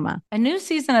world-class drama. A new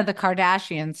season of The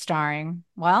Kardashians starring,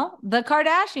 well, the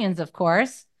Kardashians, of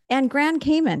course. And Grand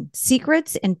Cayman,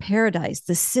 Secrets in Paradise,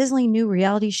 the sizzling new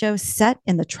reality show set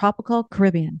in the tropical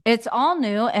Caribbean. It's all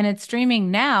new, and it's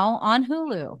streaming now on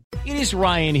Hulu. It is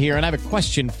Ryan here, and I have a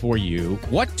question for you.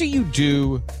 What do you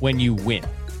do when you win?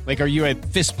 Like, are you a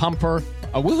fist pumper,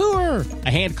 a woohooer, a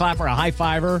hand clapper, a high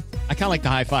fiver? I kind of like the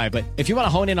high five, but if you want to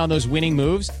hone in on those winning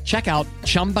moves, check out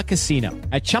Chumba Casino.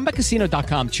 At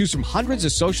ChumbaCasino.com, choose from hundreds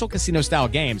of social casino-style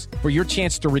games for your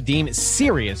chance to redeem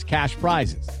serious cash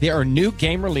prizes. There are new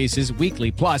game releases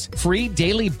weekly, plus free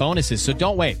daily bonuses. So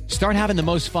don't wait. Start having the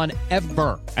most fun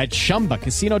ever at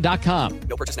ChumbaCasino.com.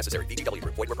 No purchase necessary. VGW.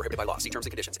 Void where prohibited by law. See terms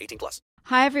and conditions. 18+.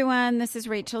 Hi, everyone. This is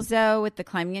Rachel Zoe with the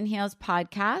Climbing in Heels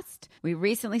podcast. We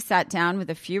recently sat down with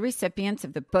a few recipients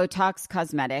of the Botox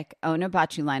Cosmetic,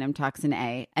 Onabotulinum Toxin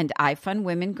A, and iFund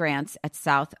Women grants at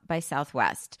South by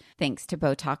Southwest, thanks to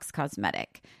Botox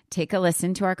Cosmetic. Take a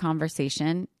listen to our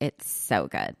conversation. It's so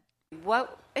good.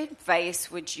 What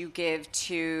advice would you give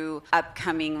to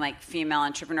upcoming female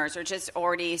entrepreneurs, or just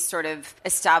already sort of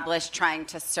established, trying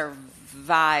to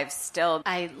survive still?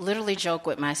 I literally joke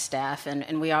with my staff,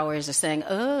 and we always are saying,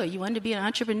 oh, you want to be an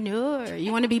entrepreneur?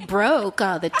 You want to be broke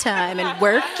all the time and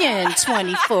working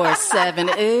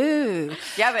 24/7? Ooh.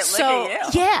 Yeah, but look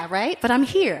at you. Yeah, right? But I'm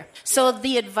here. So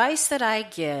the advice that I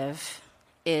give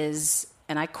is,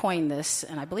 and I coined this,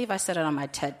 and I believe I said it on my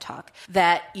TED Talk,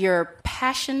 that your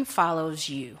passion follows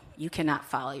you. You cannot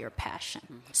follow your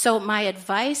passion. So my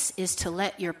advice is to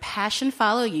let your passion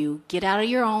follow you, get out of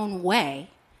your own way,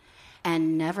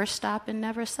 and never stop and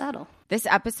never settle. This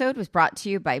episode was brought to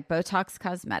you by Botox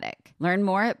Cosmetic. Learn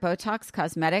more at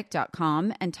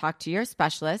BotoxCosmetic.com and talk to your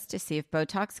specialist to see if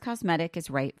Botox Cosmetic is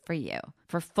right for you.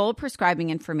 For full prescribing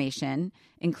information,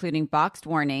 including boxed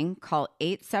warning, call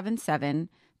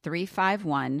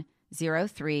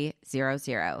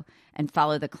 877-351-0300 and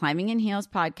follow the Climbing in Heels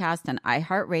podcast on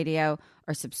iHeartRadio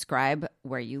or subscribe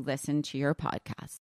where you listen to your podcast.